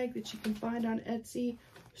bag that you can find on Etsy.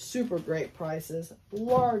 Super great prices,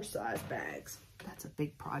 large size bags. That's a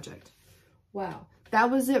big project. Wow, that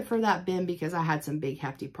was it for that bin because I had some big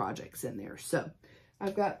hefty projects in there. So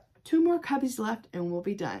I've got 2 more cubbies left and we'll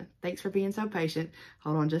be done. Thanks for being so patient.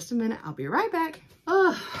 Hold on just a minute, I'll be right back.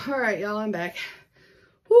 Oh, all right, y'all, I'm back.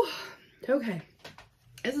 Whew. Okay,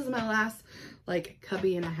 this is my last like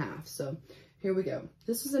cubby and a half. So here we go.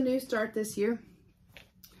 This is a new start this year.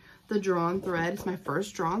 The drawn thread, it's my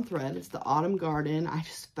first drawn thread. It's the Autumn Garden. I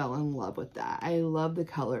just fell in love with that. I love the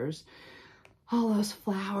colors. All those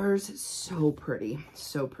flowers, it's so pretty,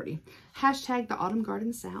 so pretty. Hashtag the Autumn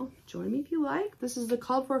Garden Sal. Join me if you like. This is the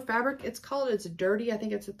called for fabric. It's dirty. I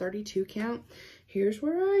think it's a 32 count. Here's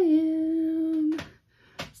where I am.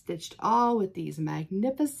 Stitched all with these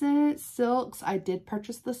magnificent silks. I did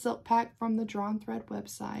purchase the silk pack from the Drawn Thread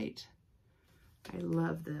website. I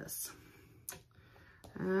love this.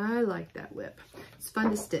 I like that WIP. It's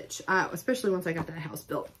fun to stitch, especially once I got that house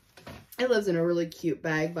built. It lives in a really cute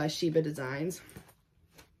bag by Shiba Designs.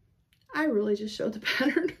 I really just showed the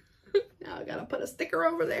pattern. Now I gotta put a sticker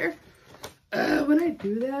over there. When I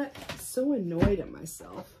do that, I'm so annoyed at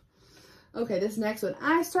myself. Okay, this next one.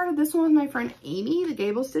 I started this one with my friend Amy, the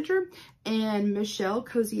Gable Stitcher, and Michelle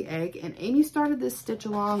Cozy Egg. And Amy started this stitch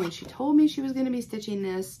along and she told me she was going to be stitching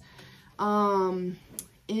this when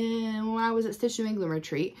I was at Stitch New England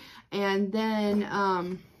retreat. And then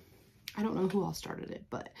I don't know who all started it,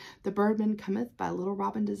 but The Birdman Cometh by Little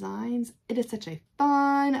Robin Designs. It is such a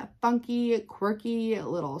fun, funky, quirky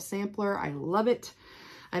little sampler. I love it.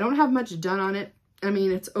 I don't have much done on it. I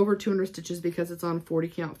mean, it's over 200 stitches because it's on 40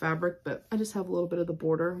 count fabric, but I just have a little bit of the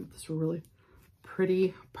border with this really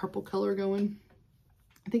pretty purple color going.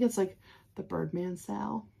 I think it's like the Birdman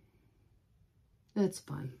Sal. It's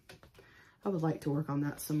fun. I would like to work on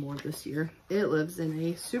that some more this year. It lives in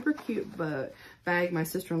a super cute bag my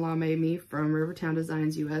sister-in-law made me from Rivertown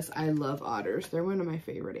Designs US. I love otters. They're one of my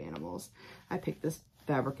favorite animals. I picked this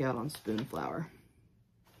fabric out on Spoonflower.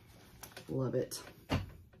 Love it.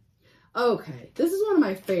 Okay, this is one of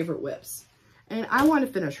my favorite WIPs. And I want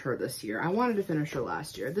to finish her this year. I wanted to finish her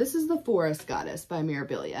last year. This is the Forest Goddess by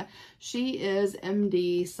Mirabilia. She is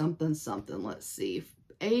MD something something. Let's see.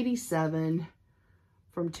 87.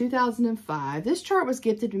 From 2005. This chart was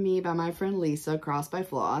gifted to me by my friend Lisa, Cross by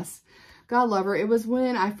Floss. God love her. It was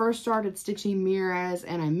when I first started stitching Miras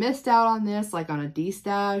and I missed out on this, like on a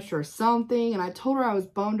D-stash or something. And I told her I was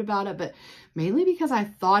bummed about it, but mainly because I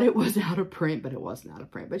thought it was out of print, but it wasn't out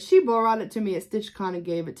of print. But she brought it to me at StitchCon and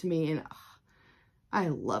gave it to me, and I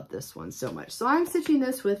love this one so much. So I'm stitching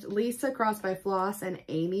this with Lisa, Cross by Floss, and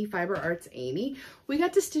Amy, Fiber Arts Amy. We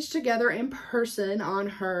got to stitch together in person on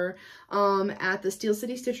her at the Steel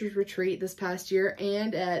City Stitchers Retreat this past year,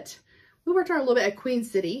 and we worked on her a little bit at Queen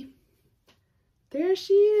City. There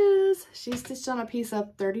she is. She stitched on a piece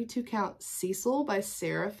of 32 count Cecil by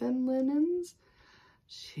Seraphim Linens.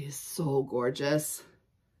 She is so gorgeous.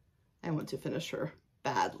 I want to finish her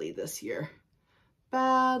badly this year.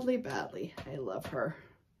 Badly, badly. I love her.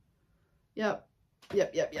 Yep.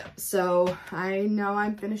 So I know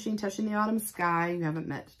I'm finishing Touching the Autumn Sky. You haven't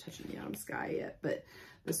met Touching the Autumn Sky yet, but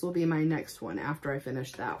this will be my next one after I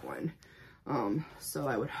finish that one. So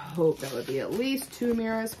I would hope that would be at least 2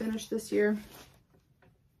 Miras finished this year.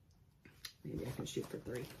 Maybe I can shoot for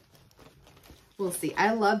 3. We'll see.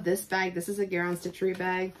 I love this bag. This is a GaRon Stitchery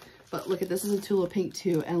bag, but look at this is a Tula Pink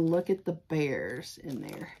too, and look at the bears in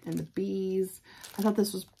there and the bees. I thought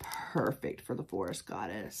this was perfect for the Forest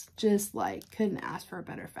Goddess. Just like couldn't ask for a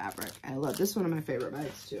better fabric. I love this one of my favorite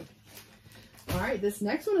bags too. All right, this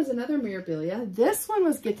next one is another Mirabilia. This one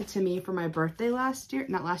was gifted to me for my birthday last year,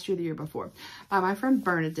 not last year, the year before, by my friend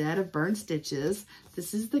Bernadette of Burn Stitches.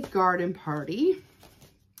 This is the Garden Party.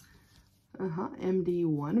 MD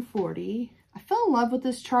 140. I fell in love with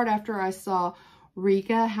this chart after I saw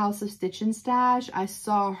Rika, House of Stitch and Stash. I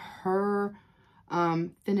saw her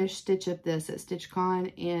finish stitch of this at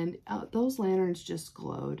StitchCon, and those lanterns just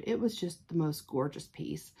glowed. It was just the most gorgeous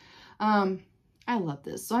piece. I love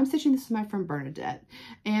this. So I'm stitching this with my friend Bernadette.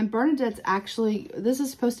 And Bernadette's actually, this is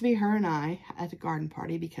supposed to be her and I at a garden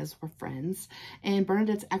party because we're friends. And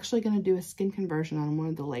Bernadette's actually going to do a skin conversion on one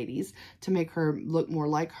of the ladies to make her look more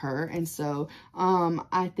like her. And so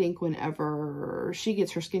I think whenever she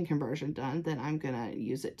gets her skin conversion done, then I'm going to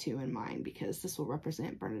use it too in mine because this will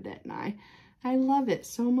represent Bernadette and I. I love it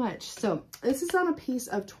so much. So this is on a piece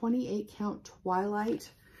of 28 count Twilight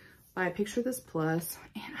by Picture This Plus,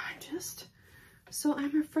 and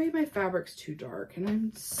I'm afraid my fabric's too dark, and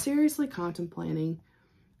I'm seriously contemplating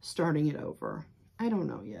starting it over. I don't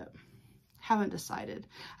know yet. Haven't decided.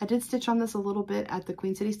 I did stitch on this a little bit at the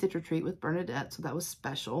Queen City Stitch Retreat with Bernadette, so that was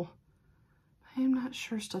special. I am not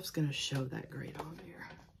sure stuff's going to show that great on here.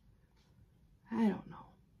 I don't know.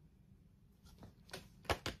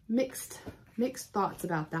 Mixed thoughts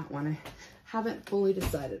about that one. I haven't fully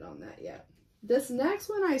decided on that yet. This next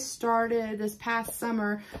one I started this past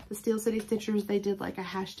summer, the Steel City Stitchers, they did like a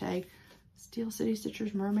hashtag Steel City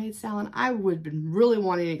Stitchers Mermaid Salon. I would have been really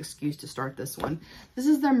wanting an excuse to start this one. This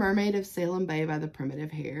is the Mermaid of Salem Bay by the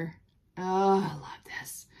Primitive Hair. Oh, I love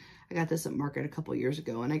this. I got this at Market a couple years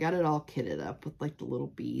ago, and I got it all kitted up with like the little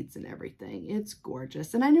beads and everything. It's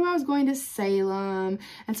gorgeous. And I knew I was going to Salem,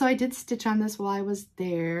 and so I did stitch on this while I was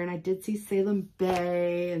there, and I did see Salem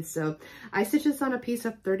Bay. And so I stitched this on a piece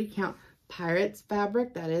of 30 count Pirates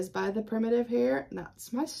fabric that is by the Primitive Hair.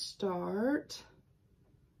 That's my start.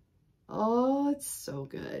 Oh, it's so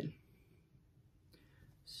good.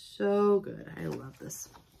 So good. I love this.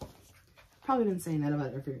 Probably been saying that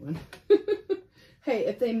about everyone. Hey,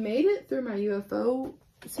 if they made it through my UFO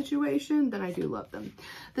situation, then I do love them.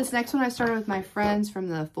 This next one I started with my friends from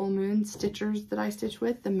the Full Moon Stitchers that I stitch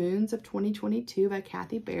with, The Moons of 2022 by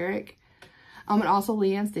Kathy Barrick. And also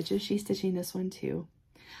Leanne Stitches, she's stitching this one too.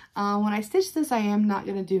 When I stitch this, I am not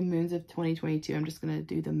going to do Moons of 2022. I'm just going to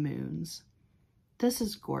do the Moons. This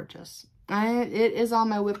is gorgeous. It is on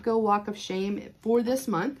my WIP Go Walk of Shame for this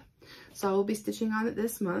month. So I will be stitching on it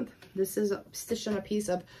this month. This is stitched on a piece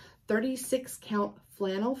of 36 count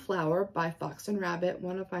flannel flower by Fox and Rabbit,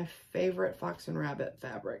 one of my favorite Fox and Rabbit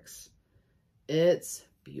fabrics. It's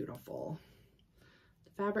beautiful.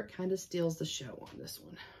 The fabric kind of steals the show on this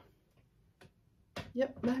one.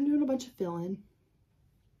 Yep, I'm doing a bunch of fill-in.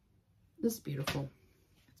 This is beautiful.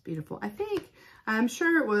 It's beautiful. I'm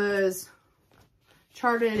sure it was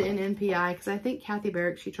charted in NPI, because I think Kathy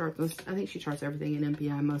Barrick, she charts this. I think she charts everything in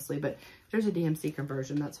NPI mostly, but there's a DMC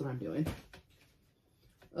conversion. That's what I'm doing.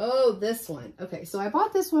 Oh, this one. Okay, so I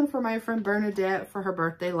bought this one for my friend Bernadette for her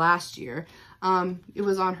birthday last year. It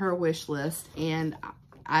was on her wish list, and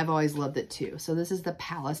I've always loved it too. So this is the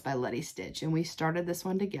Palace by Letty Stitch, and we started this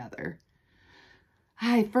one together.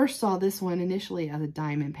 I first saw this one initially as a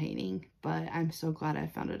diamond painting, but I'm so glad I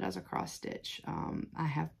found it as a cross stitch. I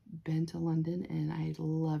have been to London and I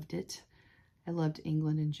loved it. I loved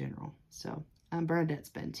England in general. So Bernadette's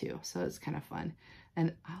been too, so it's kind of fun.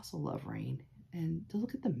 And I also love rain. And to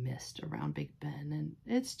look at the mist around Big Ben, and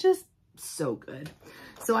it's just so good.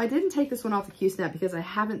 So I didn't take this one off the Q-snap because I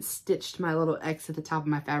haven't stitched my little X at the top of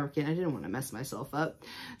my fabric yet. I didn't want to mess myself up.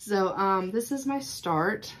 So this is my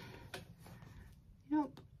start. Yep.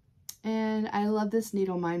 And I love this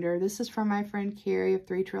needle minder. This is from my friend Carrie of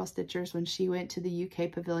Three Trail Stitchers. When she went to the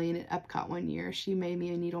UK pavilion at Epcot one year, she made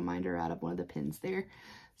me a needle minder out of one of the pins there.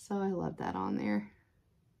 So I love that on there.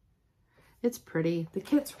 It's pretty. The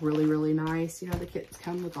kit's really, really nice. You know, the kits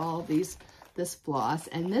come with all of this floss.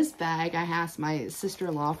 And this bag, I asked my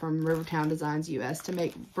sister-in-law from Rivertown Designs US to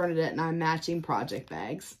make Bernadette and I matching project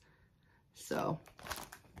bags. So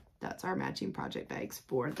that's our matching project bags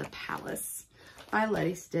for the Palace by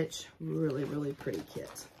Letty Stitch. Really, really pretty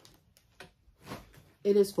kit.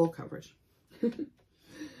 It is full coverage.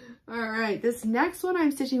 All right, this next one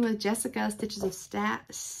I'm stitching with Jessica Stitches of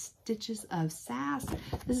Sass.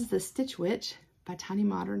 This is the Stitch Witch by Tiny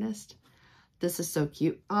Modernist. This is so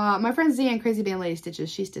cute. My friend Zia and Crazy Band Lady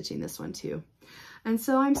Stitches, she's stitching this one too. And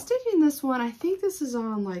so I'm stitching this one. I think this is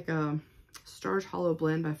on like a Starch Hollow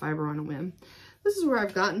Blend by Fiber on a Whim. This is where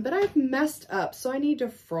I've gotten, but I've messed up, so I need to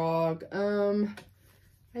frog.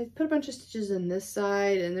 I put a bunch of stitches in this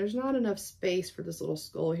side, and there's not enough space for this little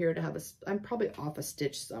skull here to have a, I'm probably off a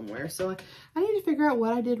stitch somewhere. So I need to figure out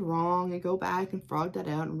what I did wrong and go back and frog that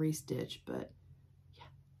out and restitch. But yeah,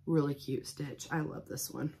 really cute stitch. I love this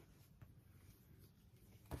one.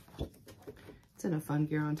 It's in a fun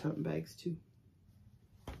GaRon tote bags too.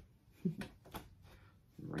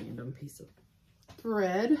 Random piece of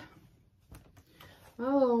thread.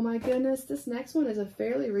 Oh my goodness, this next one is a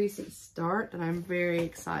fairly recent start that I'm very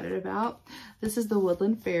excited about. This is the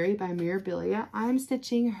Woodland Fairy by Mirabilia. I'm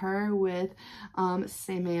stitching her with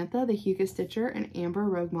Samantha, the Huga Stitcher, and Amber,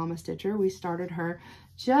 Rogue Mama Stitcher. We started her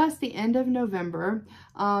just the end of November.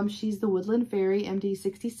 She's the Woodland Fairy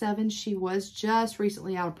MD67. She was just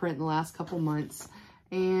recently out of print in the last couple months.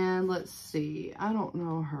 And let's see, I don't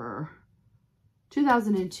know her.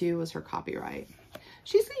 2002 was her copyright.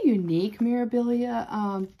 She's a unique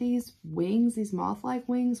Mirabilia. These wings, these moth-like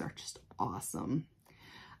wings are just awesome.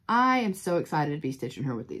 I am so excited to be stitching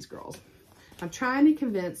her with these girls. I'm trying to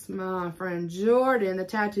convince my friend Jordan, the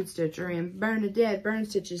tattooed stitcher, and Bernadette Burn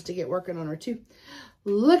Stitches to get working on her too.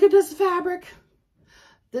 Look at this fabric.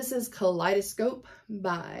 This is Kaleidoscope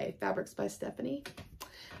by Fabrics by Stephanie. I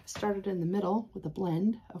started in the middle with a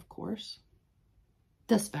blend, of course.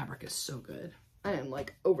 This fabric is so good. I am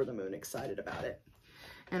like over the moon excited about it.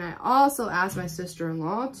 And I also asked my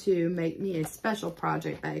sister-in-law to make me a special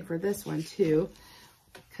project bag for this one too,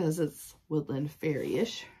 because it's woodland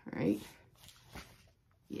fairy-ish, right?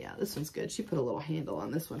 Yeah, this one's good. She put a little handle on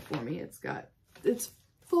this one for me. It's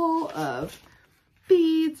full of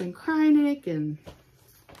beads and Krynic and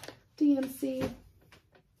DMC.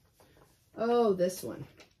 Oh, this one.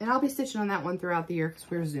 And I'll be stitching on that one throughout the year because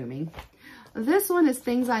we're zooming. This one is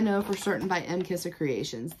Things I Know for Certain by M. Kissa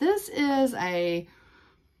Creations. This is a,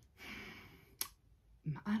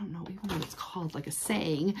 I don't know even what it's called, like a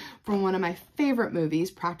saying from one of my favorite movies,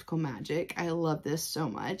 Practical Magic. I love this so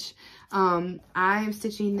much. I'm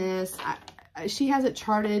stitching this. She has it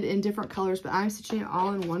charted in different colors, but I'm stitching it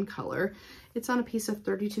all in one color. It's on a piece of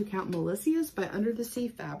 32 count Melissas by Under the Sea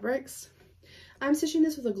Fabrics. I'm stitching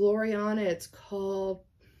this with a glory on it. It's called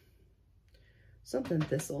something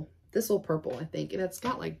Thistle Purple, I think. And it's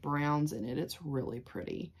got like browns in it. It's really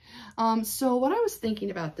pretty. So what I was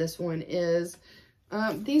thinking about this one is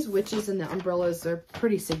these witches and the umbrellas are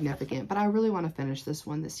pretty significant, but I really want to finish this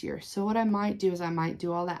one this year. So what I might do is I might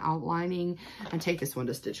do all the outlining and take this one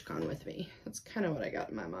to StitchCon with me. That's kind of what I got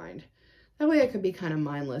in my mind. That way I could be kind of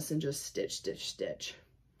mindless and just stitch, stitch, stitch.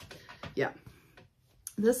 Yeah.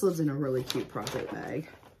 This lives in a really cute project bag.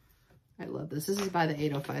 I love this. This is by the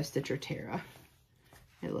 805 Stitcher Tara.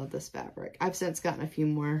 I love this fabric. I've since gotten a few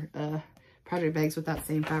more project bags with that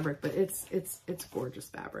same fabric, but it's gorgeous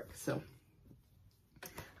fabric. So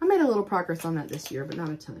I made a little progress on that this year, but not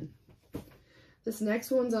a ton. This next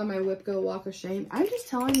one's on my WIP Go Walk of Shame. I'm just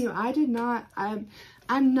telling you,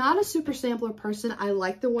 I'm not a super sampler person. I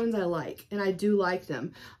like the ones I like, and I do like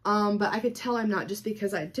them. But I could tell I'm not just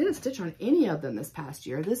because I didn't stitch on any of them this past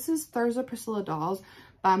year. This is Thursday Priscilla Dolls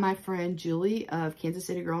by my friend Julie of Kansas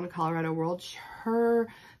City Girl in a Colorado World. Her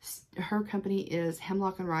company is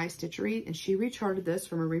Hemlock and Rye Stitchery, and she recharted this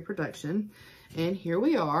from a reproduction. And here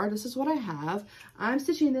we are. This is what I have. I'm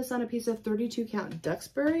stitching this on a piece of 32 count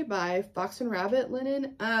Duxbury by Fox and Rabbit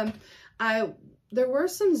linen. There were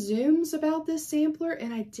some zooms about this sampler,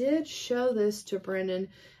 and I did show this to Brendan.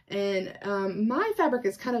 And my fabric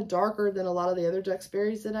is kind of darker than a lot of the other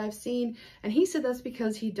Duxburys that I've seen. And he said that's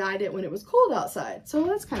because he dyed it when it was cold outside. So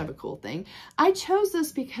that's kind of a cool thing. I chose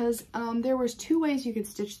this because there was two ways you could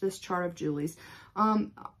stitch this chart of Julie's.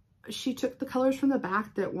 She took the colors from the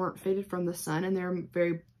back that weren't faded from the sun, and they're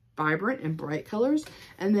very vibrant and bright colors.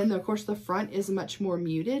 And then of course the front is much more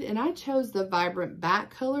muted. And I chose the vibrant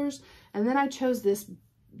back colors. And then I chose this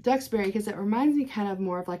Duxbury because it reminds me kind of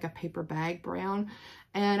more of like a paper bag brown.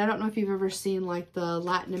 And I don't know if you've ever seen like the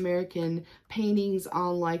Latin American paintings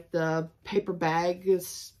on like the paper bag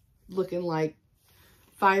is looking like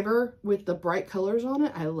fiber with the bright colors on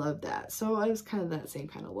it. I love that. So it was kind of that same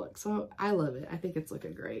kind of look. So I love it. I think it's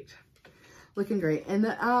looking great. Looking great. And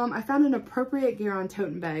I found an appropriate GaRon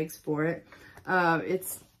tote bags for it.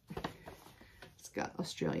 It's got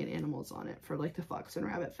Australian animals on it for like the Fox and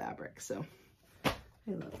Rabbit fabric. So I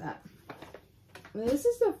love that. This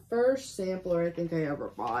is the first sampler I think I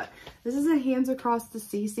ever bought. This is a Hands Across the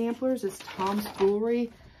Sea samplers. It's Tom's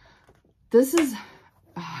Foolery. This is,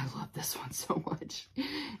 oh, I love this one so much.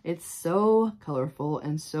 It's so colorful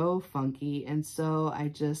and so funky. And so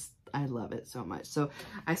I love it so much. So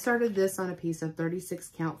I started this on a piece of 36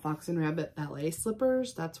 count Fox and Rabbit ballet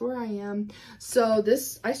slippers. That's where I am. So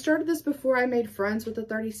I started this before I made friends with the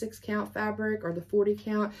 36 count fabric or the 40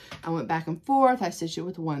 count. I went back and forth. I stitched it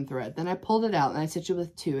with one thread. Then I pulled it out and I stitched it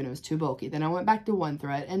with two and it was too bulky. Then I went back to one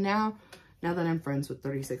thread. And now that I'm friends with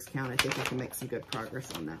 36 count, I think I can make some good progress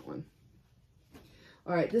on that one.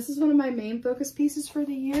 All right, this is one of my main focus pieces for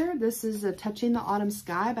the year. This is Touching the Autumn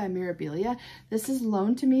Sky by Mirabilia. This is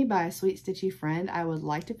loaned to me by a sweet stitchy friend. I would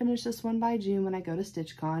like to finish this one by June when I go to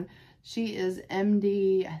StitchCon. She is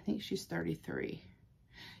MD, I think she's 33.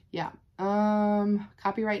 Yeah,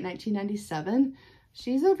 copyright 1997.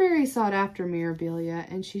 She's a very sought after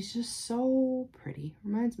Mirabilia and she's just so pretty.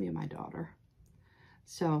 Reminds me of my daughter.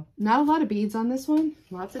 So not a lot of beads on this one,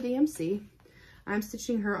 lots of DMC. I'm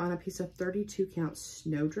stitching her on a piece of 32 count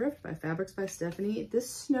Snowdrift by Fabrics by Stephanie. This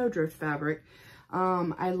Snowdrift fabric,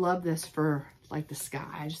 I love this for like the sky.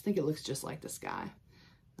 I just think it looks just like the sky.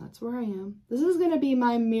 That's where I am. This is going to be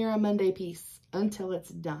my Mira Monday piece until it's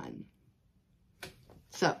done.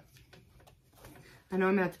 So I know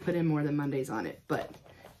I'm going to have to put in more than Mondays on it, but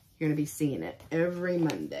you're going to be seeing it every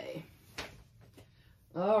Monday.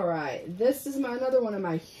 All right, this is another one of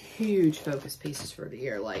my huge focus pieces for the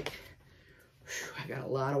year. Like, I got a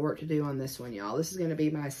lot of work to do on this one, y'all. This is going to be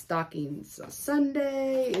my stockings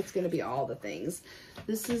Sunday. It's going to be all the things.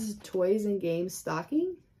 This is Toys and Games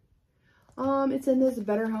stocking. It's in this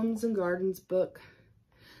Better Homes and Gardens book.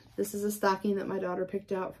 This is a stocking that my daughter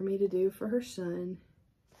picked out for me to do for her son.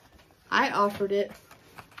 I offered it.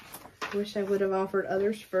 Wish I would have offered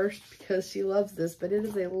others first because she loves this, but it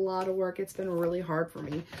is a lot of work. It's been really hard for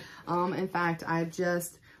me. In fact, I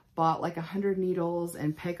just bought like 100 needles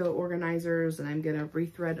and Pego organizers, and I'm gonna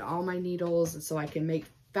rethread all my needles so I can make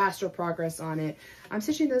faster progress on it. I'm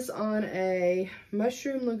stitching this on a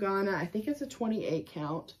mushroom Lugana. I think it's a 28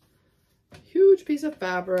 count. Huge piece of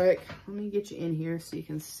fabric. Let me get you in here so you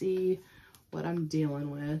can see what I'm dealing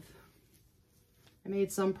with. I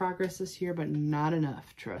made some progress this year, but not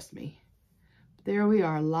enough, trust me. There we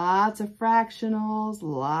are, lots of fractionals,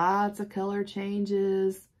 lots of color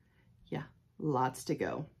changes. Yeah, lots to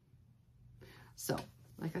go. So,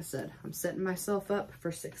 like I said, I'm setting myself up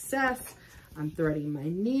for success. I'm threading my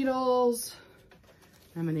needles.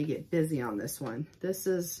 I'm gonna get busy on this one. This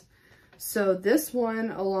one,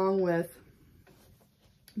 along with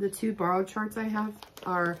the 2 borrowed charts I have,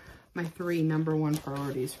 are my 3 #1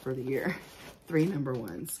 priorities for the year. 3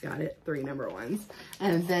 #1s, got it? 3 #1s.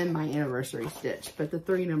 And then my anniversary stitch, but the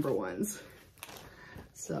 3 #1s.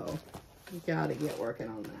 So, you gotta get working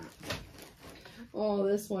on that. Oh,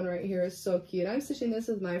 this one right here is so cute. I'm stitching this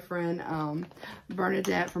with my friend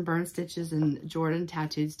Bernadette from Burn Stitches and Jordan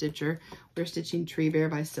Tattooed Stitcher. We're stitching Tree Bear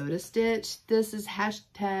by Soda Stitch. This is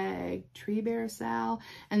hashtag Tree Bear Sal.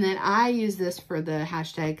 And then I use this for the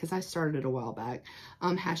hashtag because I started it a while back.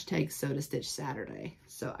 Hashtag Soda Stitch Saturday.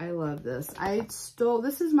 So I love this.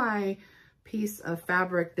 This is my piece of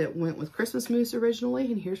fabric that went with Christmas Mousse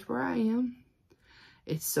originally, and here's where I am.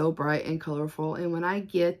 It's so bright and colorful, and when I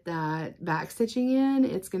get that back stitching in,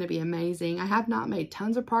 it's going to be amazing. I have not made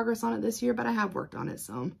tons of progress on it this year, but I have worked on it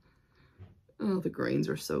some. Oh, the grains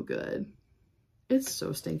are so good. It's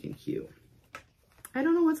so stinking cute. I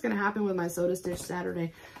don't know what's going to happen with my Soda Stitch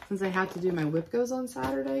Saturday since I have to do my WIP goes on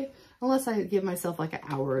Saturday, unless I give myself like an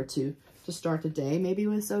hour or two to start the day, maybe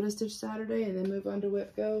with Soda Stitch Saturday and then move on to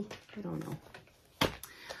WIP go. I don't know.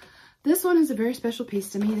 This one is a very special piece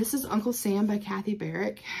to me. This is Uncle Sam by Kathy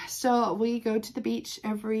Barrick. So we go to the beach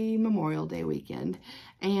every Memorial Day weekend,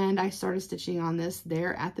 and I started stitching on this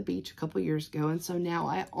there at the beach a couple years ago, and so now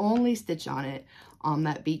I only stitch on it on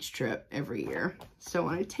that beach trip every year. So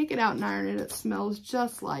when I take it out and iron it, it smells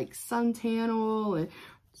just like suntan oil, and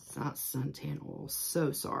it's not suntan oil,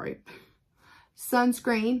 so sorry.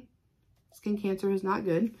 Sunscreen. Skin cancer is not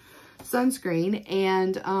good. Sunscreen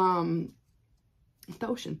and the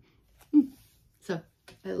ocean. So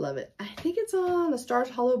I love it. I think it's on a Stars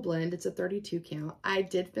Hollow blend. It's a 32 count. I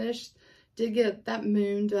did get that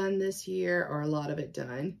moon done this year, or a lot of it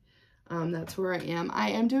done. That's where I am. I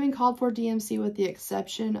am doing called for DMC with the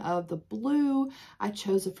exception of the blue. I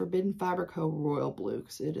chose a Forbidden Fiber Co. Royal Blue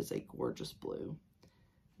because it is a gorgeous blue.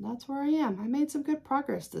 And that's where I am. I made some good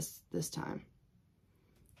progress this time.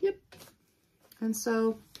 Yep. And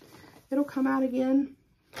so it'll come out again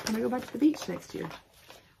when I go back to the beach next year.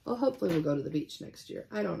 Well, hopefully we'll go to the beach next year.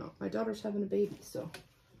 I don't know. My daughter's having a baby, so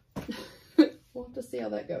we'll have to see how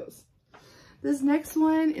that goes. This next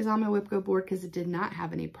one is on my WIP Go board because it did not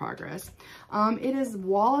have any progress. It is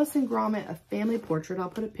Wallace and Gromit, a family portrait. I'll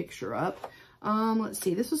put a picture up. Let's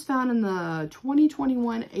see. This was found in the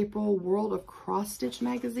 2021 April World of Cross Stitch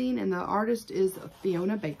magazine, and the artist is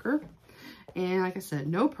Fiona Baker. And like I said,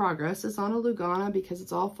 no progress. It's on a Lugana because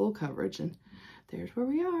it's all full coverage, and there's where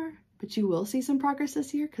we are. But you will see some progress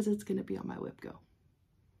this year because it's going to be on my WIP Go.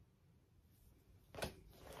 All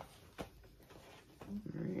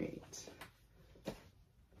right.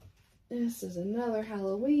 This is another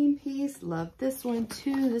Halloween piece. Love this one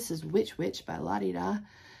too. This is Witch Witch by Ladida.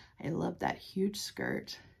 I love that huge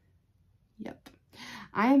skirt. Yep.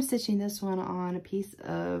 I am stitching this one on a piece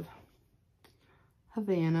of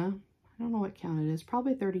Havana. I don't know what count it is,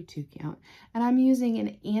 probably 32 count. And I'm using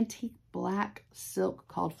an antique black silk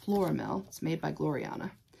called Floramel. It's made by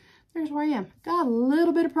Gloriana. There's where I am. Got a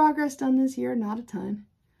little bit of progress done this year, not a ton,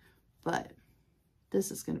 but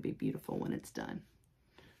this is going to be beautiful when it's done.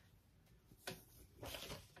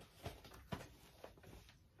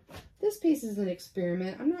 This piece is an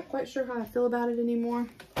experiment. I'm not quite sure how I feel about it anymore.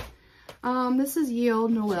 This is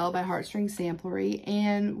Yield Noel by Heartstring Samplery,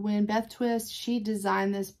 and when Beth Twist, she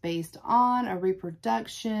designed this based on a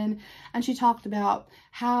reproduction, and she talked about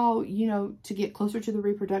how, you know, to get closer to the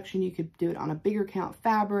reproduction, you could do it on a bigger count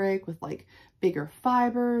fabric with like bigger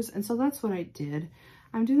fibers, and so that's what I did.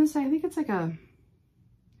 I'm doing this, I think it's like a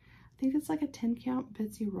think it's like a 10 count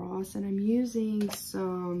Betsy Ross, and I'm using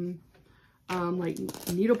some like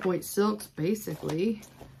needlepoint silks basically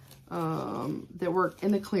that were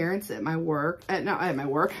in the clearance at my work, not at my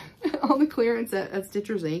work, on the clearance at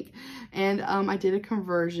Stitchers Inc. And I did a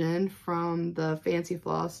conversion from the fancy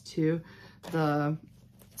floss to the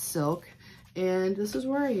silk, and this is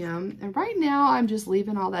where I am. And right now I'm just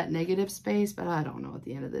leaving all that negative space, but I don't know at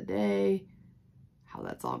the end of the day how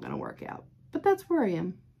that's all gonna work out. But that's where I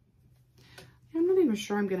am. I'm not even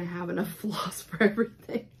sure I'm gonna have enough floss for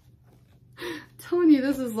everything. I'm telling you,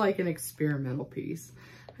 this is like an experimental piece.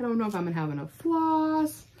 I don't know if I'm gonna have enough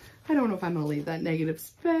floss. I don't know if I'm gonna leave that negative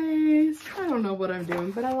space. I don't know what I'm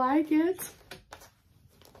doing, but I like it.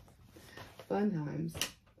 Fun times.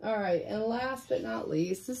 All right, and last but not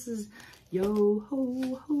least, this is Yo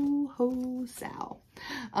Ho Ho Ho Sal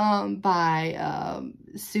by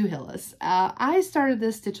Sue Hillis. I started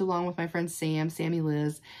this stitch along with my friends Sammy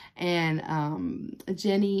Liz, and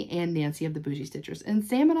Jenny and Nancy of the Bougie Stitchers. And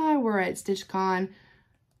Sam and I were at StitchCon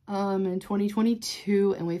in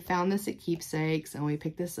 2022, and we found this at Keepsakes, and we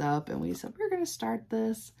picked this up, and we said we're gonna start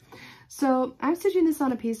this. So I'm stitching this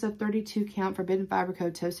on a piece of 32 count Forbidden Fiber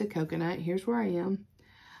Code Toasted Coconut. Here's where I am.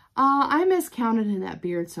 I miscounted in that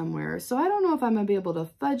beard somewhere, so I don't know if I'm gonna be able to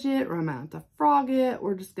fudge it or I'm gonna have to frog it.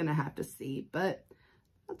 We're just gonna have to see, but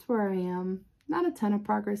that's where I am. Not a ton of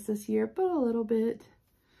progress this year, but a little bit.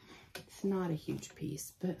 It's not a huge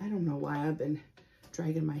piece, but I don't know why I've been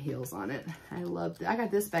dragging my heels on it. I loved it. I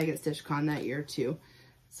got this bag at StitchCon that year too.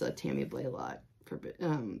 It's a Tammy Blalock for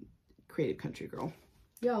Creative Country Girl.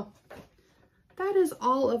 Yo, that is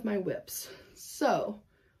all of my whips. So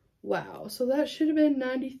wow, so that should have been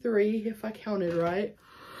 93 if I counted right.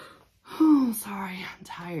 Oh, sorry, I'm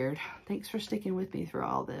tired. Thanks for sticking with me through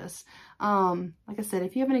all this. Like I said,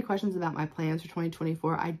 if you have any questions about my plans for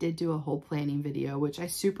 2024, I did do a whole planning video, which I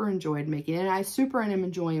super enjoyed making, and I super am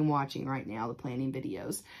enjoying watching right now, the planning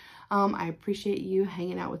videos. I appreciate you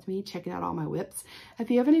hanging out with me, checking out all my whips.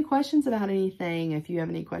 If you have any questions about anything, if you have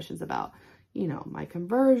any questions about, you know, my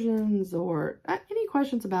conversions, or any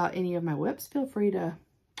questions about any of my whips, feel free to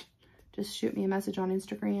just shoot me a message on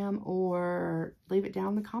Instagram or leave it down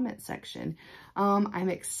in the comment section. I'm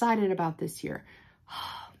excited about this year.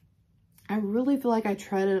 I really feel like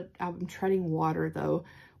I'm treading water though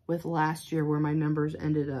with last year where my numbers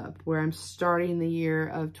ended up, where I'm starting the year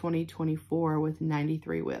of 2024 with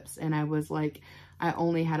 93 whips. And I was like, I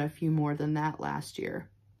only had a few more than that last year.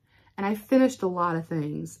 And I finished a lot of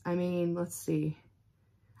things. I mean, let's see.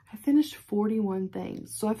 I finished 41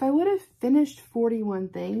 things. So if I would have finished 41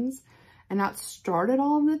 things and not started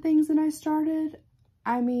all of the things that I started,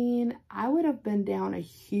 I mean, I would have been down a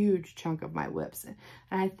huge chunk of my whips, and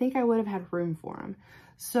I think I would have had room for them.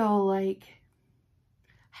 So like,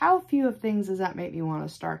 how few of things does that make me want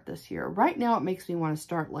to start this year? Right now, it makes me want to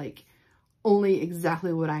start like only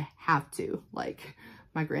exactly what I have to, like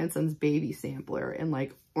my grandson's baby sampler and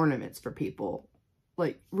like ornaments for people.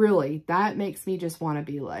 Like really, that makes me just want to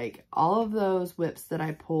be like all of those whips that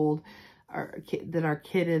I pulled that are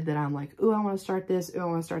kitted, that I'm like, ooh, I want to start this, ooh, I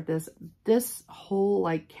want to start this. This whole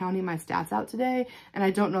like counting my stats out today, and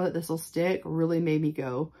I don't know that this will stick, really made me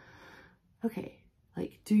go, okay,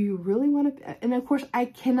 like, do you really want to? And of course, I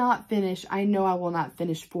cannot finish. I know I will not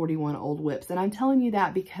finish 41 old whips, and I'm telling you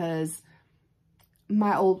that because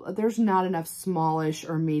there's not enough smallish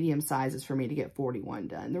or medium sizes for me to get 41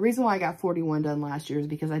 done. The reason why I got 41 done last year is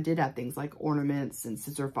because I did have things like ornaments and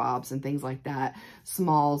scissor fobs and things like that,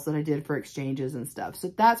 smalls that I did for exchanges and stuff. So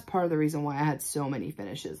that's part of the reason why I had so many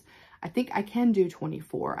finishes. I think I can do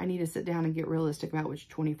 24. I need to sit down and get realistic about which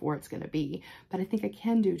 24 it's going to be, but I think I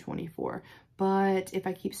can do 24. But if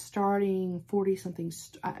I keep starting 40 something,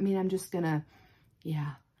 I mean, I'm just gonna,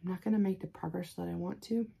 yeah, I'm not gonna make the progress that I want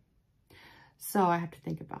to. So I have to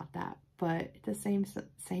think about that. But at the same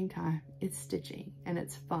time, it's stitching and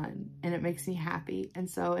it's fun and it makes me happy. And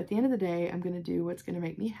so at the end of the day, I'm going to do what's going to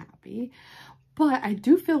make me happy. But I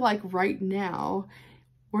do feel like right now,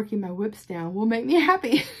 working my whips down will make me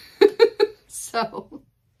happy. So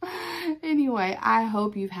anyway, I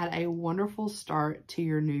hope you've had a wonderful start to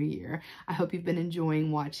your new year. I hope you've been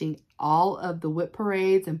enjoying watching all of the WIP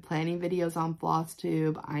parades and planning videos on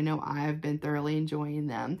FlossTube. I know I've been thoroughly enjoying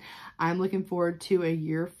them. I'm looking forward to a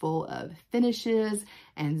year full of finishes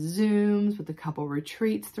and Zooms with a couple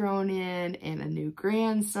retreats thrown in and a new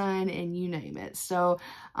grandson and you name it. So,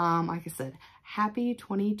 like I said, happy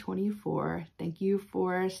 2024. Thank you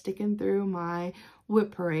for sticking through my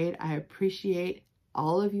WIP parade. I appreciate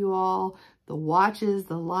all of you all, the watches,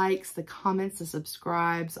 the likes, the comments, the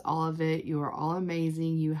subscribes, all of it. You are all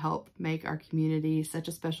amazing. You help make our community such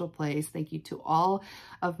a special place. Thank you to all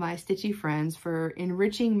of my stitchy friends for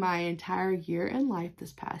enriching my entire year in life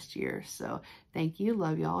this past year. So thank you.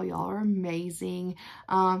 Love y'all. Y'all are amazing.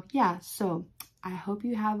 Yeah, so I hope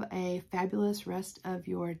you have a fabulous rest of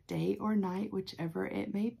your day or night, whichever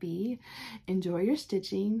it may be. Enjoy your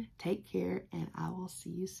stitching. Take care, and I will see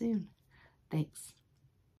you soon. Thanks.